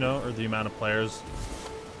servers, you know, or the amount of players,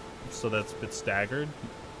 so that's a bit staggered.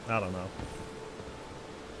 I don't know.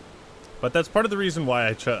 But that's part of the reason why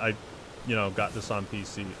I you know, got this on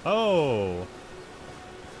PC. Oh.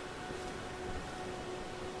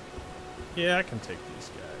 Yeah, I can take these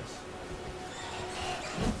guys.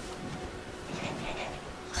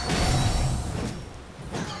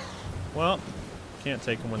 Well, can't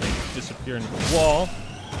take them when they disappear into the wall.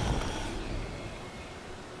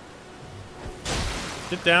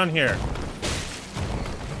 Get down here.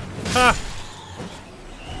 Ha!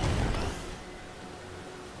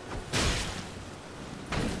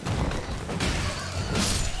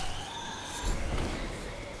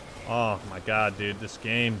 Oh my god, dude, this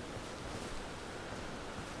game.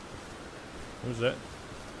 Who's that?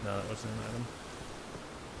 No, that wasn't an item.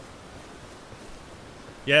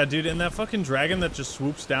 Yeah, dude, and that fucking dragon that just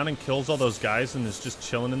swoops down and kills all those guys and is just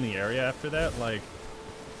chilling in the area after that, like,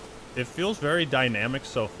 it feels very dynamic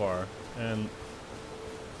so far, and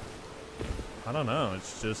I don't know,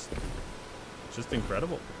 it's just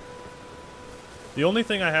incredible. The only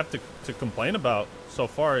thing I have to complain about so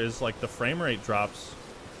far is, like, the frame rate drops,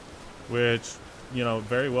 which, you know,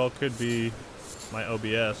 very well could be my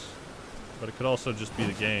OBS, but it could also just be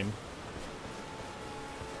the game.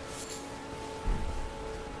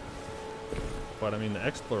 But I mean, the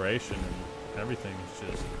exploration and everything is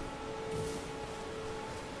just...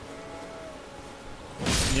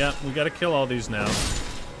 Yeah, we gotta kill all these now.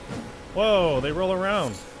 Whoa, they roll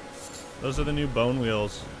around. Those are the new bone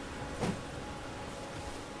wheels.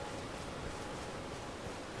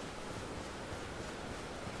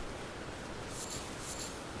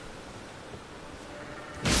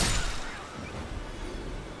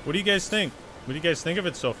 What do you guys think? What do you guys think of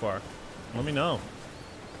it so far? Let me know.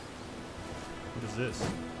 What is this?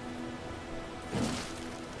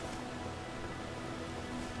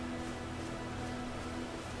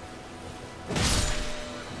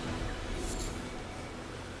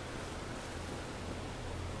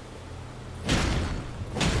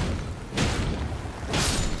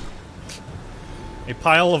 A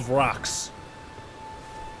pile of rocks.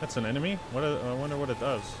 That's an enemy? What? I wonder what it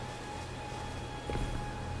does.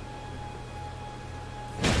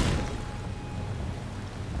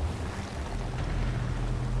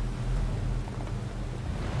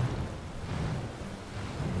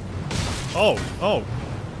 Oh.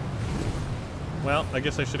 Well, I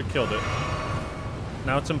guess I should have killed it.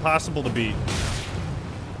 Now it's impossible to beat.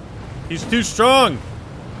 He's too strong!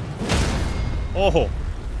 Oh.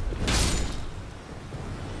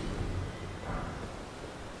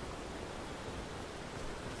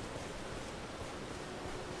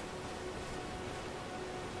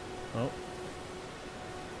 Oh.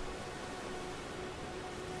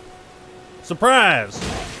 Surprise!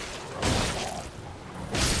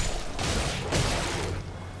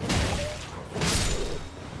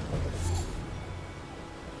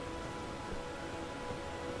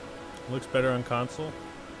 Looks better on console.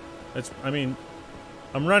 I mean,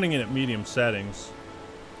 I'm running it at medium settings.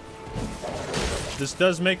 This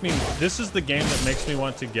does make me, this is the game that makes me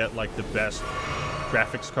want to get like the best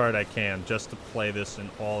graphics card I can just to play this in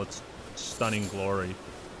all its stunning glory.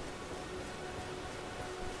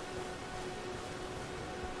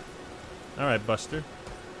 All right, Buster.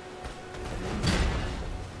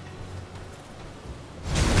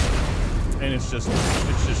 And it's just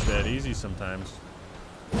that easy sometimes.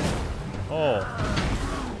 Oh.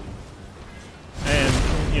 And,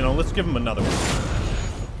 you know, let's give him another one.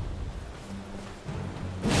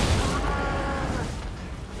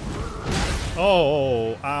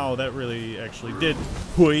 Oh, ow, that really actually did.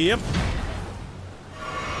 Yep.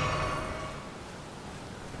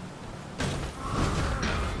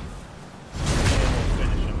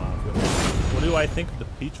 What do I think of the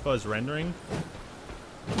Peach Fuzz rendering?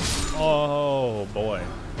 Oh, boy.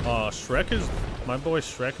 Shrek is... My boy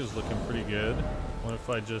Shrek is looking pretty good. What if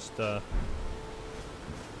I just,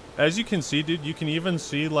 As you can see, dude, you can even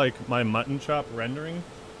see, like, my mutton chop rendering.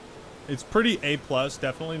 It's pretty A+,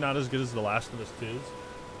 definitely not as good as The Last of Us 2's.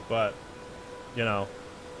 But, you know,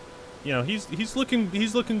 he's looking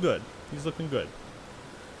good. He's looking good.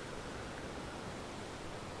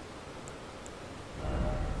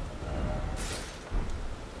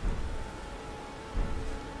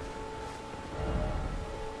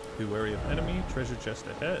 Be wary of enemy, treasure chest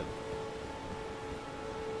ahead.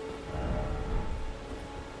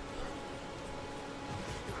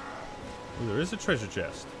 Ooh, there is a treasure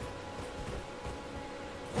chest.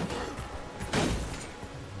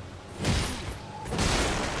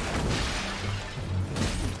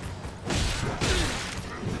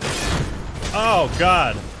 Oh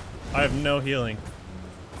god! I have no healing.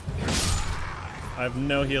 I have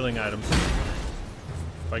no healing items.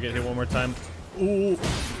 If I get hit one more time. Ooh!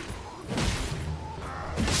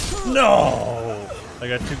 No! I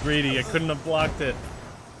got too greedy. I couldn't have blocked it.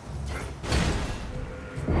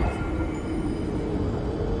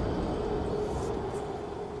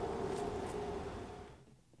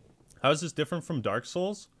 How is this different from Dark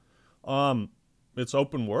Souls? It's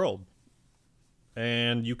open world.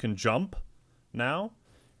 And you can jump now.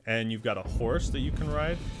 And you've got a horse that you can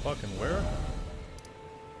ride. Fucking where?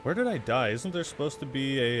 Where did I die? Isn't there supposed to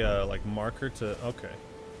be a, like, marker to... Okay.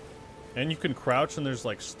 And you can crouch and there's,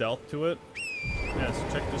 like, stealth to it. Yeah,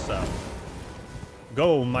 so check this out.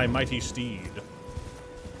 Go, my mighty steed.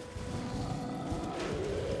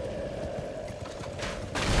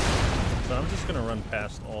 So I'm just gonna run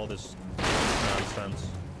past all this nonsense.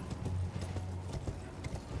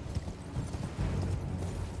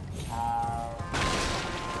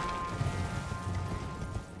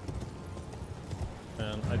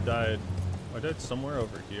 And I died somewhere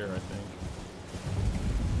over here, I think.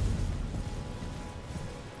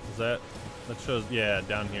 Is that shows, yeah,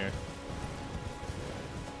 down here.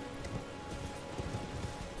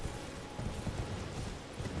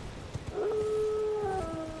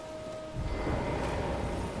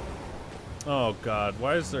 Oh god,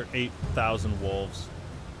 why is there 8,000 wolves?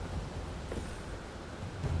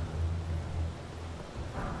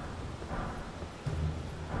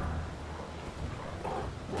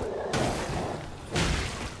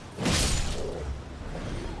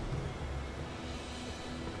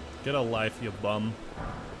 Get a life, you bum.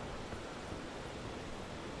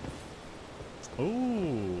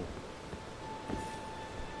 Ooh.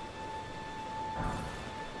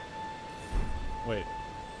 Wait.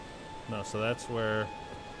 No, so that's where...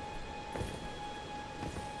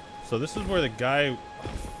 So this is where the guy...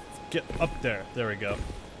 Get up there. There we go.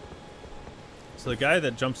 So the guy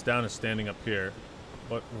that jumps down is standing up here.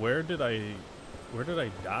 But where did I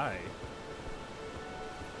die?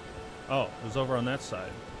 Oh, it was over on that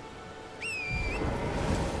side.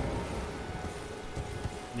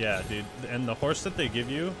 Yeah, dude. And the horse that they give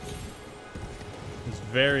you is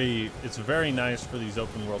it's very nice for these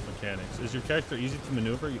open world mechanics. Is your character easy to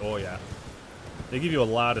maneuver? Oh yeah. They give you a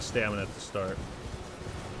lot of stamina at the start.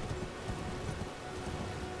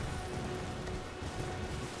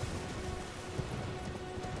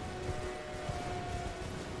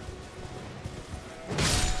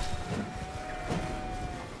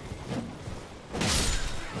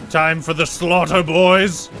 Time for the slaughter,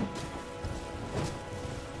 boys!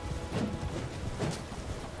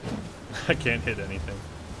 I can't hit anything.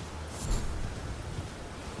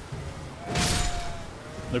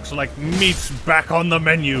 Looks like meat's back on the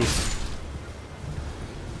menu.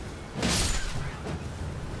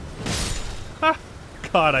 Ha!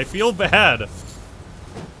 God, I feel bad. Is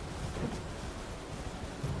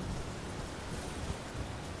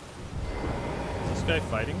this guy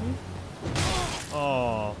fighting me?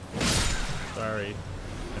 Oh, sorry.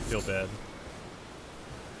 I feel bad.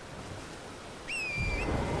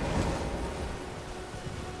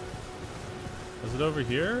 Is it over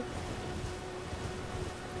here?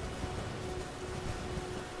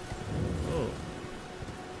 Oh.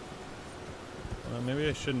 Maybe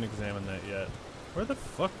I shouldn't examine that yet. Where the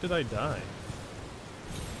fuck did I die?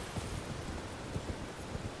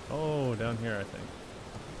 Oh, down here, I think.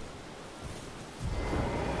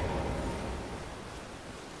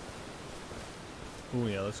 Ooh,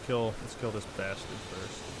 yeah, let's kill this bastard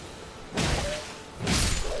first.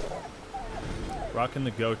 Rocking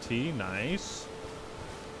the goatee, nice.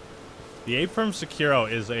 The ape from Sekiro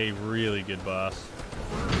is a really good boss.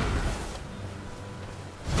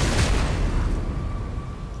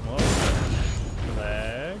 Whoa.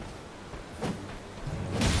 Lag.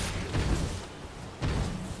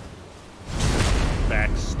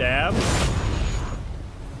 Backstab.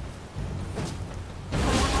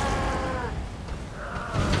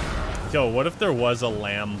 Yo, what if there was a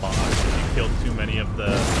lamb boss and you killed too many of the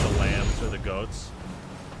lambs or the goats?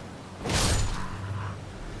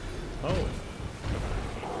 Oh.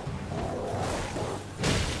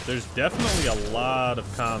 There's definitely a lot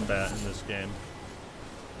of combat in this game.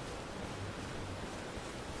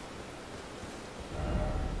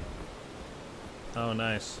 Oh,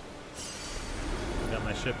 nice. Got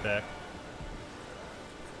my ship back.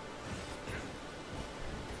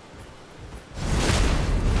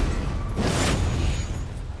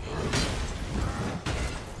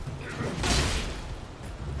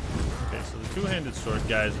 Two-handed sword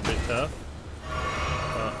guy is a bit tough.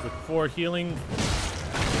 With 4 healing,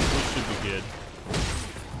 this should be good.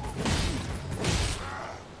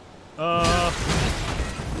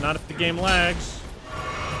 Not if the game lags.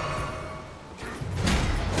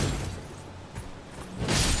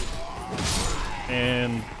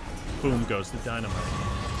 And boom goes the dynamite.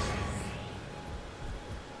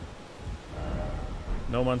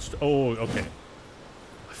 No monster. Oh, okay.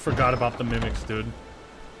 I forgot about the mimics, dude.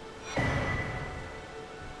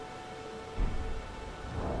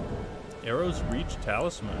 Arrow's Reach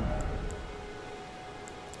Talisman.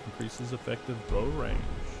 Increases effective bow range.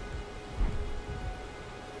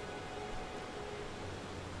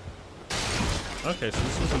 Okay, so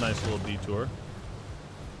this was a nice little detour.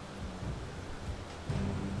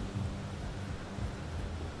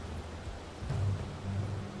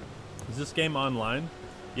 Is this game online?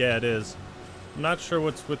 Yeah, it is. I'm not sure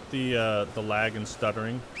what's with the lag and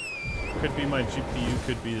stuttering. Could be my GPU,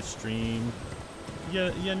 could be the stream.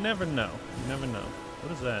 You never know. You never know.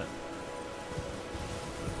 What is that?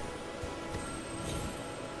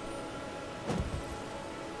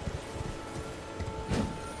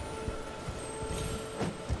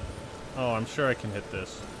 Oh, I'm sure I can hit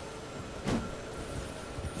this.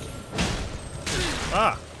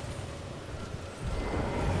 Ah!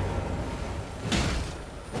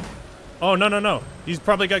 Oh, no, no, no. He's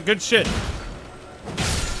probably got good shit.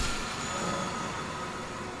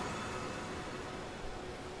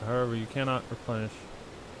 However, you cannot replenish.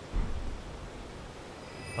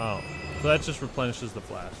 Oh. So that just replenishes the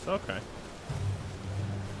flash. Okay.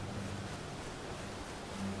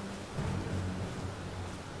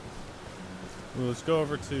 Well, let's go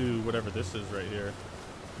over to whatever this is right here.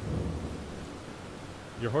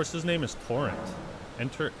 Your horse's name is Torrent.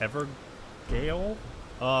 Enter Evergale?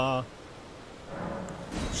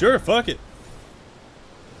 Sure, fuck it.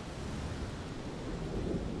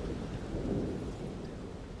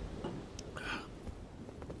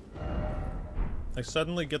 I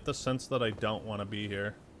suddenly get the sense that I don't want to be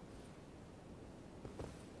here.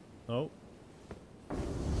 Oh.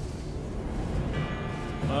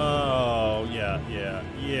 Oh, yeah.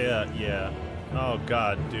 Oh,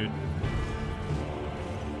 God, dude.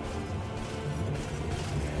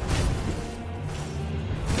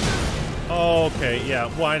 Oh, okay, yeah.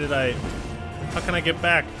 Why did I... How can I get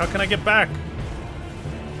back? How can I get back?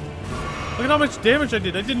 Look at how much damage I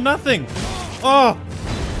did. I did nothing. Oh!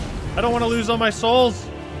 I don't want to lose all my souls.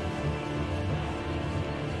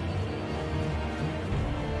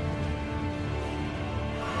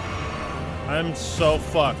 I'm so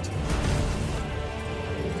fucked.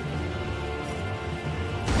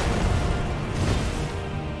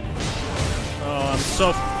 Oh, I'm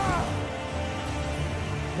so...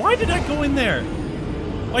 Why did I go in there?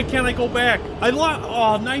 Why can't I go back? I lost...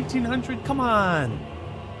 Oh, 1900. Come on.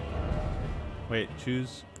 Wait,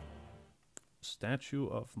 choose... Statue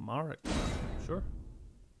of Marek. Sure.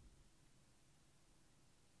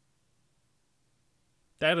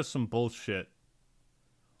 That is some bullshit.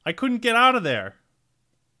 I couldn't get out of there.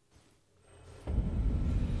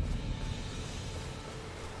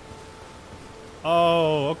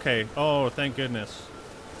 Oh, okay. Oh, thank goodness.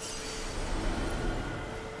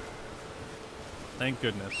 Thank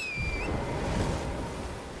goodness.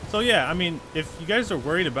 So yeah, I mean, if you guys are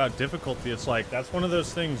worried about difficulty, it's like, that's one of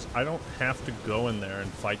those things, I don't have to go in there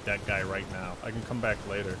and fight that guy right now. I can come back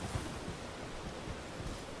later.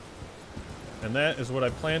 And that is what I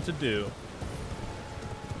plan to do.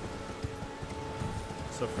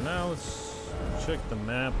 So for now, let's check the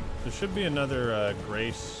map. There should be another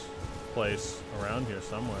Grace place around here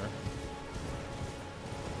somewhere.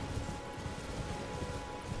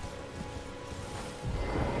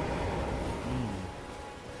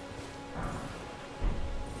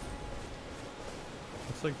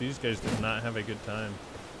 Looks like these guys did not have a good time.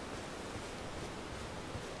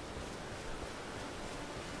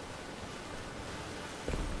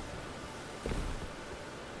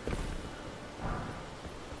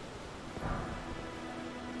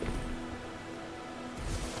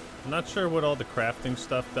 I'm not sure what all the crafting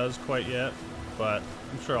stuff does quite yet, but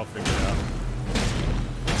I'm sure I'll figure it out.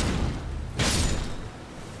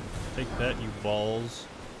 Take that, you balls.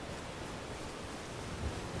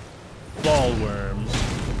 Ball worms.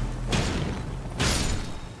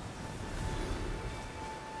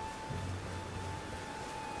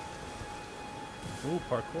 Ooh,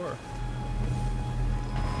 parkour.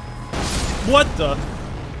 What the?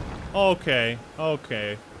 Okay,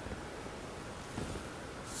 okay.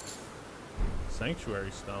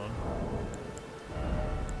 Sanctuary stone.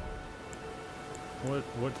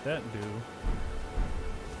 What'd that do?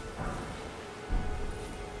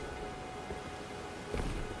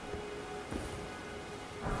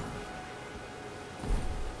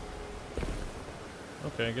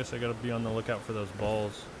 Okay, I guess I gotta be on the lookout for those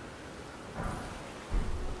balls.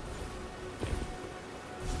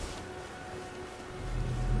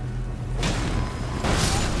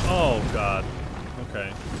 Oh god.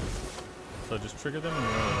 Okay. So just trigger them and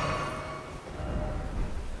run.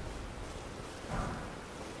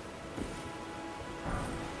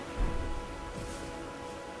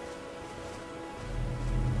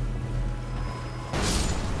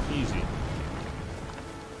 Easy.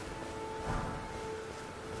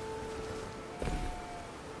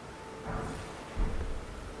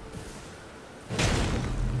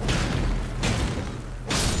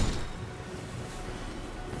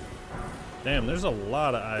 Damn, there's a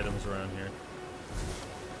lot of items around here.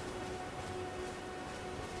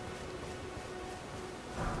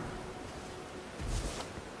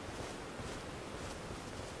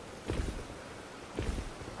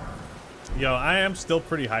 Yo, I am still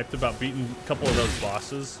pretty hyped about beating a couple of those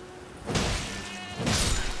bosses.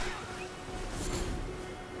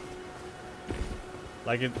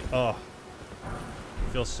 Like it, oh.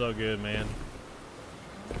 Feels so good, man.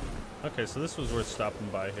 Okay, so this was worth stopping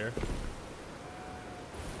by here.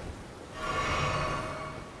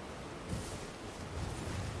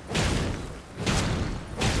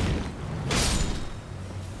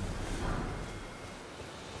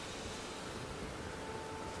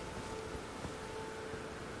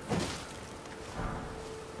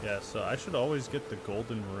 Yeah, so I should always get the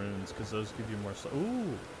golden runes because those give you more.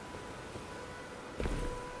 Ooh.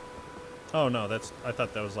 Oh no, that's. I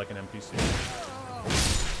thought that was like an NPC.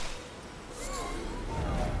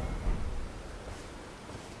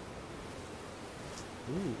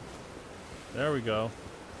 Ooh. There we go.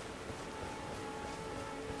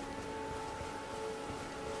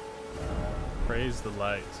 Praise the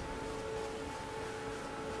light.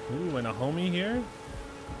 Ooh, and a homie here?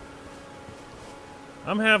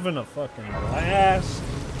 I'm having a fucking blast.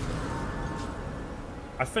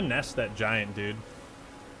 I finessed that giant, dude.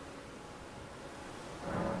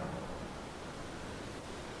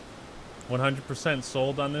 $100%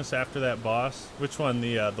 sold on this after that boss. Which one?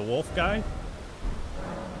 The wolf guy?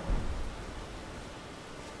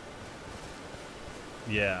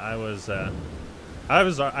 Yeah, I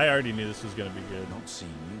already knew this was gonna be good. Not seen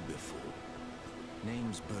you before.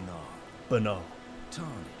 Name's Bernard. Bernard.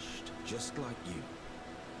 Tarnished, just like you.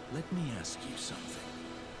 Let me ask you something.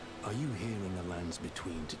 Are you here in the lands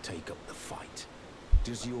between to take up the fight?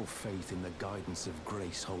 Does your faith in the guidance of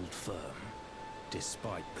grace hold firm,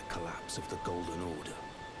 despite the collapse of the Golden Order?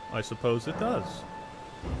 I suppose it does.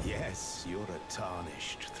 Yes, you're a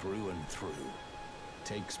Tarnished through and through.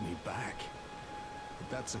 Takes me back. But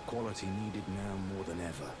that's a quality needed now more than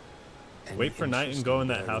ever. Wait for night and go in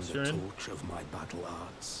that house you're in? The torch of my battle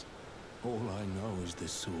arts. All I know is the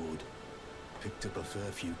sword. Picked up a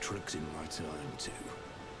fair few tricks in my time too.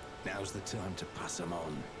 Now's the time to pass them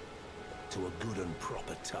on to a good and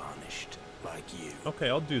proper Tarnished like you. Okay,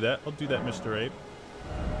 I'll do that. I'll do that, Mr. Ape.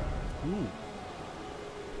 Ooh.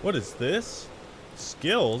 What is this?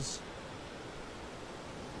 Skills?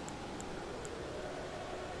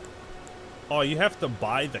 Oh, you have to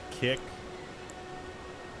buy the kick?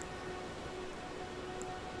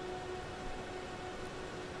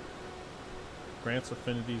 Grants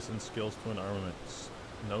affinities and skills to an armament.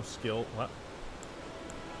 No skill. What?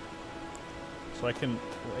 So I can...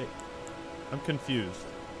 Wait. I'm confused.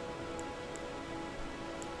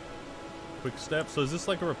 Quick step. So is this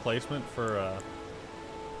like a replacement for...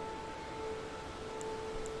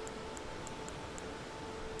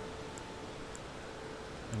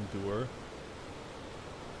 Endure.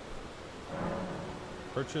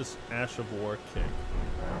 Purchase Ash of War kick.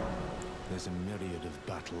 There's a myriad of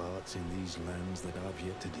battle arts in these lands that I've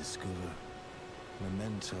yet to discover.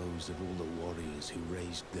 Mementos of all the warriors who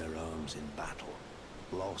raised their arms in battle,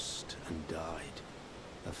 lost and died.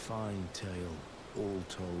 A fine tale, all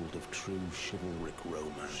told of true chivalric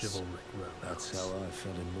romance. That's how I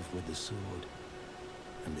fell in love with the sword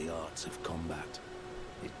and the arts of combat.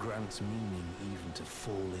 It grants meaning even to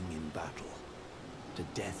falling in battle, to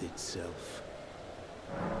death itself.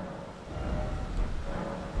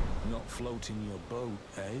 Not floating your boat,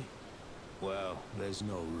 eh? Well, there's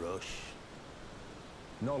no rush.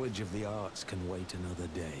 Knowledge of the arts can wait another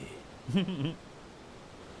day.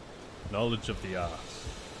 Knowledge of the arts.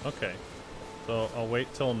 Okay. So I'll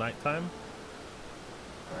wait till nighttime.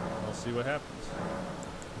 We'll see what happens.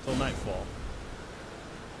 Until nightfall.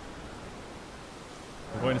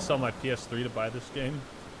 I'm going to sell my PS3 to buy this game.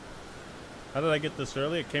 How did I get this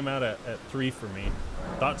early? It came out at 3 for me.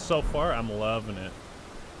 Thoughts so far? I'm loving it.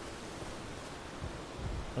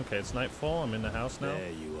 Okay, it's nightfall. I'm in the house now.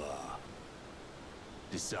 There you are.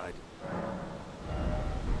 Decided.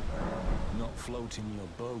 Not floating your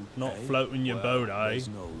boat, Not eh? floating your boat, eh? There's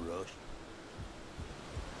no rush.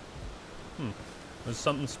 Was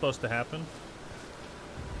something supposed to happen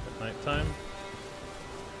at nighttime?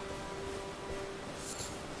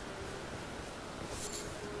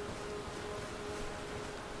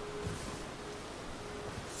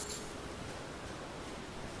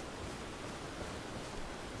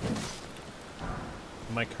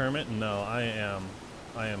 Am I Kermit? No, I am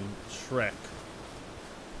Shrek,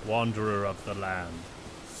 wanderer of the land,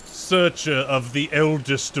 searcher of the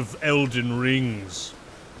eldest of Elden Rings.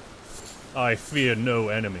 I fear no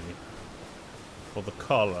enemy. For the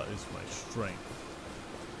collar is my strength.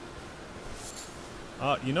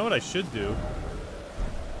 You know what I should do?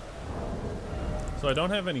 So I don't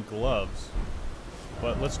have any gloves.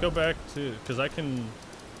 But let's go back to... Because I can...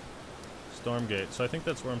 Stormgate. So I think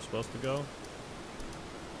that's where I'm supposed to go.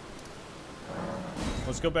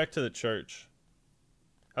 Let's go back to the church.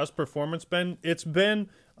 How's performance been? It's been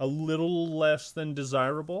a little less than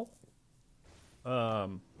desirable.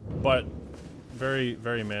 But very,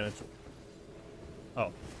 very manageable.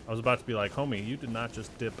 Oh, I was about to be like, homie, you did not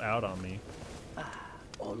just dip out on me.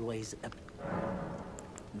 Always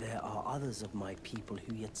there are others of my people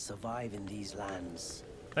who yet survive in these lands.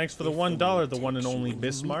 Thanks for the $1, the one and only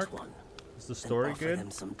Bismarck. Is the story good?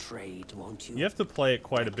 Them some trade, won't you? You have to play it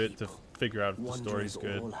quite a bit to figure out if the story's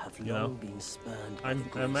good. You know? I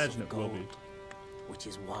imagine it will be. Which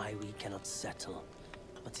is why we cannot settle,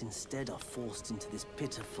 but instead are forced into this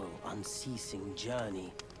pitiful, unceasing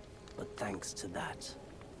journey. But thanks to that,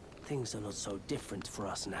 things are not so different for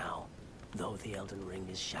us now, though the Elden Ring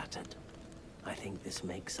is shattered. I think this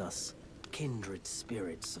makes us kindred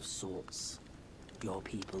spirits of sorts. Your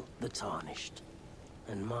people, the Tarnished,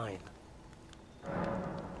 and mine.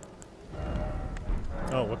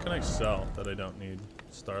 Oh, what can I sell that I don't need?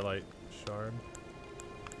 Starlight Shard.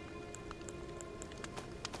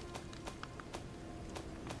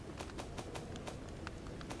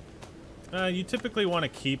 You typically want to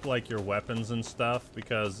keep like your weapons and stuff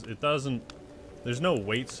because it doesn't... There's no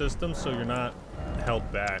weight system, so you're not held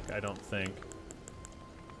back, I don't think.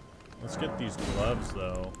 Let's get these gloves,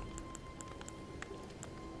 though.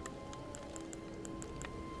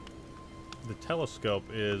 The telescope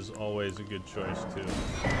is always a good choice, too.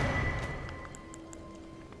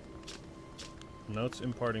 Notes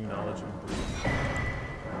imparting knowledge and brief.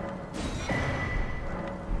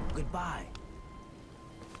 Goodbye.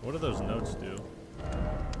 What do those notes do?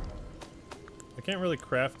 I can't really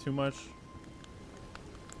craft too much.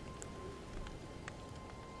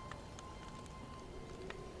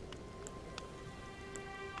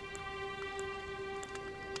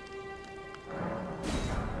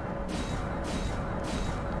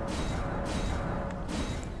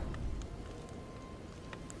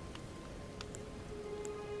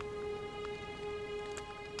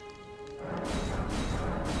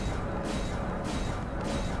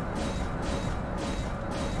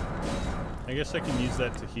 I guess I can use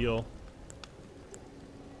that to heal.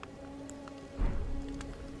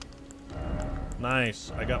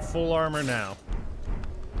 Nice. I got full armor now.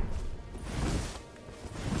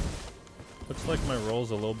 Looks like my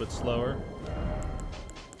roll's a little bit slower.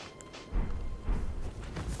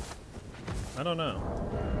 I don't know.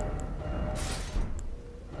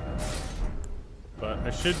 But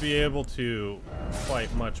I should be able to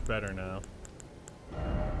fight much better now.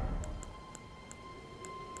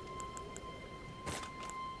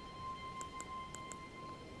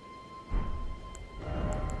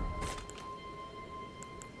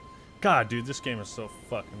 God, dude, this game is so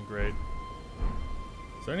fucking great.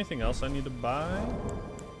 Is there anything else I need to buy?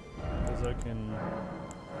 Because I can...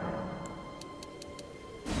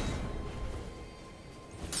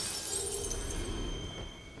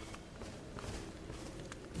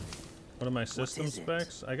 What are my system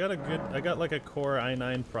specs? I got like a Core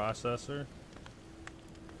i9 processor.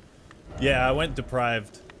 Yeah, I went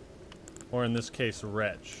deprived. Or in this case,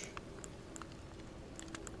 wretch.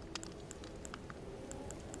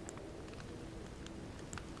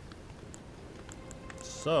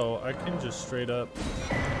 So, I can just straight up...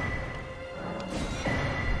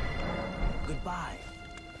 Goodbye.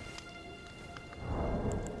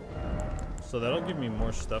 So that'll give me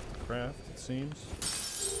more stuff to craft, it seems.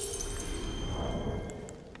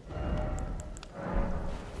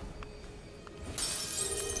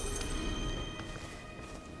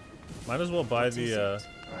 Might as well buy the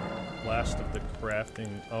last of the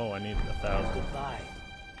crafting... Oh, I need 1,000. Goodbye.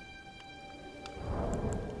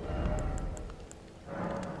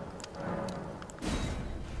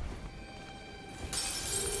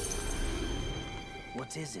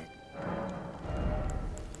 What is it?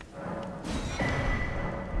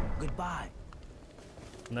 Goodbye.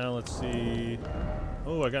 Now let's see.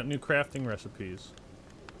 Oh, I got new crafting recipes.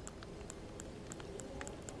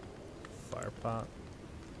 Fire pot.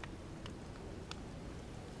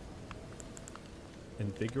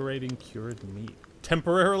 Invigorating cured meat.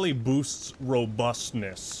 Temporarily boosts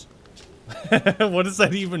robustness. What does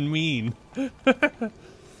that even mean?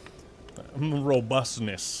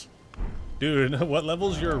 Robustness. Dude, what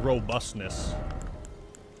level's your robustness?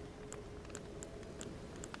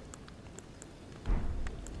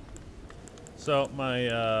 So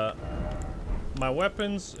my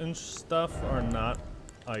weapons and stuff are not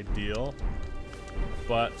ideal.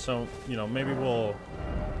 But so, you know, maybe we'll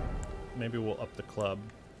up the club.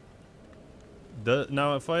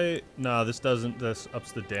 Now if I no, this doesn't. This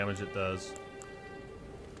ups the damage it does.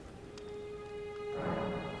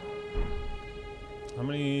 How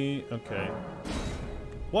many? Okay.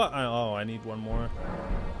 What? Oh, I need one more.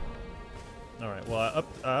 All right. Well,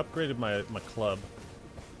 I upgraded my club.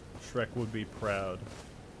 Shrek would be proud.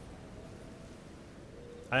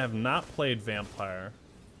 I have not played Vampire.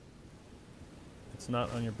 It's not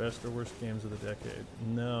on your best or worst games of the decade.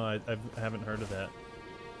 No, I haven't heard of that.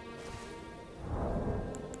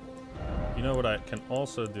 You know what I can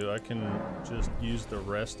also do? I can just use the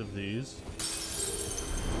rest of these.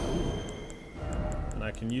 And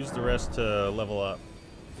I can use the rest to level up.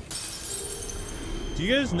 Do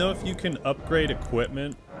you guys know if you can upgrade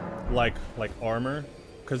equipment like armor?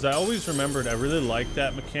 Because I always remembered I really liked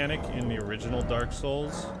that mechanic in the original Dark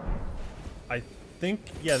Souls. I think,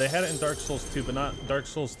 yeah, they had it in Dark Souls 2, but not Dark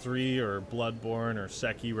Souls 3 or Bloodborne or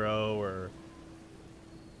Sekiro or...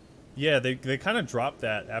 Yeah, they kind of dropped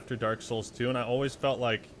that after Dark Souls 2, and I always felt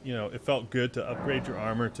like, you know, it felt good to upgrade your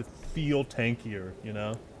armor to feel tankier, you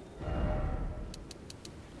know?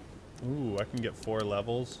 Ooh, I can get 4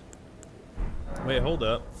 levels. Wait, hold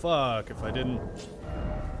up. Fuck, if I didn't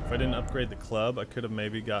upgrade the club, I could have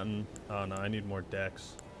maybe gotten... Oh no, I need more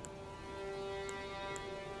dex.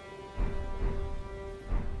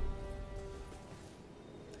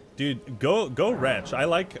 Dude, go Wretch. I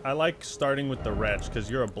like starting with the Wretch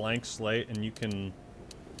because you're a blank slate and you can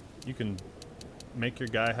make your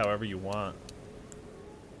guy however you want.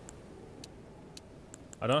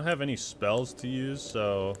 I don't have any spells to use,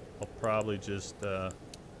 so I'll probably just go.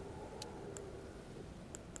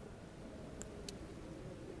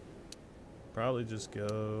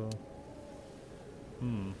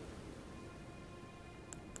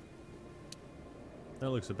 That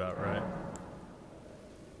looks about right.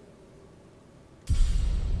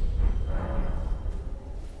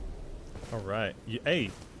 All right. Hey,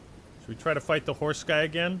 should we try to fight the horse guy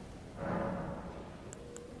again?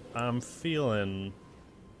 I'm feeling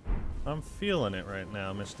it right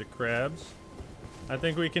now, Mr. Krabs. I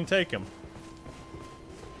think we can take him.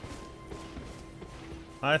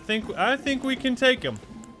 I think we can take him.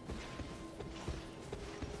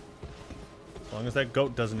 As long as that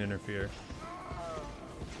goat doesn't interfere.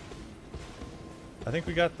 I think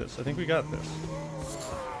we got this. I think we got this.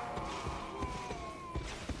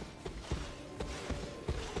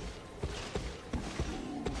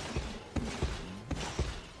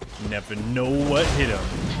 Never know what hit him.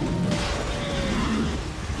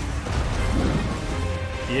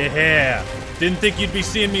 Yeah. Didn't think you'd be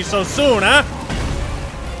seeing me so soon, huh?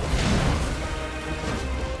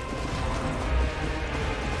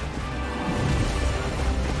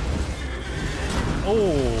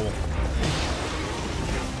 Oh.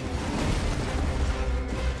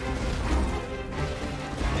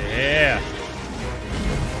 Yeah.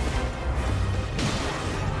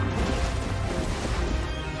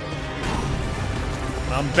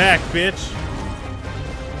 I'm back, bitch.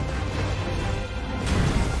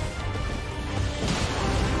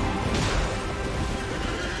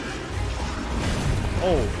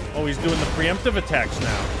 Oh, he's doing the preemptive attacks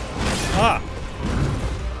now. Ah.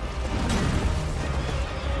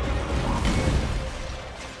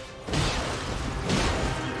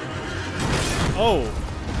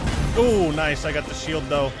 Oh, nice. I got the shield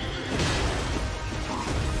though.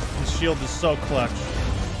 The shield is so clutch.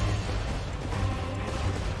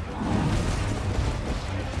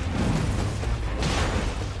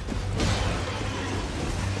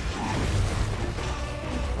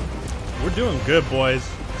 We're doing good, boys.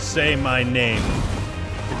 Say my name.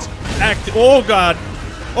 It's act. Oh god.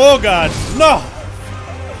 Oh god. No.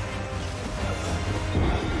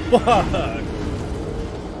 Fuck.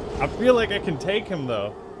 I feel like I can take him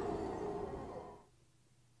though.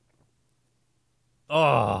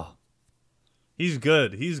 Oh. He's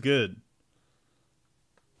good. He's good.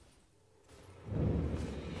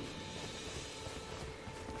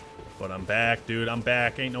 But I'm back, dude. I'm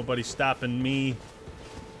back. Ain't nobody stopping me.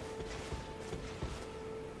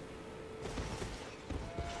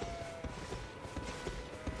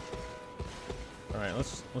 Alright,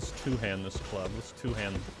 let's two-hand this club. Let's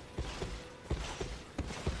two-hand.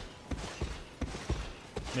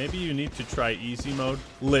 Maybe you need to try easy mode.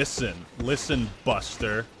 Listen,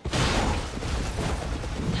 Buster.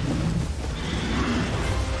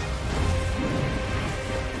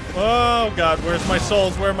 Oh god, where's my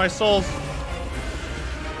souls? Where are my souls?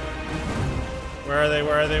 Where are they?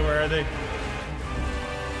 Where are they? Where are they?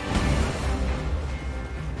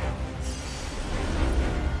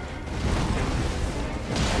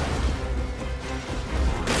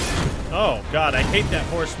 Oh, God, I hate that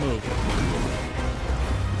horse move.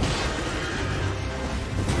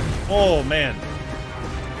 Oh, man.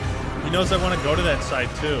 He knows I want to go to that side,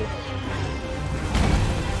 too.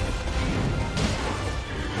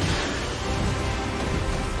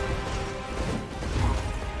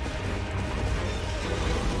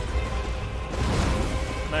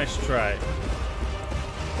 Nice try.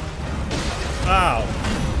 Ow.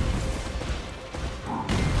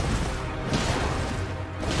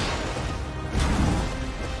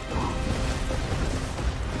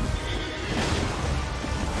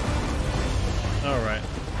 Alright.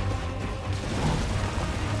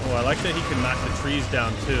 Oh, I like that he can knock the trees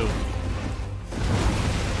down, too.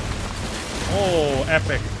 Oh,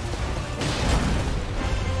 epic.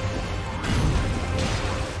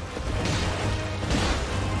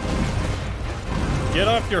 Get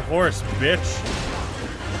off your horse, bitch.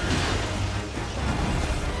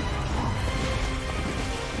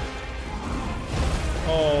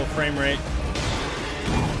 Oh, frame rate.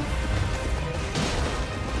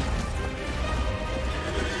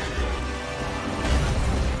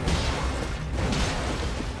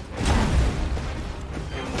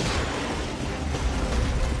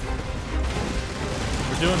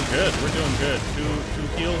 We're doing good. We're doing good. Two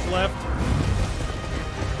heals left.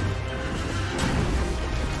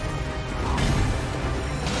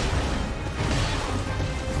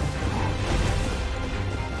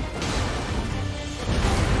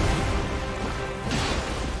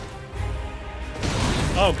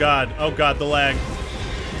 Oh god, the lag.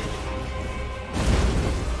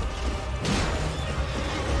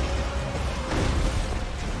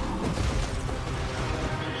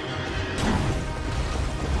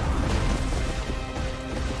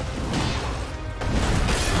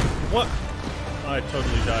 What? I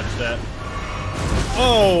totally dodged that.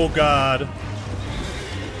 Oh god.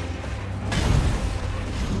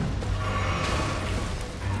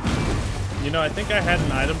 You know, I think I had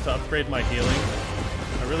an item to upgrade my healing.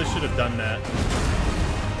 I really should have done that.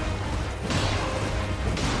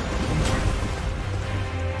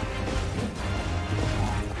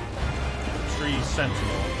 Tree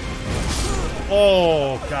Sentinel.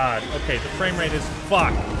 Oh, God. Okay, the frame rate is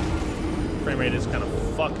fucked. Frame rate is kind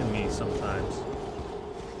of fucking me sometimes.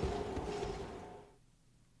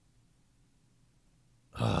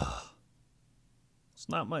 It's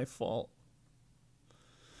not my fault.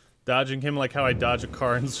 Dodging him like how I dodge a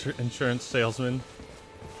car insurance salesman.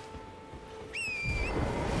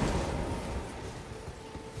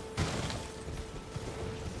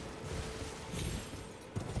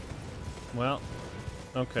 Well,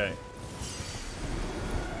 okay.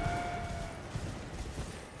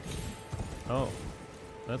 Oh,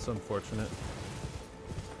 that's unfortunate.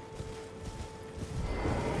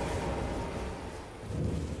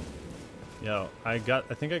 Yo, I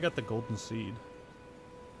think I got the golden seed.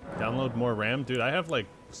 Download more RAM? Dude, I have like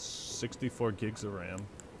 64 gigs of RAM.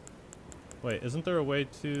 Wait, isn't there a way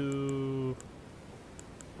to...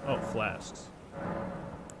 Oh, flasks.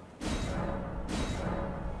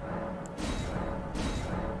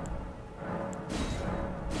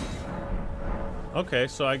 Okay,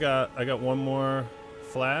 so I got one more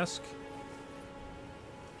flask.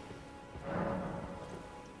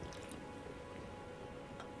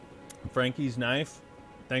 Frankie's knife.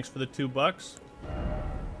 Thanks for the $2.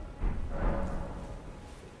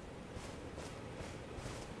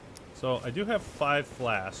 So I do have 5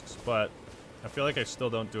 flasks, but I feel like I still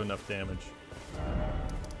don't do enough damage.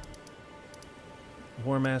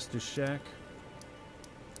 War Master's Shack.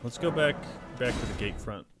 Let's go back to the gate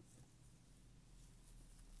front.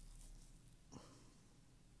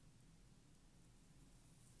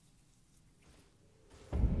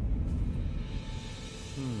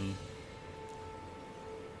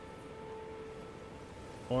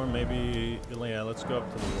 Or maybe, yeah, let's go up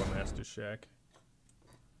to the War Master's Shack.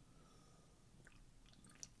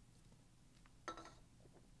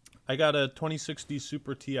 I got a 2060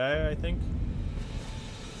 Super Ti, I think.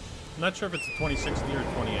 I'm not sure if it's a 2060 or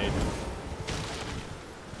 2080.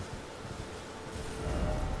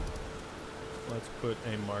 Let's put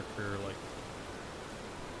a marker like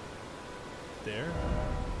there.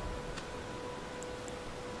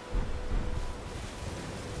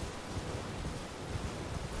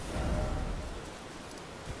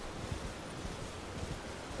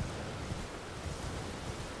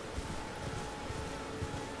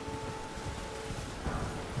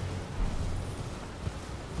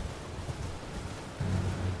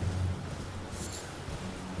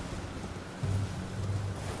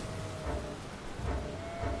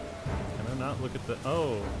 Look at the...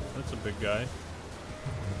 Oh, that's a big guy.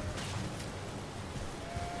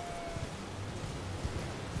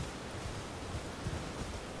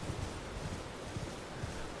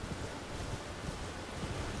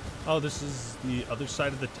 Oh, this is the other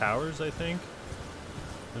side of the towers, I think.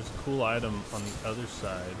 There's a cool item on the other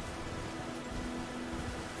side.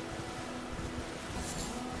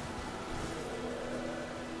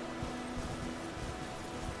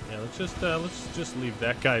 Yeah, let's just leave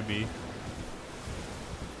that guy be.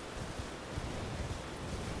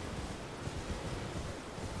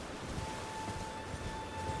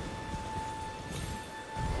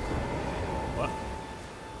 What?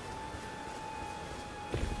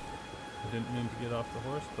 I didn't mean to get off the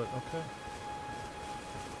horse, but okay.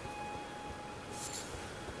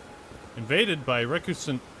 Invaded by Ricus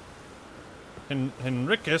and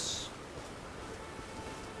Henricus.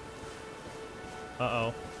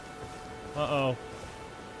 Uh-oh. Uh-oh.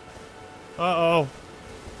 Uh-oh.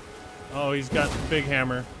 Oh, he's got a big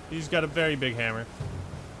hammer. He's got a very big hammer.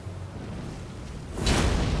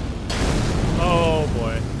 Oh,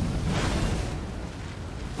 boy.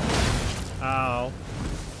 Ow.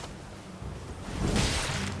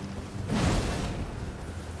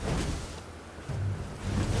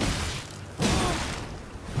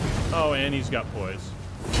 Oh, and he's got poise.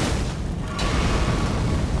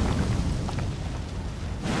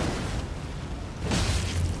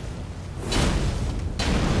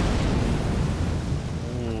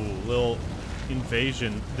 Ooh, little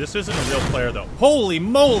invasion. This isn't a real player, though. Holy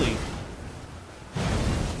moly!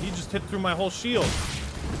 He just hit through my whole shield.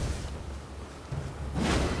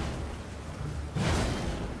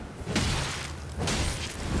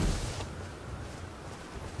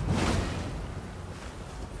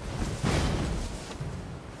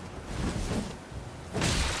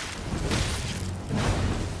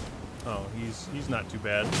 He's not too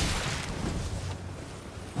bad.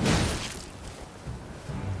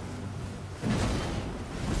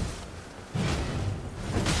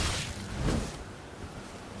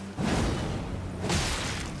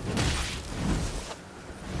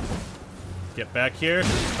 Get back here.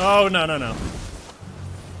 Oh, no, no, no.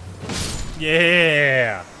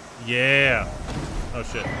 Yeah. Yeah. Oh,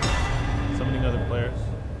 shit. Summoning other players.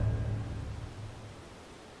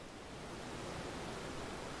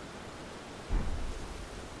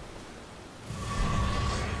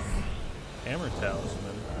 Hammer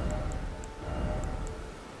talisman.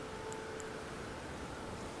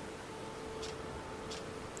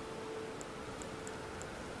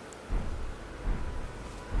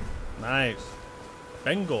 Nice.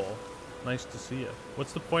 Bengal. Nice to see you.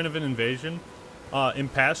 What's the point of an invasion? In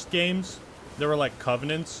past games, there were like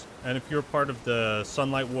covenants, and if you're part of the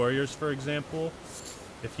Sunlight Warriors, for example,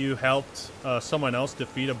 if you helped someone else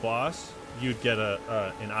defeat a boss, you'd get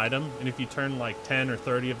an item, and if you turn like 10 or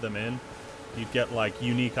 30 of them in, you'd get like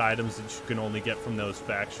unique items that you can only get from those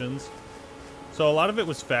factions. So a lot of it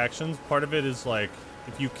was factions. Part of it is like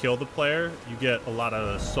if you kill the player, you get a lot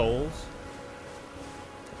of souls.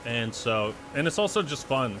 And it's also just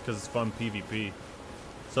fun because it's fun PvP.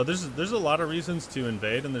 So there's a lot of reasons to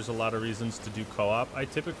invade, and there's a lot of reasons to do co-op. I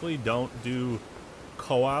typically don't do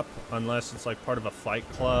co-op unless it's like part of a fight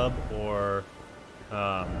club or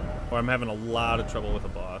I'm having a lot of trouble with a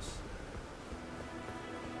boss.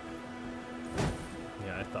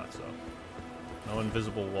 Yeah, I thought so. No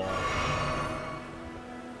invisible wall.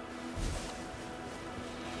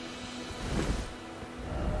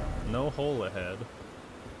 No hole ahead.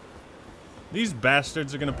 These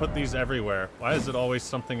bastards are gonna put these everywhere. Why is it always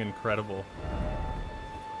something incredible?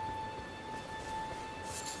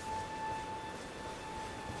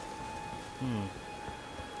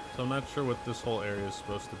 So I'm not sure what this whole area is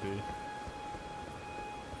supposed to be.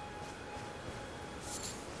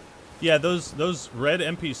 Yeah, those red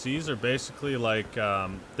NPCs are basically like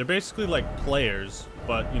they're basically like players,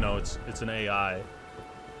 but you know it's an AI.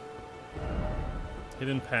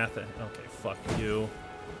 Hidden path. Okay, fuck you.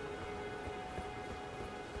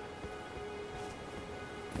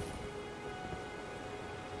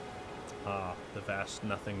 Ah, the vast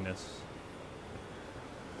nothingness.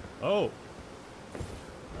 Oh.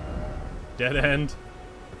 Dead end.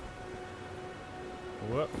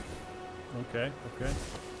 Whoop. Okay, okay.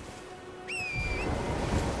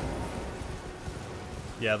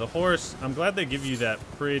 Yeah, the horse, I'm glad they give you that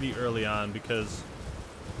pretty early on because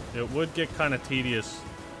it would get kind of tedious,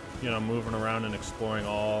 you know, moving around and exploring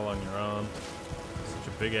all on your own.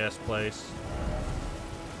 Such a big-ass place.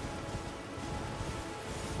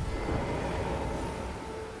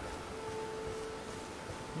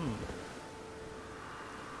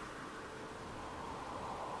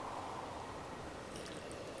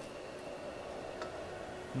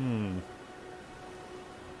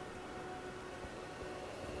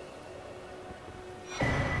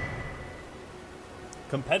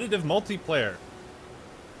 Competitive multiplayer.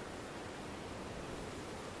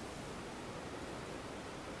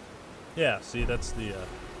 Yeah, see, that's the,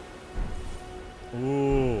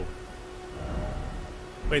 Ooh.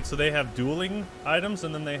 Wait, so they have dueling items,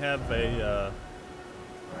 and then they have a,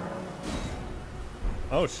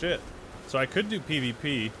 Oh, shit. So I could do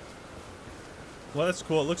PvP. Well, that's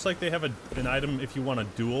cool. It looks like they have an item if you want to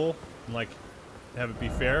duel, and, like, have it be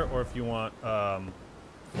fair, or if you want,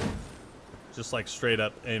 just, like, straight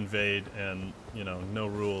up invade and, you know, no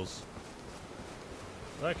rules.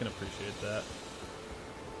 But I can appreciate that.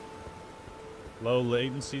 Low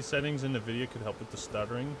latency settings in the video could help with the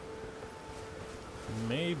stuttering.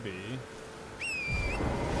 Maybe.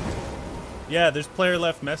 Yeah, there's player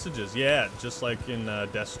left messages. Yeah, just like in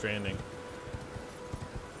Death Stranding.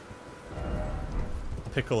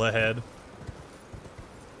 Pickle ahead.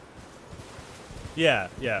 Yeah,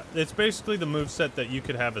 yeah. It's basically the moveset that you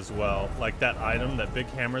could have as well. Like that item, that big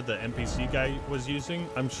hammer the NPC guy was using.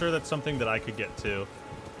 I'm sure that's something that I could get too.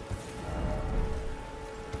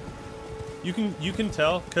 You can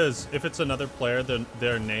tell, because if it's another player, then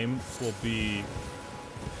their name will be,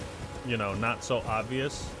 you know, not so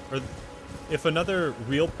obvious. Or if another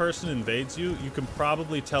real person invades you, you can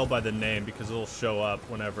probably tell by the name because it'll show up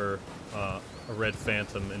whenever a red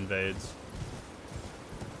phantom invades.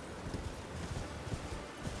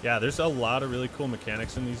 Yeah, there's a lot of really cool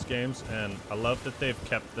mechanics in these games, and I love that they've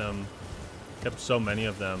kept so many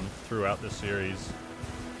of them throughout the series.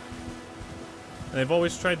 And they've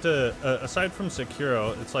always tried to, aside from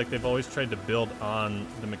Sekiro, it's like they've always tried to build on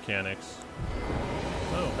the mechanics.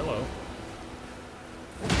 Oh, hello.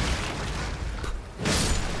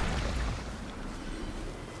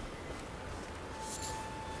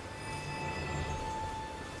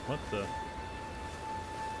 What the?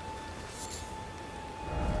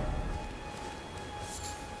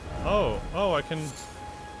 Oh, I can...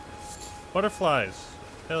 Butterflies.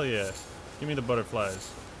 Hell yeah. Give me the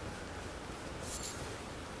butterflies.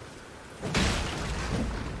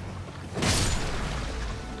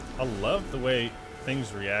 I love the way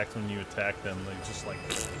things react when you attack them. They just like...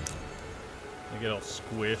 They get all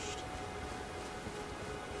squished.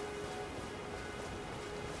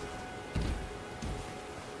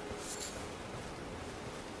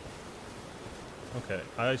 Okay,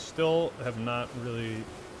 I still have not really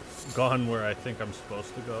gone where I think I'm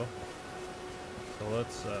supposed to go. So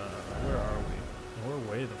let's, where are we? We're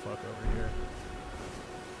way the fuck over here.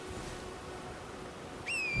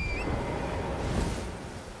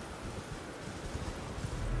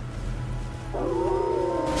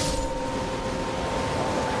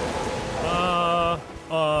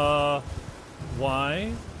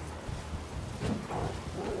 Why?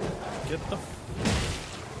 Get the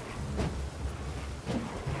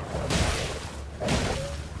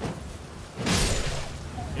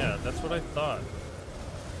Yeah, that's what I thought.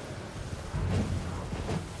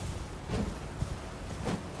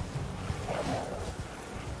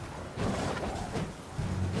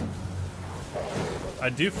 I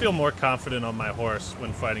do feel more confident on my horse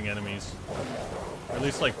when fighting enemies. Or at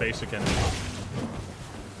least like basic enemies.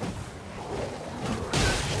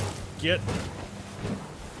 Get...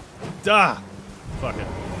 Duh! Fuck it.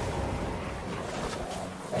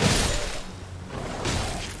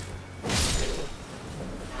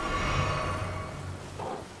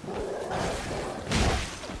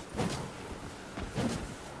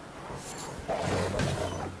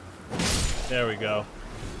 There we go.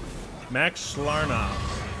 Max Scharnhoff.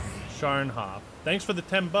 Thanks for the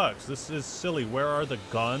 10 bucks. This is silly. Where are the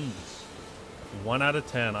guns? 1 out of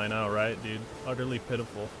 10. I know, right, dude? Utterly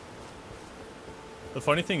pitiful. The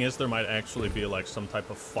funny thing is there might actually be like some type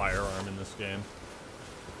of firearm in this game.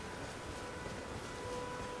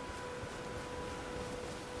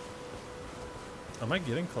 Am I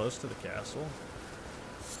getting close to the castle?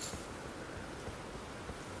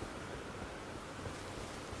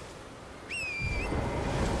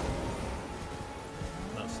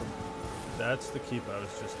 No, so that's the keep I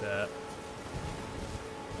was just at.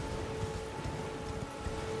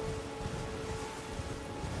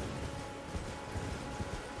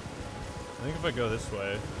 I think if I go this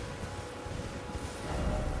way...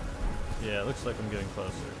 Yeah, it looks like I'm getting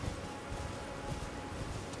closer.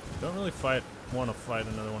 Don't really want to fight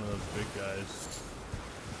another one of those big guys.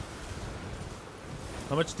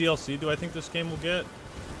 How much DLC do I think this game will get?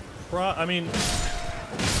 I mean...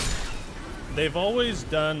 They've always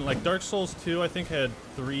done... Like, Dark Souls 2, I think, had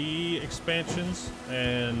 3 expansions.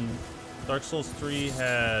 And Dark Souls 3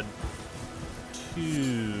 had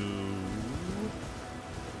 2...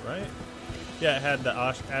 Right? Yeah, it had the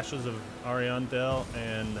Ashes of Ariandel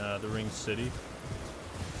and the Ring City.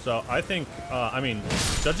 So I think, I mean,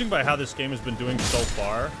 judging by how this game has been doing so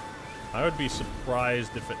far, I would be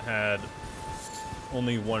surprised if it had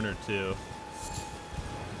only one or two.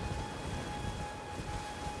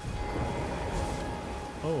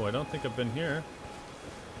 Oh, I don't think I've been here.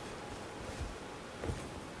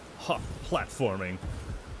 Ha! Platforming.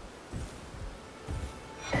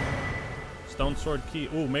 Stone sword key.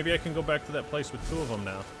 Ooh, maybe I can go back to that place with two of them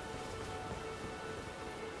now.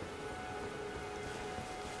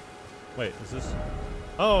 Wait, is this...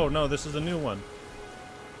 Oh, no, this is a new one.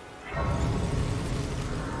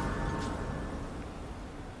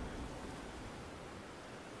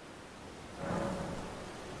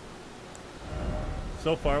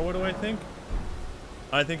 So far, what do I think?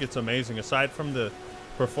 I think it's amazing. Aside from the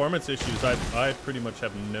performance issues, I pretty much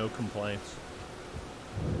have no complaints.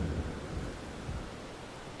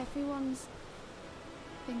 Everyone's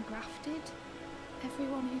been grafted.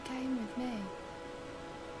 Everyone who came with me.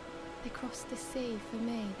 They crossed the sea for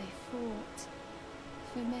me. They fought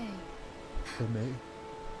for me. For me?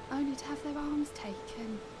 Only to have their arms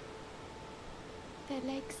taken. Their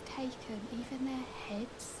legs taken. Even their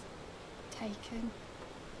heads taken.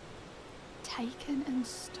 Taken and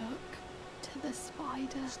stuck to the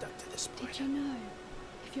spider. Stuck to the spider. Did you know?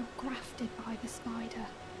 If you're grafted by the spider,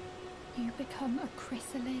 you become a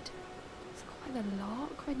chrysalid. It's quite a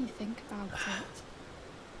lark when you think about it.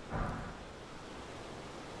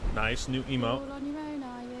 Nice, new You're emote. all on your own,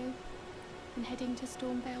 are you? And heading to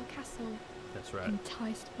Stormvale Castle? That's right.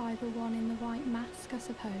 Enticed by the one in the white mask, I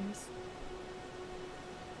suppose.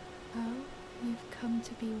 Oh, you've come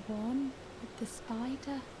to be one with the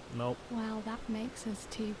spider? Nope. Well, that makes us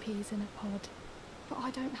two peas in a pod. But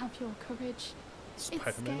I don't have your courage. It's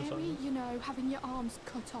Spider-Man or scary, something? you know, having your arms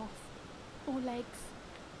cut off. Or legs.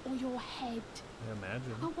 Or your head. I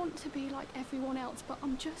imagine. I want to be like everyone else, but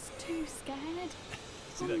I'm just too scared.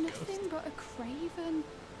 See I'm that nothing ghost? but a craven.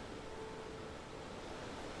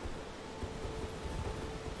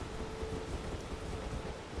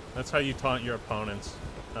 That's how you taunt your opponents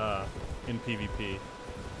in PvP.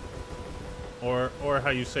 Or how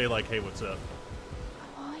you say, like, hey, what's up?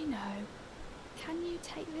 Oh, I know. Can you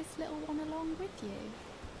take this little one along with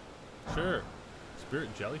you? Sure.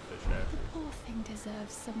 Spirit jellyfish, actually. The poor thing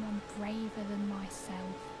deserves someone braver than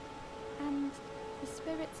myself. And the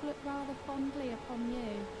spirits look rather fondly upon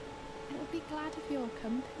you. It'll be glad of your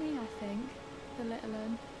company, I think, the little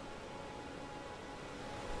un.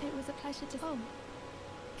 It was a pleasure to... Oh,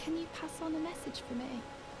 can you pass on a message for me?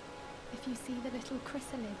 If you see the little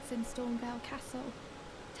chrysalids in Stormvale Castle,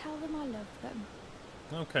 tell them I love them.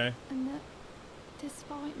 Okay. And that,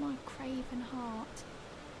 despite my craven heart,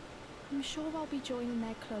 I'm sure I'll be joining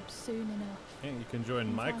their club soon enough. Yeah, you can join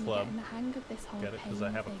I'm my finally club. getting the hang of this whole Get it? 'Cause pain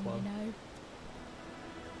I have a thing, club. you know.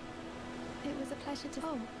 It was a pleasure to...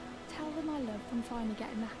 Oh, tell them I love them finally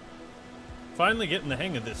getting the... Finally getting the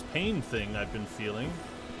hang of this pain thing I've been feeling.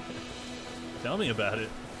 Tell me about it.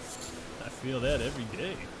 I feel that every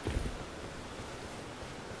day.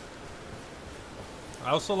 I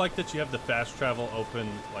also like that you have the fast travel open,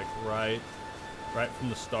 like, right from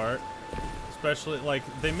the start. Especially, like,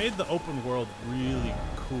 they made the open world really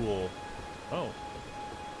cool. Oh.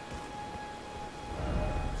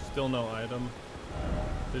 Still no item.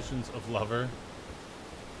 Visions of Lover.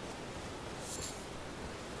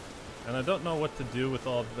 And I don't know what to do with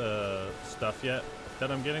all the stuff yet that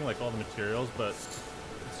I'm getting, like all the materials, but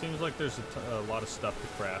it seems like there's a lot of stuff to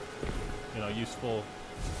craft. You know, useful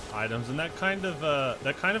items, and that kind of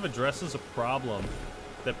addresses a problem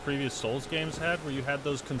that previous Souls games had, where you had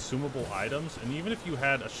those consumable items, and even if you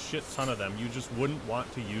had a shit ton of them, you just wouldn't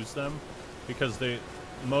want to use them because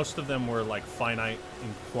most of them were like finite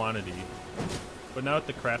in quantity. But now with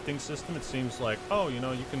the crafting system, it seems like, oh, you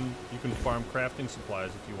know, you can farm crafting supplies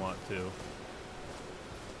if you want to,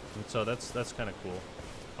 and so that's kind of cool.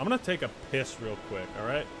 I'm gonna take a piss real quick. All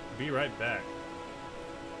right, be right back.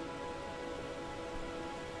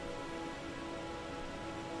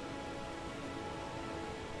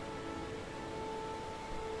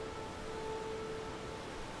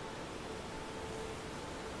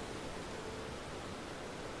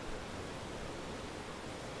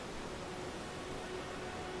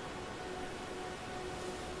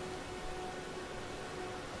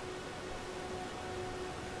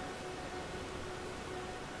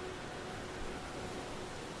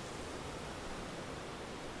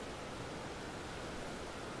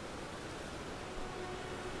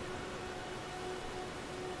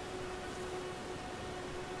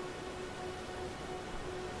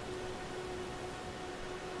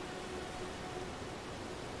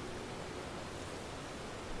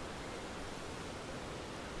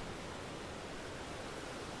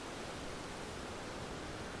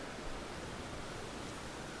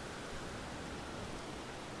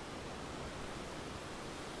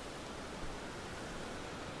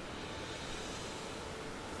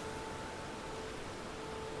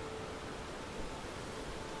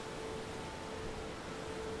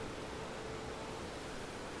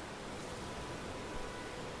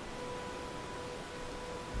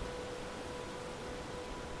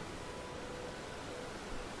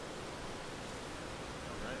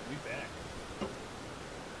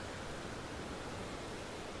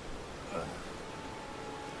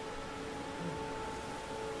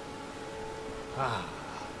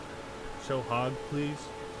 Show Hog, please.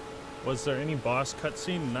 Was there any boss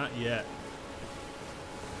cutscene? Not yet.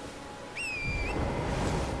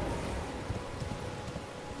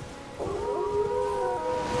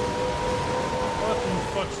 What in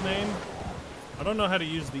fuck's name? I don't know how to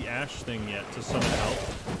use the ash thing yet to summon help.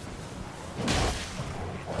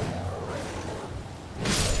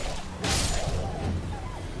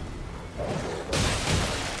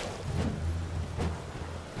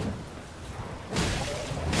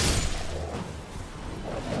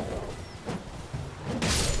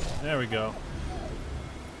 There we go.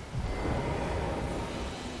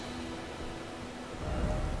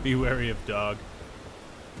 Be wary of dog.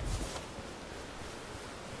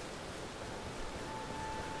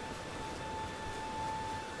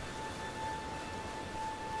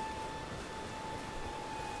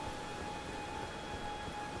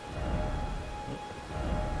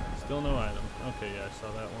 Still no item. Okay, yeah, I saw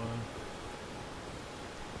that one.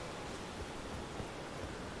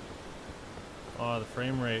 Oh, the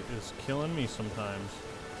frame rate is killing me sometimes.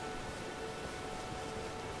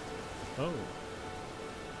 Oh.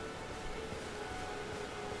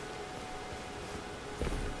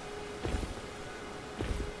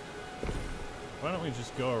 Why don't we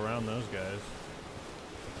just go around those guys?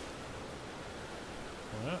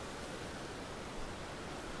 What?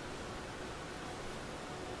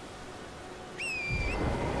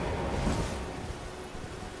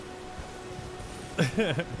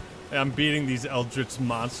 I'm beating these eldritch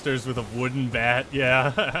monsters with a wooden bat,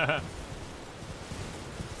 yeah.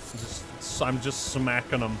 I'm just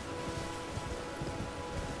smacking them.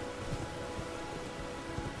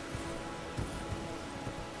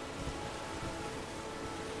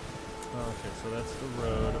 Okay, so that's the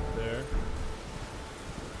road up there.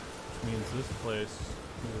 Which means this place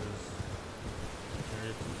is an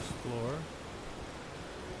area to explore.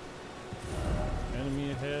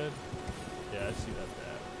 Enemy ahead. Yeah, I see that bat.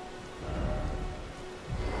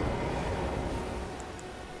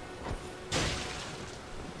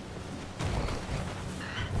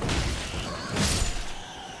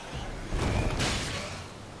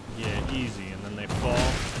 Yeah, easy, and then they fall,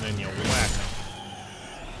 and then you whack them.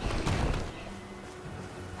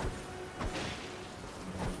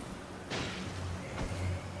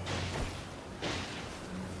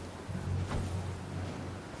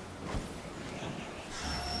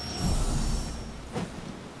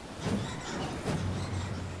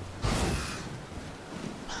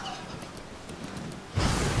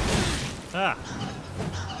 Ah.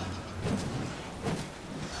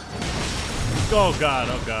 Oh god,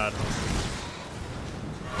 oh god.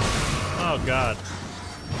 Oh god.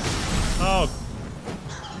 Oh.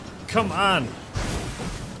 Come on.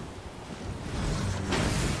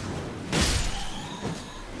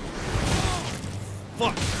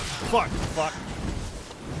 Fuck. Fuck. Fuck.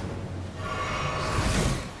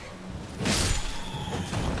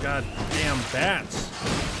 God damn bats.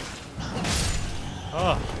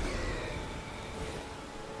 Oh.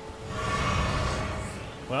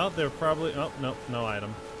 Well, they're probably... Oh, nope, no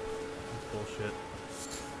item. Bullshit.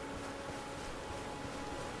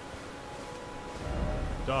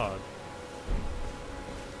 Dog.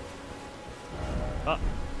 Ah.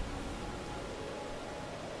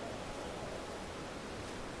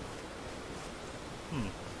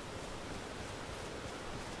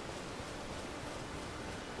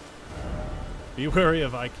 Be wary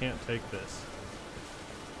of I can't take this.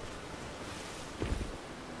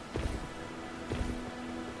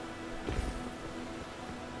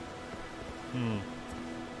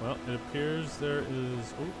 Well, it appears there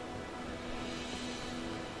is... Oh.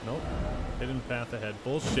 Nope. Hidden path ahead.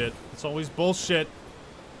 Bullshit. It's always bullshit.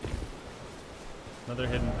 Another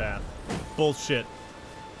hidden path. Bullshit.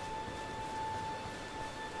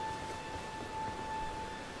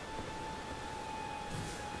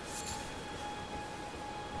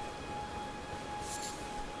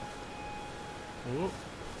 Ooh.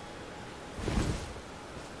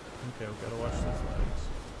 Okay, we've got to watch these legs.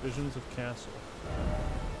 Visions of castle.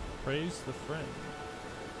 Praise the friend.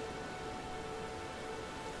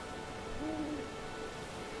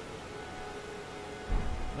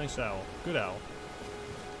 Nice owl. Good owl.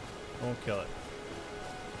 I won't kill it.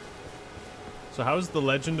 So how is the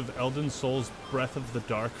legend of Elden Souls Breath of the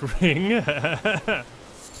Dark Ring?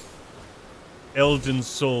 Elden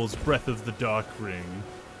Souls Breath of the Dark Ring.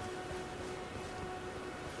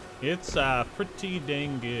 It's pretty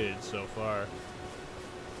dang good so far.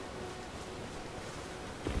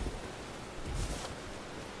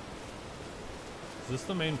 Is this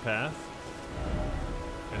the main path?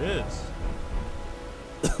 It is.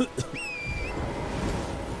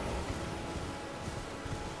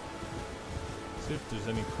 there's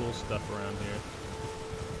any cool stuff around here.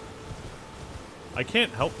 I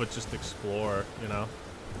can't help but just explore, you know?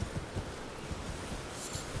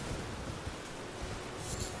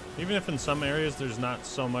 Even if in some areas there's not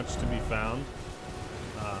so much to be found,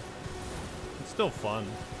 it's still fun.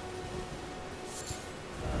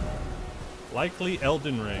 Likely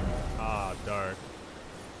Elden Ring. Ah, dark.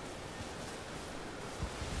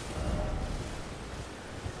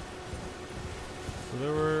 So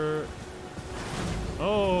there were...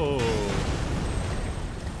 Oh!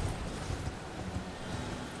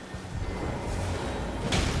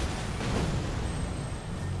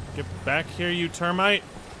 Get back here, you termite!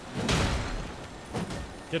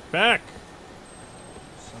 Get back!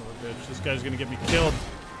 Son of a bitch, this guy's gonna get me killed.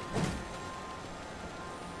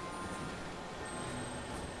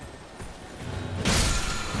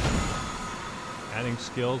 Adding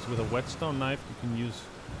skills with a whetstone knife you can use.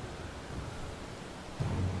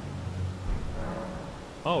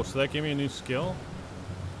 Oh, so that gave me a new skill?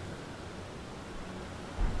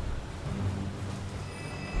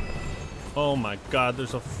 Oh my god,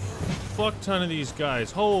 there's a fuck ton of these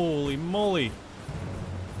guys. Holy moly.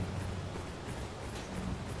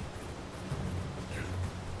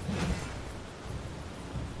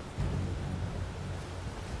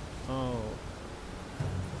 Oh.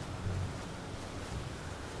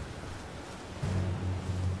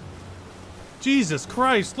 Jesus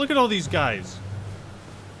Christ, look at all these guys.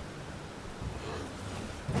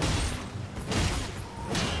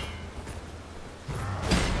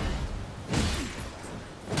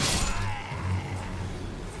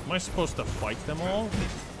 Am I supposed to fight them all?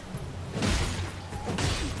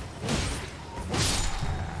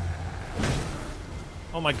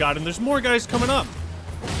 Oh my god, and there's more guys coming up!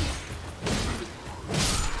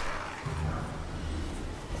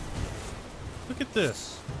 Look at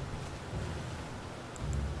this.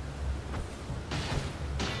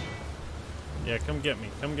 Yeah, come get me,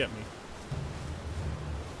 come get me.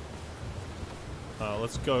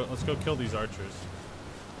 Let's go kill these archers.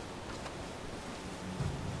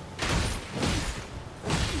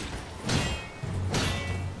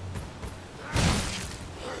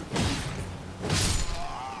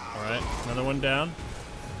 Another one down.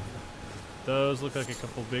 Those look like a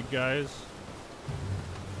couple big guys.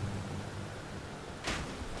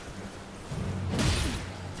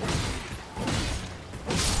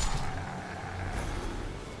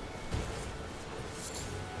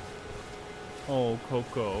 Oh,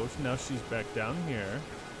 Coco. Now she's back down here.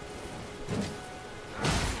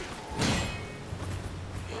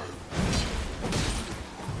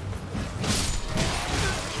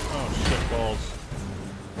 Oh, shit balls.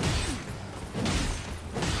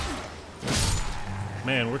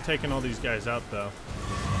 Man, we're taking all these guys out, though.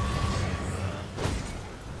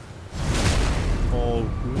 Oh,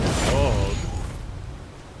 good dog.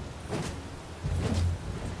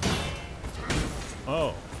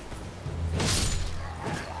 Oh.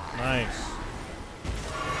 Nice.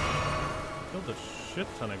 Killed a shit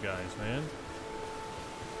ton of guys, man.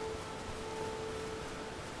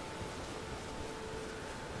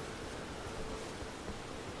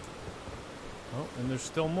 Oh, and there's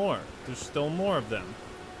still more. There's still more of them.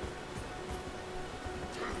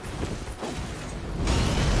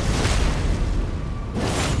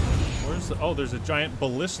 Where's the... Oh, there's a giant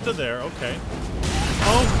ballista there. Okay.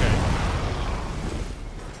 Okay.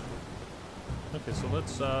 Okay, so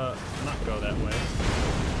let's not go that way.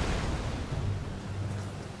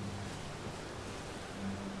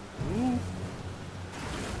 Ooh.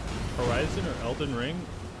 Horizon or Elden Ring?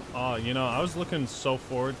 You know, I was looking so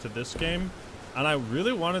forward to this game. And I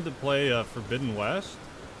really wanted to play Forbidden West,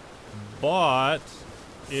 but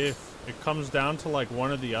if it comes down to like one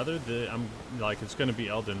or the other, I'm like it's gonna be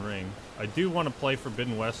Elden Ring. I do want to play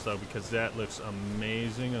Forbidden West though because that looks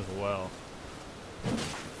amazing as well.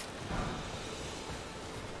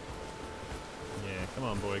 Yeah, come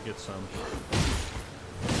on, boy, get some.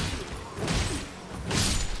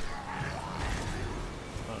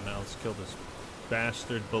 Oh, now let's kill this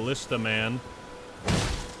bastard ballista man.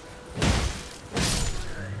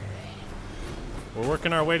 We're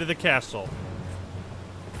working our way to the castle.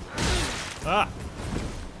 Ah!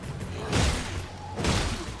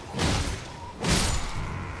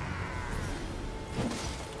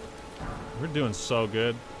 We're doing so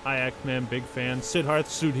good. Hi, Ackman, big fan. Sid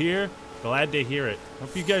Hearthsuit here. Glad to hear it.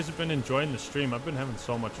 Hope you guys have been enjoying the stream. I've been having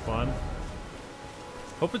so much fun.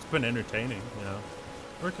 Hope it's been entertaining, you know.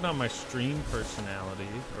 Working on my stream personality,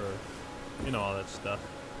 or, you know, all that stuff.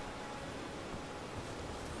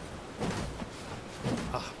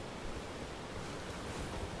 Ah.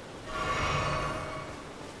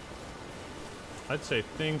 I'd say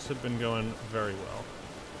things have been going very well.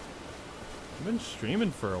 I've been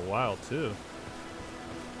streaming for a while too.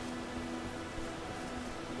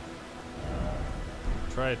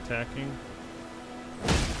 Try attacking.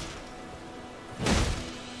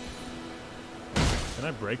 Can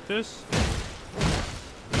I break this?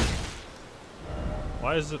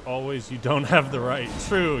 Why is it always you don't have the right?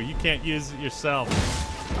 True, you can't use it yourself.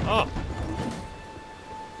 Oh!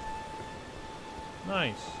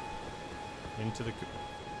 Nice. Into the...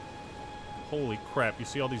 Holy crap, you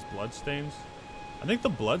see all these blood stains? I think the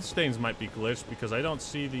blood stains might be glitched because I don't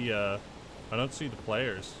see the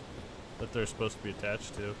players that they're supposed to be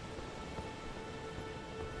attached to.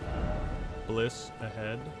 Bliss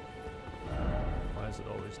ahead. Why is it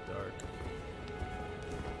always dark?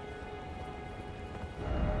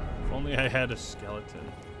 If only I had a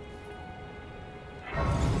skeleton.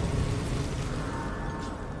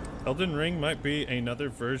 Elden Ring might be another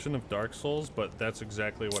version of Dark Souls, but that's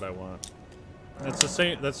exactly what I want. That's the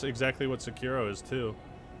same. That's exactly what Sekiro is too.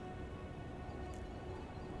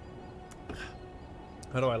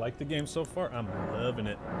 How do I like the game so far? I'm loving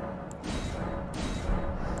it.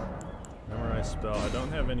 Memorize spell. I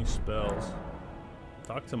don't have any spells.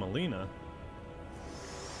 Talk to Melina.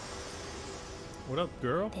 What up,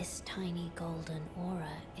 girl? This tiny golden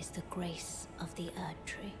aura is the grace of the Erd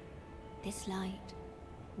Tree. This light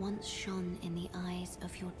once shone in the eyes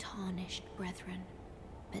of your tarnished brethren,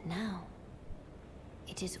 but now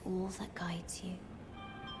it is all that guides you.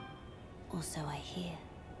 Also, I hear.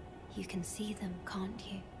 You can see them, can't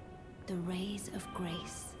you? The rays of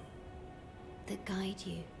grace that guide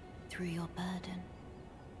you through your burden.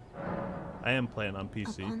 I am playing on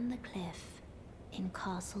PC. Up on the cliff in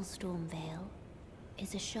Castle Stormvale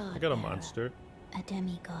is a shard I got a bearer, monster. a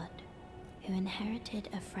demigod who inherited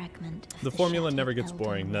a fragment of The formula shattered never gets Elden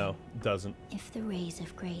boring. Ring. No, it doesn't. If the rays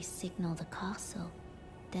of grace signal the castle,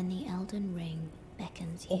 then the Elden Ring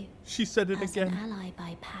beckons you. Oh, she said it As again. an ally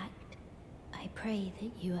by pact, I pray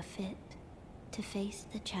that you are fit to face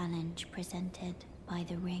the challenge presented by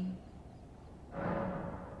the ring.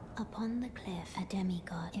 Upon the cliff, a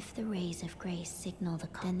demigod. If the rays of grace signal the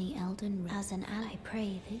then the Elden Ring. As an ally, I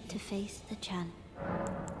pray that to face the challenge.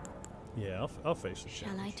 Yeah, I'll face the Shall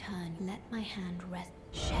challenge. I turn? Let my hand rest.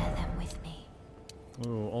 Share them with me.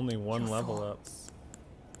 Ooh, only one Your level thoughts,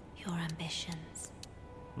 your ambitions,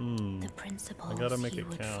 up. the principles I gotta make you it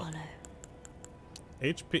would count. follow.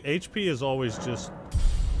 HP is always just,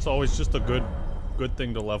 it's always just a good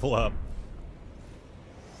thing to level up.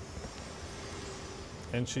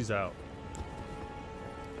 And she's out.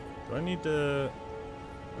 Do I need to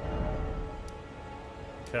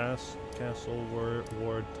castle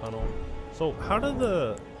ward tunnel? So how do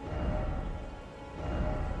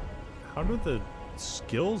the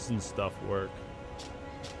skills and stuff work?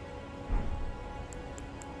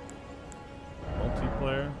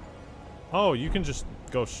 Multiplayer. Oh, you can just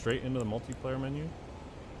go straight into the multiplayer menu?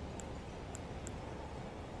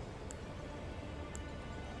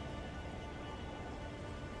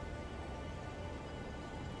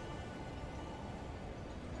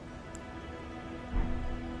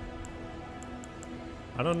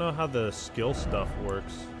 I don't know how the skill stuff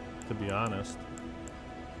works, to be honest.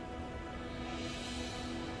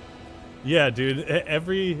 Yeah, dude,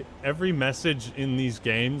 every message in these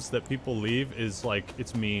games that people leave is like,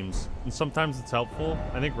 it's memes. And sometimes it's helpful.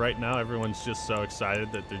 I think right now everyone's just so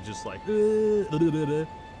excited that they're just like,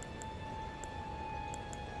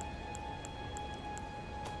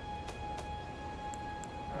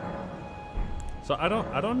 So I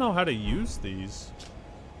don't know how to use these.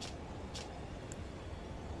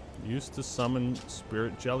 Use to summon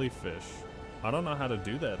spirit jellyfish. I don't know how to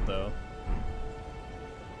do that though.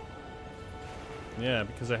 Yeah,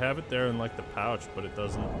 because I have it there in like the pouch, but it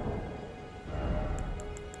doesn't.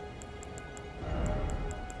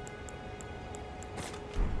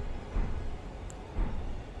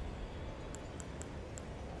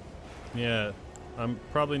 Yeah, I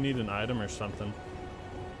probably need an item or something.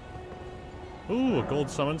 Ooh, a gold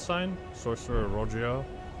summon sign? Sorcerer Roggio.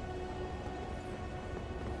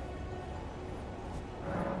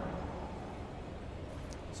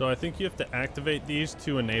 So I think you have to activate these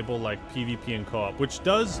to enable like PvP and co-op, which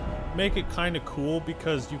does make it kind of cool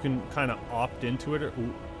because you can kind of opt into it or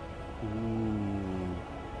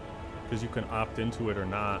because you can opt into it or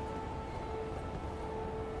not.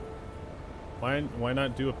 Why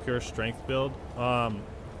not do a pure strength build?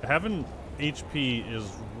 Having HP is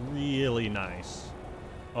really nice.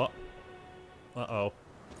 Uh-oh.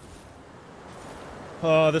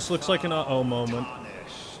 Oh, this looks like an uh-oh moment.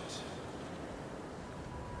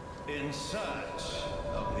 In search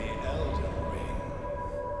of the Elden Ring.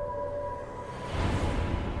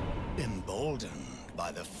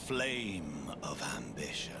 by the flame of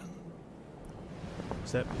ambition.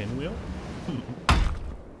 Is that Pinwheel?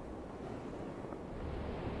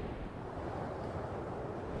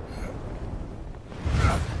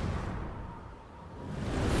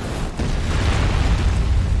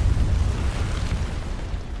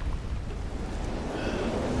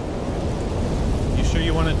 You sure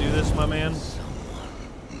you want to do this, my man?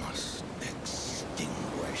 Someone must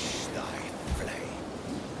extinguish thy flame.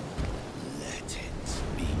 Let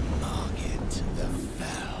it be Margit the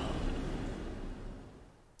Fell.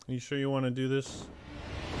 You sure you want to do this?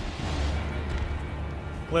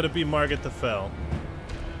 Let it be Margit the Fell.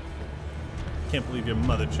 Can't believe your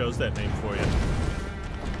mother chose that name for you.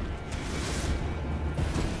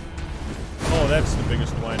 Oh, that's the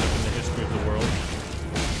biggest windup in the history of the world.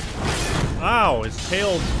 Ow, his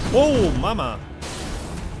tail. Whoa, mama.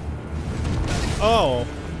 Oh.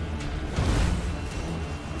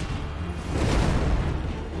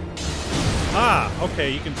 Ah, okay,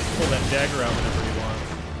 you can pull that dagger out whenever you want.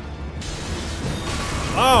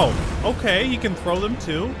 Oh, okay, you can throw them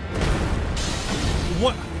too.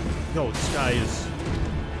 What? Yo, this guy is...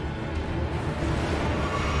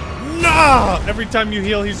 Nah! Every time you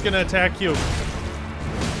heal, he's gonna attack you.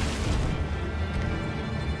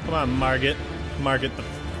 Come on, Margit. Margit the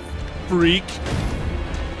freak.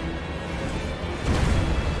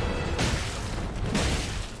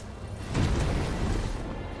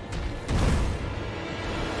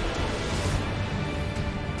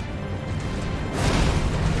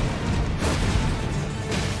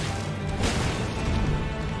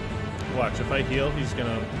 Watch, if I heal, he's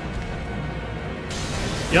gonna...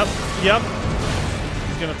 Yep.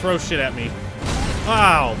 He's gonna throw shit at me.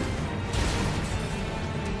 Wow.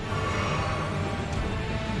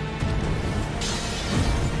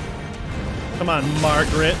 Come on,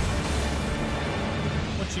 Margaret.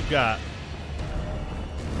 What you got?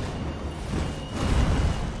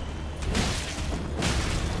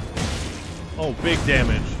 Oh, big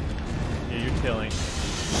damage. Yeah, you're killing.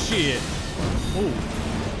 Shit. Ooh.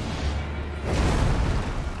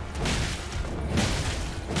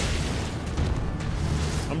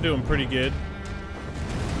 I'm doing pretty good.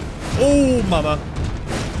 Oh, mama.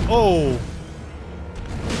 Oh.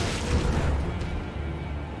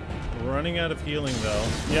 Running out of healing, though.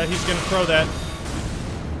 Yeah, he's gonna throw that.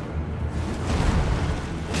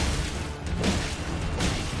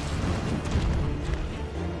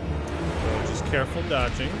 Just careful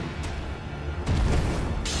dodging.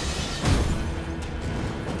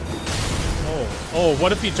 Oh,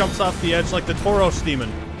 what if he jumps off the edge like the Tauros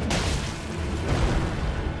demon?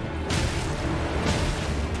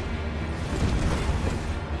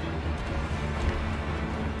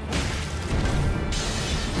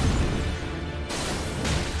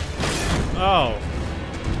 Oh.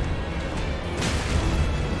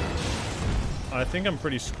 I think I'm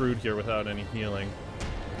pretty screwed here without any healing.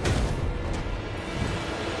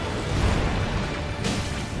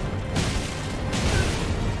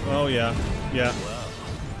 Oh, yeah. Yeah. Well,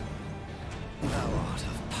 thou art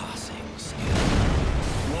of passing skill.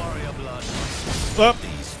 Warrior blood must put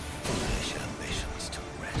these foolish ambitions to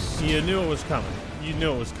rest. You knew it was coming. You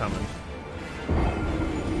knew it was coming.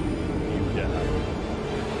 Yeah.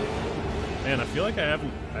 Man, I feel like I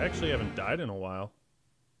actually haven't died in a while.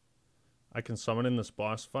 I can summon in this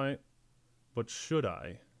boss fight, but should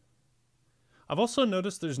I? I've also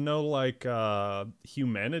noticed there's no, like,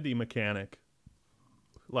 humanity mechanic.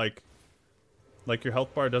 Like your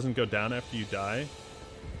health bar doesn't go down after you die.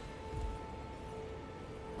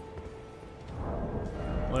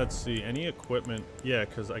 Let's see, any equipment? Yeah,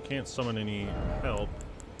 because I can't summon any help.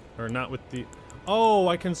 Or not with the... Oh,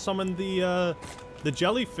 I can summon the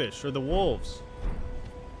jellyfish or the wolves.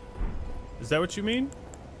 Is that what you mean?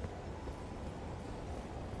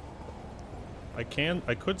 I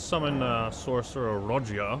could summon Sorcerer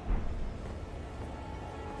Rogia.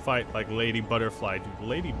 Fight like Lady Butterfly. Dude,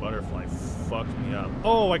 Lady Butterfly fucked me up.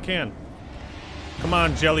 Oh, I can. Come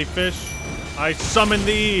on, jellyfish. I summon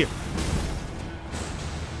thee.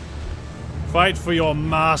 Fight for your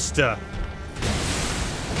master.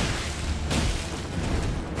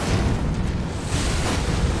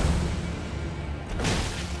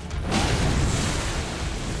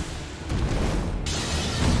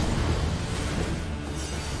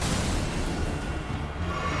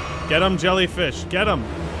 Get him, jellyfish. Get him.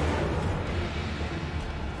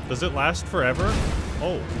 Does it last forever?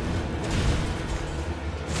 Oh.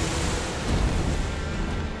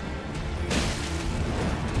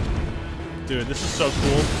 Dude, this is so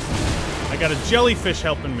cool. I got a jellyfish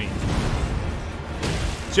helping me.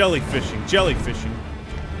 Jellyfishing, jellyfishing.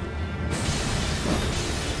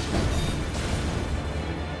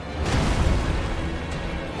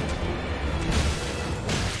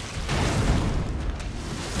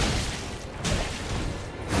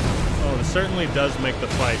 certainly does make the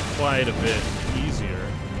fight quite a bit easier.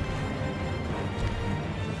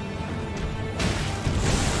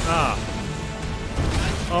 Ah.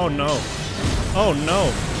 Oh no. Oh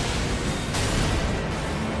no.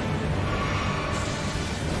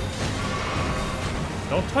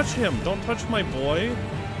 Don't touch him. Don't touch my boy.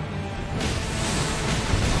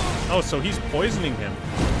 Oh, so he's poisoning him.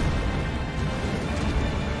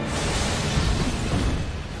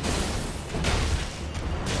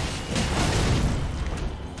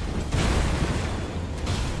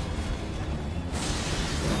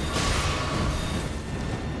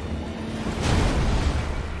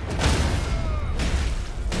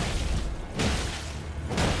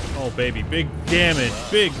 Oh, baby. Big damage.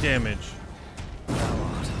 Big damage.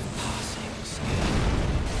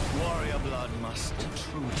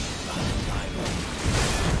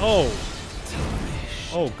 Oh.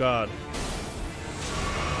 Oh, God.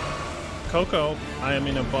 Coco, I am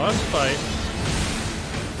in a boss fight.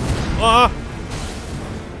 Ah!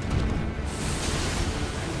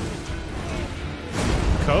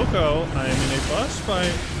 Coco, I am in a boss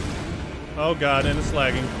fight. Oh, God, and it's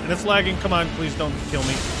lagging. And it's lagging. Come on, please don't kill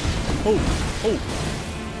me. Oh, oh.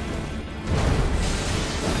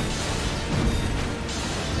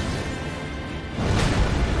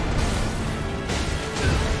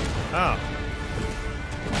 Ah.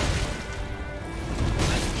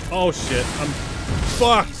 Oh shit, I'm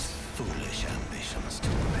fucked. Foolish ambitions to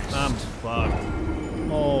rest. I'm fucked.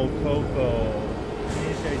 Oh, Coco.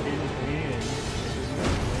 Yes, I didn't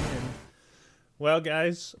win. Well,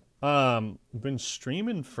 guys, I've been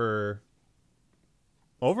streaming for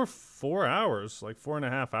over 4 hours, like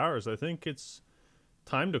 4.5 hours. I think it's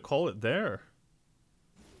time to call it there.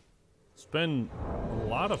 It's been a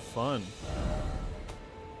lot of fun.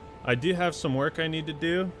 I do have some work I need to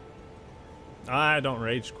do. I don't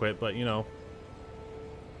rage quit, but you know,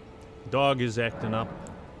 dog is acting up.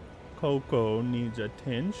 Coco needs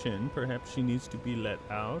attention. Perhaps she needs to be let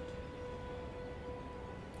out.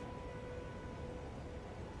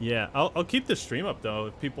 Yeah, I'll keep the stream up though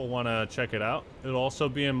if people want to check it out. It'll also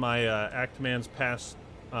be in my Actman's past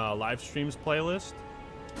live streams playlist.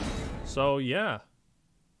 So yeah.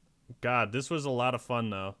 God, this was a lot of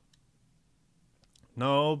fun though.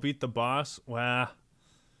 No, beat the boss. Wow.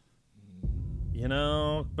 You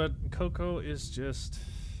know, but Coco is just...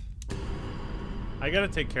 I gotta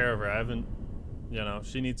take care of her. I haven't... You know,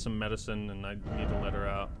 she needs some medicine and I need to let her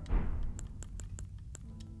out.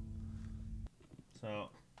 So...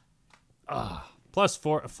 Plus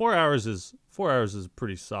 4 hours is... 4 hours is a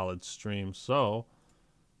pretty solid stream, so...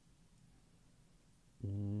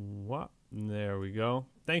 What? There we go.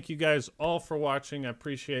 Thank you guys all for watching. I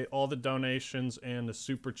appreciate all the donations and the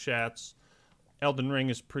super chats. Elden Ring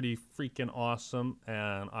is pretty freaking awesome,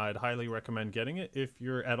 and I'd highly recommend getting it if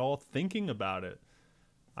you're at all thinking about it.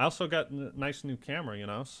 I also got a nice new camera, you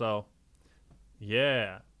know, so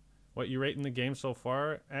yeah. What you rating the game so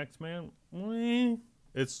far, Axeman?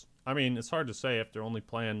 It's, I mean, it's hard to say after only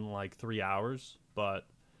playing like 3 hours, but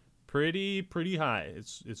pretty high.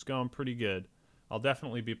 It's going pretty good. I'll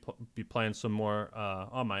definitely be playing some more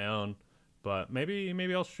on my own, but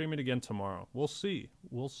maybe I'll stream it again tomorrow. We'll see.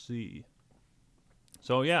 We'll see.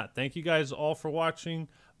 So yeah, thank you guys all for watching.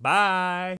 Bye.